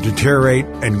start to deteriorate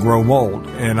and grow mold.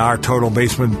 In our total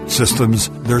basement systems,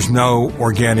 there's no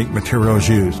organic materials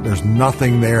used. There's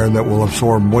nothing there that will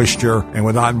absorb moisture, and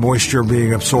without moisture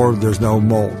being absorbed, there's no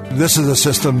mold. This is a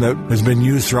system that has been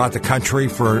used throughout the country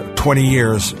for 20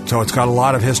 years, so it's got a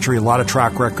lot of history, a lot of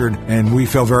track record, and we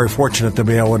feel very fortunate to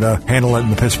be able to handle it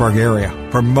in the Pittsburgh area.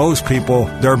 For most people,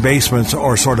 their basements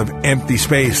are sort of empty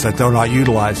space that they're not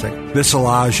utilizing. This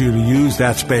allows you to use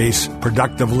that space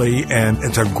productively, and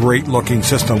it's a great-looking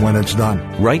system when it's done.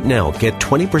 Right now, get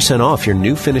 20% off your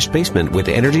new finished basement with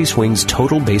Energy Swing's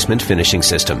Total Basement Finishing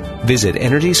System. Visit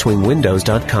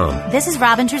EnergySwingWindows.com. This is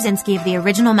Robin Trzynski of the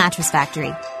Original Mattress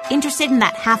Factory. Interested in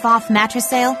that half-off mattress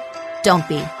sale? Don't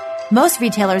be. Most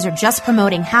retailers are just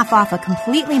promoting half off a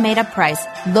completely made-up price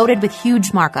loaded with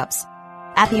huge markups.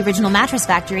 At the Original Mattress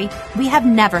Factory, we have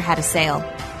never had a sale.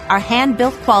 Our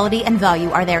hand-built quality and value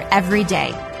are there every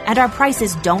day, and our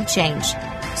prices don't change.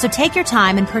 So take your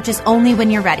time and purchase only when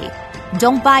you're ready.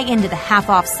 Don't buy into the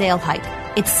half-off sale hype.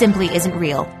 It simply isn't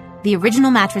real. The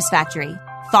Original Mattress Factory.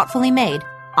 Thoughtfully made,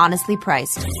 honestly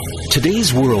priced.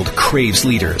 Today's world craves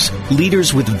leaders.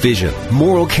 Leaders with vision,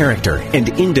 moral character, and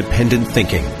independent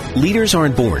thinking. Leaders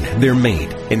aren't born, they're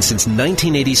made. And since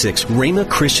 1986, Rhema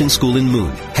Christian School in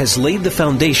Moon has laid the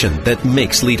foundation that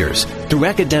makes leaders. Through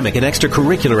academic and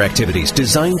extracurricular activities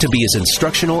designed to be as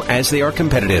instructional as they are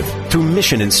competitive. Through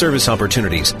mission and service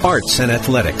opportunities, arts and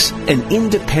athletics. An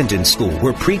independent school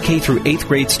where pre-K through 8th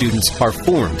grade students are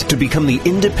formed to become the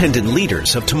independent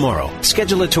leaders of tomorrow.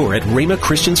 Schedule a tour at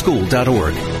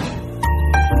rhemachristianschool.org.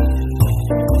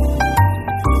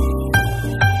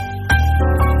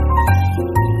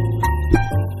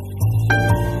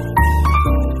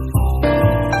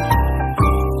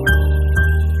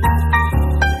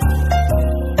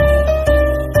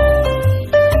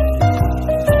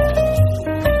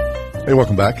 Hey,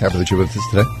 welcome back. Happy that you're with us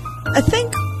today. I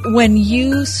think When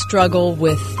you struggle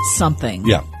with something,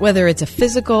 Yeah. whether it's a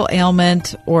physical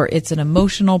ailment or it's an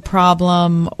emotional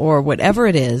problem or whatever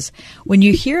it is, when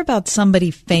you hear about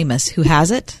somebody famous who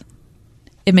has it,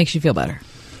 it makes you feel better.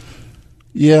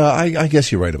 Yeah, I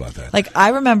guess you're right about that. Like, I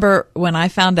remember when I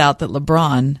found out that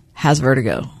LeBron has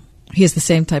vertigo. He has the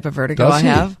same type of vertigo Does I he?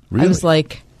 have. Really? I was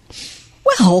like,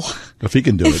 well, If he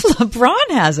can do if it.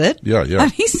 LeBron has it, Yeah, yeah. I mean,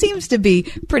 he seems to be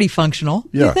pretty functional.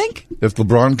 Yeah. You think? If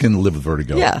LeBron can live with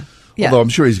vertigo. Yeah. Yeah. Although I'm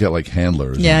sure he's got like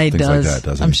handlers Yeah, and he things does. like that,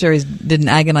 doesn't I'm he? sure he didn't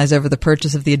agonize over the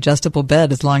purchase of the adjustable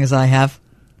bed as long as I have.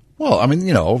 Well, I mean,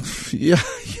 yeah,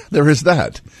 there is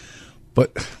that.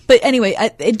 But anyway,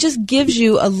 it just gives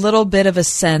you a little bit of a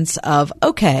sense of,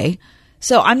 okay,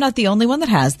 so I'm not the only one that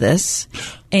has this,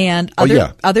 and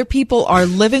other people are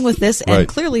living with this and Right.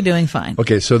 clearly doing fine.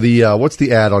 Okay, so what's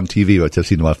the ad on TV, which I've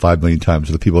seen about 5 million times,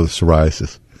 for the people with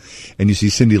psoriasis? And you see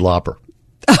Cyndi Lauper.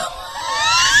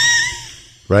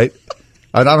 Right?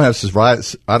 I don't have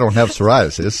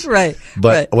psoriasis. Right.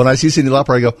 But when I see Cyndi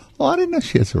Lauper, I go, oh, I didn't know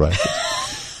she had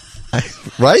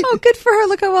psoriasis. Right? Oh, good for her.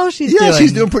 Look how well she's Yeah, doing.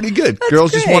 she's doing pretty good. That's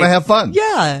Girls just great. want to have fun.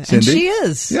 Yeah, and Cindy? she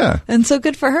is. Yeah. And so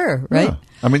good for her, right? Yeah.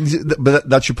 I mean, but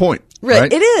that's your point.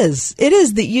 Right. It is. It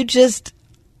is that you just,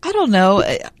 I don't know.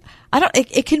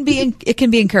 It can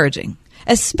be encouraging,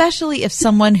 especially if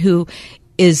someone who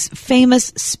is famous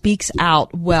speaks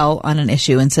out well on an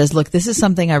issue and says, look, this is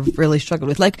something I've really struggled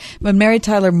with. Like when Mary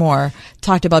Tyler Moore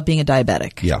talked about being a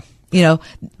diabetic. Yeah. You know,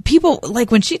 people,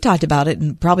 like when she talked about it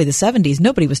in probably the 70s,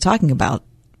 nobody was talking about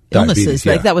illnesses. Diabetes,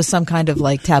 Like yeah. that was some kind of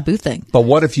like taboo thing. But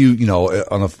what if you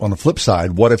on the flip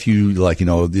side, what if you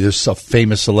there's a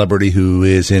famous celebrity who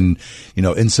is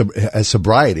has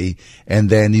sobriety, and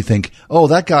then you think, oh,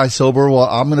 that guy's sober, well,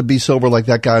 I'm going to be sober like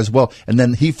that guy as well, and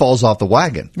then he falls off the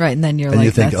wagon. Right, and then you're And like,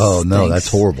 you think, that oh no, stinks. that's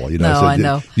horrible. No, so I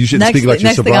know. You shouldn't speak about your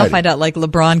next sobriety. thing I'll find out, like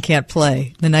LeBron can't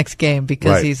play the next game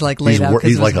because Right. he's like laid out because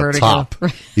He's of his like a vertigo. top.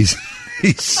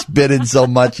 He's spinning so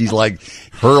much, he's like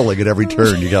hurling at every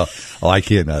turn. You go, oh, I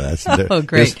can't. No, that's Oh,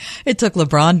 great. It took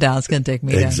LeBron down. It's going to take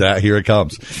me down. Exactly. Here it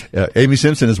comes. Amy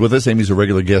Simpson is with us. Amy's a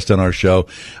regular guest on our show.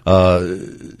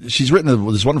 She's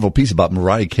written this wonderful piece about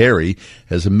Mariah Carey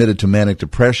has admitted to manic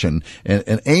depression.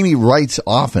 And Amy writes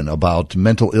often about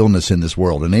mental illness in this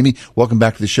world. And Amy, welcome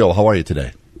back to the show. How are you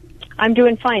today? I'm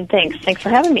doing fine, thanks. Thanks for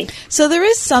having me. So there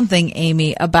is something,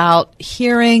 Amy, about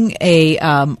hearing a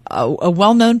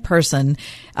well-known person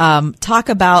talk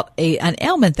about an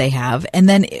ailment they have, and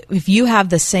then if you have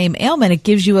the same ailment, it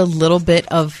gives you a little bit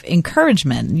of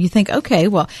encouragement. You think, okay,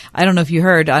 well, I don't know if you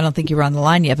heard, I don't think you were on the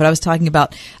line yet, but I was talking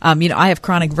about, I have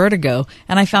chronic vertigo,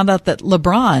 and I found out that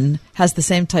LeBron has the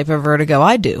same type of vertigo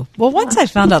I do. Well, once I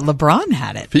found out LeBron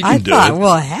had it, He can I do thought, it.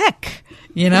 well, heck,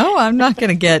 I'm not going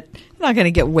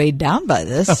to get weighed down by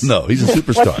this. No, he's a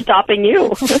superstar. What's stopping you?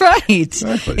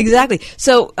 Right. Exactly.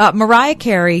 So Mariah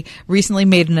Carey recently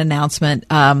made an announcement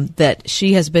that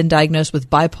she has been diagnosed with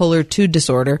bipolar II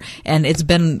disorder, and it's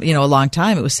been a long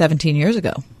time. It was 17 years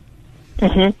ago.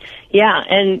 Mm-hmm. Yeah,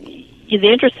 and the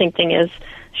interesting thing is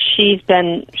she's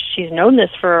known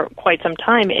this for quite some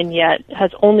time, and yet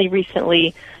has only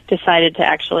recently decided to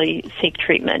actually seek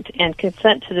treatment and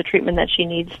consent to the treatment that she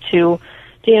needs to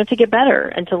get better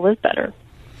and to live better.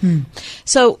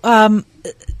 So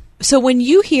when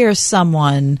you hear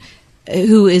someone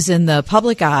who is in the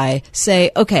public eye say,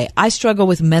 okay, I struggle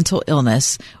with mental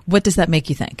illness, what does that make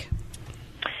you think?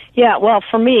 Yeah, well,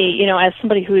 for me, as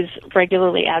somebody who's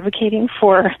regularly advocating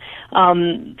for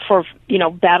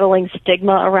battling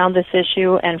stigma around this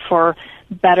issue and for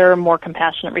better, more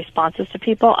compassionate responses to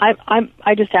people,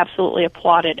 I just absolutely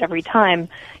applaud it every time,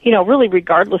 really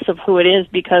regardless of who it is,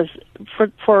 because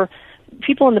for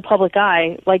people in the public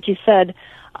eye, like you said,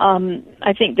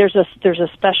 I think there's a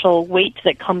special weight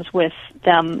that comes with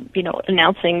them,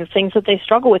 announcing the things that they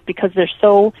struggle with because they're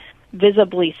so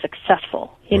visibly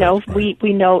successful. We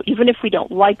know, even if we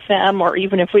don't like them, or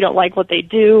even if we don't like what they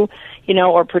do,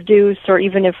 or produce, or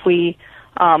even if we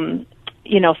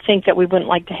think that we wouldn't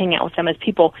like to hang out with them as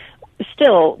people,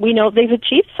 still we know they've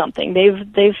achieved something.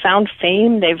 They've found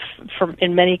fame.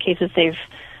 In many cases they've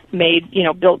made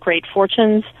built great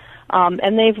fortunes,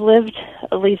 and they've lived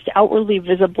at least outwardly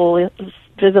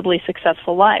visibly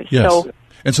successful lives. Yes.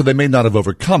 And so they may not have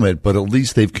overcome it, but at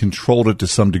least they've controlled it to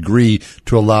some degree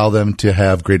to allow them to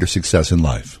have greater success in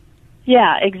life.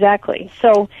 Yeah, exactly.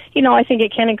 So, I think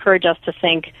it can encourage us to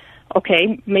think,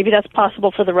 okay, maybe that's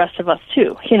possible for the rest of us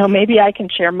too. Maybe I can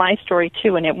share my story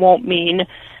too, and it won't mean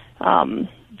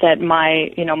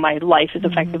my life is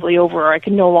effectively over, or I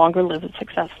can no longer live a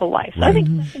successful life. So I think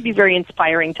that can be very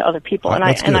inspiring to other people, and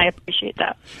I appreciate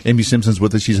that. Amy Simpson's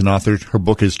with us. She's an author. Her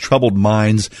book is Troubled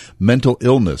Minds, Mental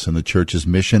Illness and the Church's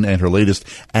Mission, and her latest,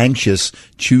 Anxious,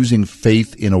 Choosing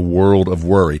Faith in a World of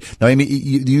Worry. Now, Amy,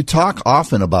 you talk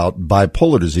often about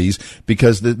bipolar disease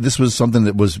because this was something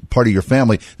that was part of your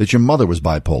family, that your mother was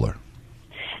bipolar.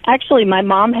 Actually, my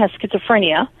mom has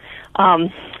schizophrenia,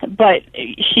 but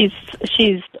she's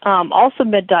also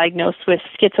been diagnosed with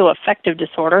schizoaffective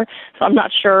disorder. So I'm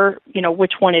not sure,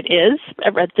 which one it is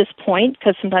at this point,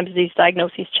 because sometimes these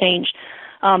diagnoses change.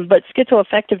 But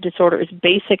schizoaffective disorder is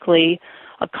basically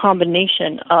a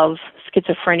combination of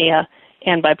schizophrenia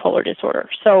and bipolar disorder.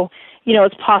 So,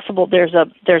 it's possible there's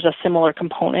a similar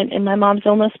component in my mom's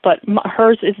illness, but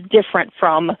hers is different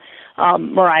from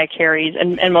Mariah Carey's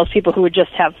and most people who would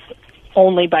just have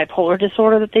only bipolar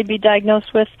disorder that they'd be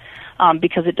diagnosed with,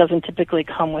 because it doesn't typically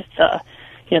come with the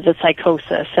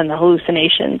psychosis and the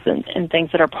hallucinations and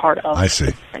things that are part of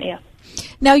schizophrenia.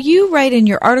 Now, you write in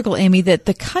your article, Amy, that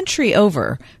the country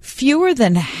over, fewer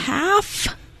than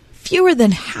half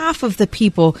of the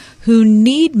people who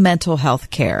need mental health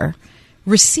care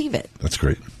receive it. That's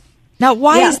great. Now,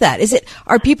 why is that?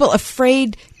 Are people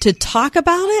afraid to talk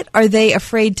about it? Are they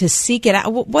afraid to seek it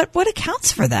out? What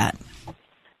accounts for that?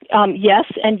 Yes,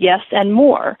 and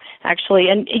more, actually.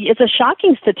 And it's a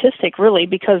shocking statistic, really,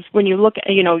 because when you look,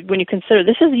 when you consider,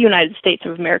 this is the United States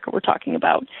of America we're talking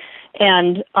about.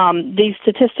 And these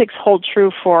statistics hold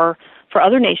true for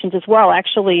other nations as well.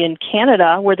 Actually, in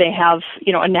Canada, where they have,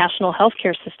 a national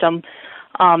healthcare system,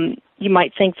 you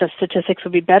might think the statistics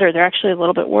would be better. They're actually a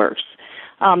little bit worse.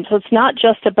 So it's not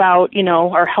just about,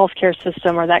 our healthcare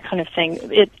system or that kind of thing.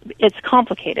 It's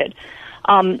complicated.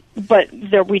 But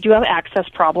we do have access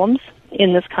problems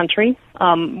in this country.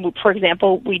 For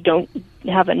example, we don't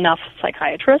have enough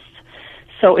psychiatrists.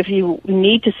 So if you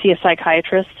need to see a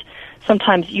psychiatrist,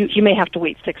 sometimes you may have to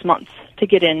wait 6 months to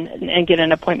get in and get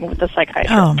an appointment with a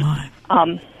psychiatrist. Oh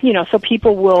my! So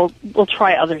people will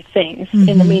try other things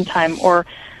in the meantime, or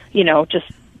just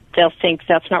they'll think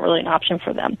that's not really an option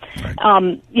for them. Right.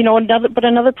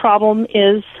 Another problem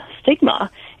is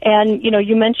stigma. And,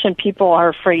 you mentioned people are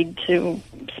afraid to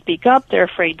speak up. They're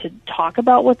afraid to talk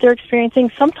about what they're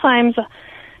experiencing. Sometimes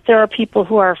there are people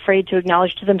who are afraid to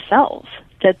acknowledge to themselves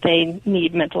that they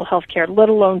need mental health care, let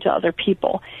alone to other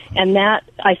people. And that,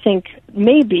 I think,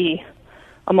 may be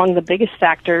among the biggest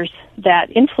factors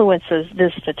that influences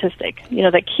this statistic,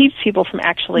 that keeps people from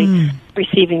actually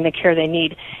receiving the care they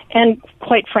need. And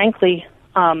quite frankly,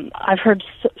 I've heard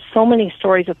so many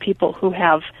stories of people who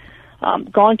have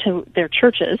gone to their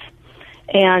churches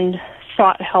and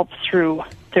sought help through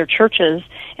their churches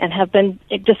and have been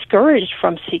discouraged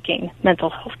from seeking mental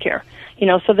health care.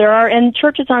 So there are, and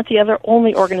churches aren't the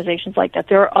only organizations like that.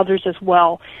 There are others as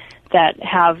well that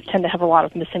tend to have a lot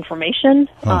of misinformation,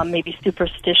 maybe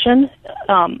superstition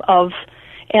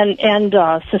and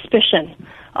suspicion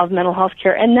of mental health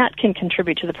care, and that can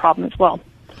contribute to the problem as well.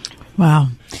 Wow.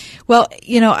 Well,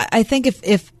 I think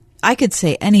if I could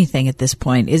say anything at this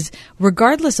point is,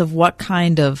 regardless of what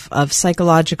kind of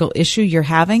psychological issue you're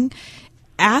having,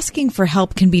 asking for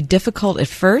help can be difficult at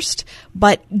first,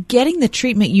 but getting the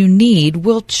treatment you need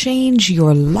will change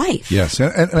your life. Yes,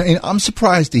 and I'm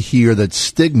surprised to hear that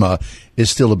stigma is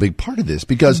still a big part of this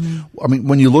because,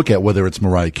 when you look at whether it's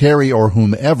Mariah Carey or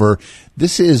whomever,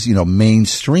 this is,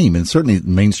 mainstream, and certainly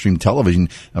mainstream television.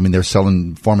 They're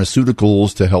selling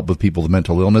pharmaceuticals to help with people with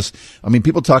mental illness.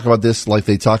 People talk about this like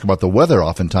they talk about the weather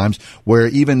oftentimes, where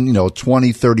even,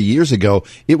 20, 30 years ago,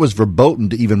 it was verboten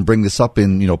to even bring this up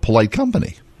in, polite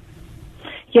company.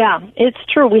 Yeah, it's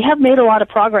true. We have made a lot of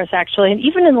progress, actually, and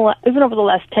even over the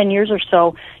last 10 years or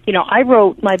so, I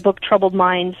wrote my book, Troubled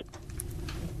Minds.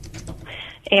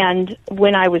 And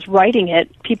when I was writing it,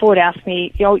 people would ask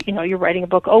me, you're writing a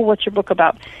book. Oh, what's your book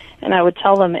about? And I would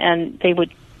tell them, and they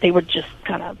would just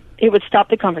it would stop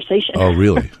the conversation. Oh,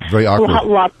 really? Very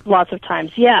awkward. Lots of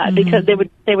times, yeah, because they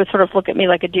would sort of look at me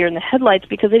like a deer in the headlights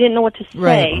because they didn't know what to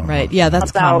say. Right. Yeah,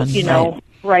 that's about common.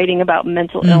 Writing about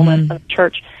mental illness in the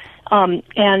church.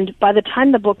 And by the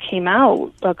time the book came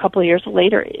out, a couple of years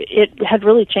later, it had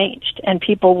really changed, and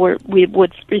people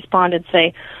would respond and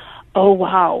say, oh,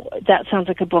 wow, that sounds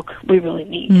like a book we really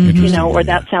need, or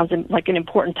that sounds like an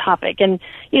important topic. And,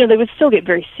 they would still get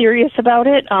very serious about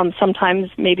it, sometimes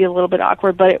maybe a little bit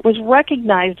awkward, but it was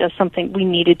recognized as something we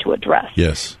needed to address.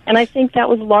 Yes. And I think that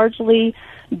was largely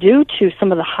due to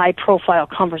some of the high-profile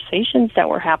conversations that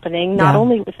were happening, not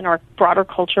only within our broader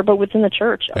culture, but within the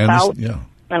church about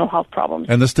mental health problems.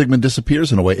 And the stigma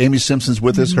disappears in a way. Amy Simpson's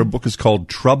with us. Her book is called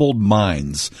Troubled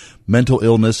Minds, Mental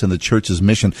Illness and the Church's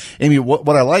Mission. Amy, what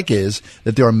I like is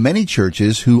that there are many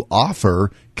churches who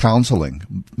offer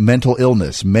counseling, mental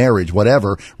illness, marriage,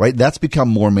 whatever, right? That's become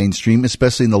more mainstream,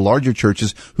 especially in the larger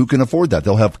churches who can afford that.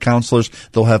 They'll have counselors,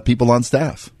 they'll have people on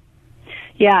staff.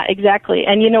 Yeah, exactly.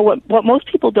 And you know what most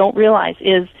people don't realize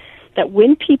is that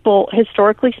when people,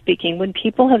 historically speaking, when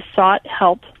people have sought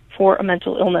help for a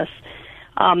mental illness,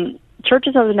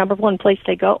 churches are the number one place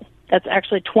they go. That's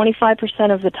actually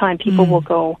 25% of the time people will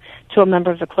go to a member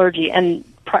of the clergy. And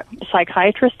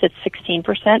psychiatrists, it's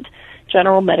 16%.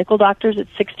 General medical doctors,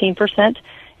 it's 16%.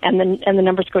 And the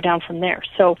numbers go down from there.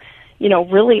 So, you know,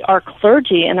 really our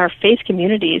clergy and our faith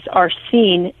communities are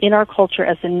seen in our culture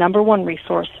as the number one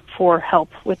resource for help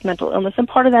with mental illness. And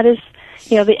part of that is,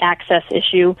 you know, the access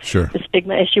issue, the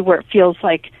stigma issue, where it feels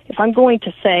like if I'm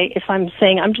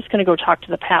saying I'm just going to go talk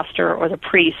to the pastor or the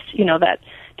priest, you know, that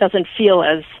doesn't feel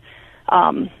as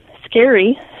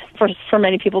scary for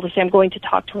many people to say I'm going to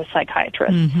talk to a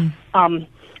psychiatrist.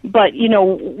 But, you know,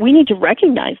 we need to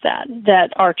recognize that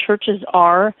our churches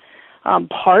are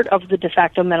part of the de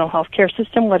facto mental health care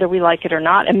system, whether we like it or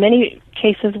not. In many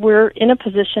cases, we're in a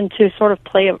position to sort of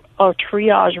play a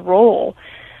triage role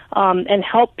and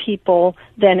help people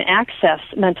then access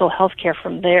mental health care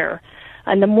from there.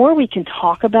 And the more we can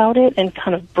talk about it and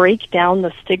kind of break down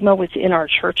the stigma within our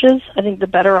churches, I think the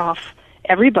better off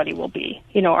everybody will be.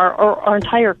 You know, our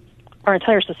entire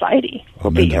society will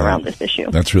be around this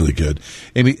issue. That's really good.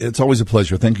 Amy, it's always a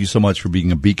pleasure. Thank you so much for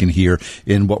being a beacon here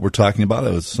in what we're talking about.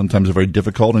 It's sometimes a very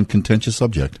difficult and contentious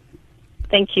subject.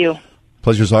 Thank you.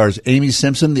 Pleasure's ours. Amy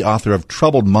Simpson, the author of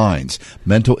Troubled Minds,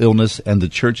 Mental Illness and the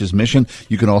Church's Mission.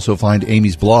 You can also find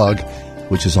Amy's blog,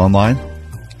 which is online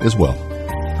as well.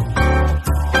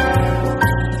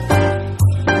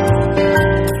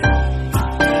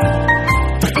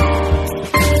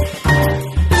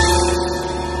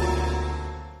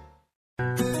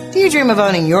 Do you dream of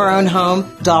owning your own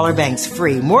home? Dollar Bank's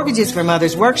free Mortgages for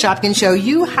Mothers workshop can show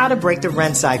you how to break the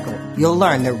rent cycle. You'll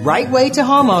learn the right way to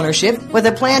home ownership with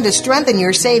a plan to strengthen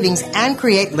your savings and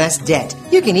create less debt.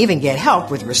 You can even get help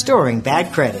with restoring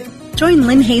bad credit. Join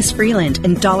Lynn Hayes Freeland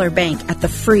and Dollar Bank at the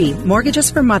free Mortgages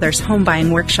for Mothers home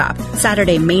buying workshop,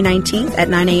 Saturday, May 19th at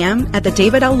 9 a.m. at the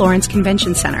David L. Lawrence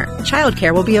Convention Center.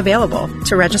 Childcare will be available.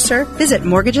 To register, visit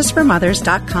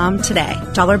mortgagesformothers.com today.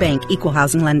 Dollar Bank, Equal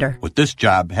Housing Lender. With this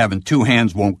job, having two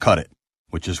hands won't cut it,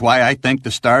 which is why I thank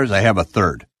the stars I have a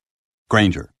third.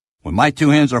 Grainger. When my two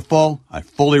hands are full, I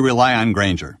fully rely on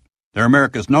Grainger. They're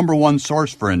America's #1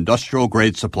 source for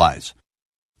industrial-grade supplies.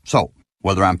 So,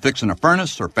 whether I'm fixing a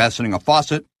furnace or fastening a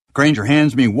faucet, Grainger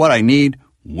hands me what I need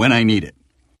when I need it,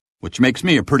 which makes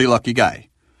me a pretty lucky guy.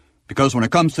 Because when it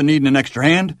comes to needing an extra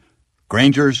hand,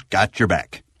 Grainger's got your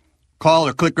back. Call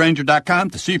or click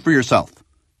Grainger.com to see for yourself.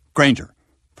 Grainger,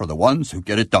 for the ones who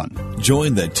get it done.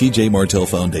 Join the TJ Martell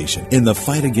Foundation in the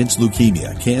fight against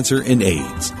leukemia, cancer, and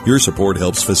AIDS. Your support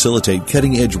helps facilitate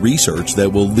cutting-edge research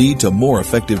that will lead to more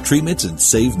effective treatments and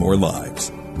save more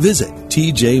lives. Visit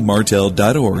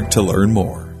tjmartell.org to learn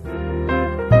more.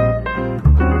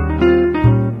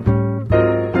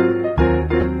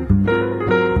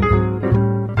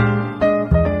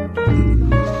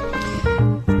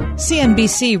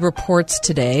 CNBC reports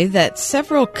today that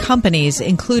several companies,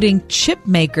 including chip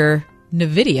maker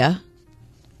NVIDIA.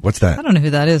 What's that? I don't know who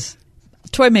that is.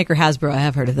 Toy maker Hasbro, I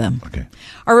have heard of them. Okay.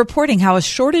 Are reporting how a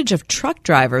shortage of truck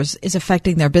drivers is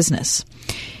affecting their business.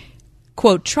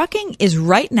 Quote, trucking is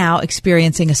right now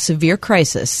experiencing a severe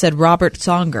crisis, said Robert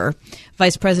Songer,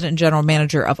 Vice President and General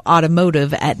Manager of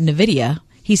Automotive at NVIDIA.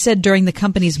 He said during the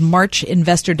company's March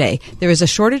Investor Day, there is a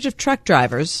shortage of truck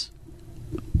drivers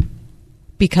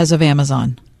because of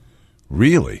Amazon.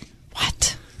 Really?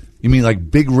 What? You mean like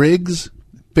big rigs?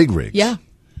 Big rigs. Yeah.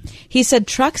 He said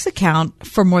trucks account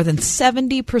for more than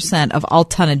 70% of all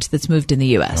tonnage that's moved in the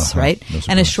U.S., right?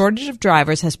 And a shortage of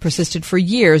drivers has persisted for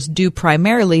years due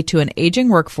primarily to an aging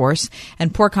workforce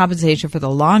and poor compensation for the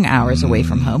long hours away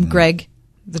from home. Greg,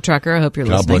 the trucker, I hope you're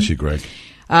listening. God bless you, Greg.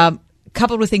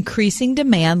 Coupled with increasing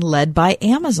demand led by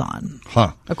Amazon,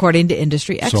 according to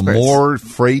industry experts. So more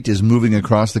freight is moving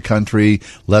across the country,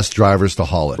 less drivers to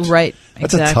haul it. Right.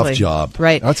 That's exactly. a tough job.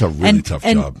 Right. That's a really tough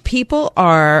job. And people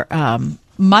are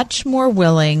much more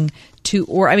willing to,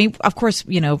 or I mean, of course,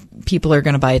 you know, people are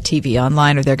going to buy a TV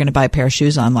online or they're going to buy a pair of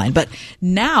shoes online. But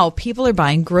now people are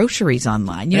buying groceries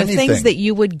online. You know, things that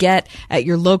you would get at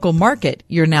your local market,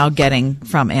 you're now getting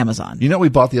from Amazon. You know what we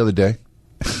bought the other day?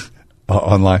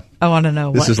 Online. I want to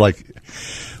know This is like,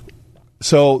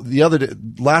 So the other day,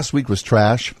 last week was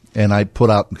trash, and I put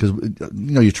out, because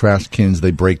your trash cans,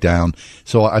 they break down.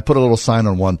 So I put a little sign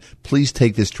on one, please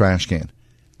take this trash can.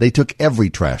 They took every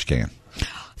trash can.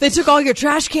 They took all your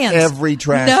trash cans. Every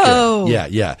trash can.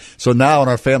 Yeah. So now in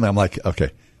our family, I'm like,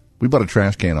 okay, we bought a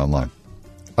trash can online.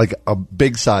 Like a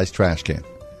big size trash can.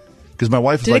 Because my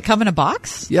wife was Did it come in a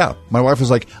box? Yeah. My wife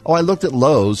was like, oh, I looked at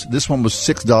Lowe's. This one was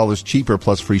 $6 cheaper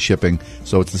plus free shipping.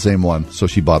 So it's the same one. So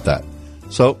she bought that.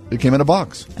 So it came in a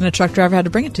box. And a truck driver had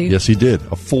to bring it to you. Yes, he did.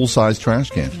 A full-size trash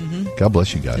can. God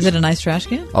bless you guys. Is it a nice trash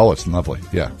can? Oh, it's lovely.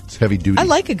 Yeah. It's heavy duty. I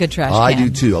like a good trash can. I do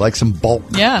too. I like some bulk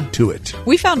to it.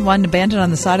 We found one abandoned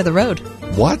on the side of the road.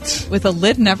 What? With a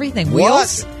lid and everything.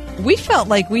 Wheels. We felt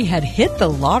like we had hit the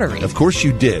lottery. Of course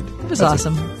you did. It was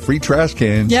awesome. Free trash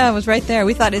cans. Yeah, it was right there.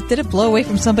 We thought, did it blow away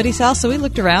from somebody's house? So we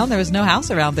looked around. There was no house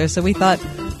around there. So we thought,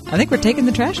 I think we're taking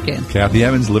the trash can. Kathy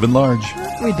Emmons, living large.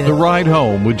 We did. The Ride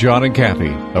Home with John and Kathy,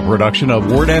 a production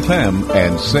of Word FM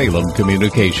and Salem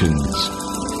Communications.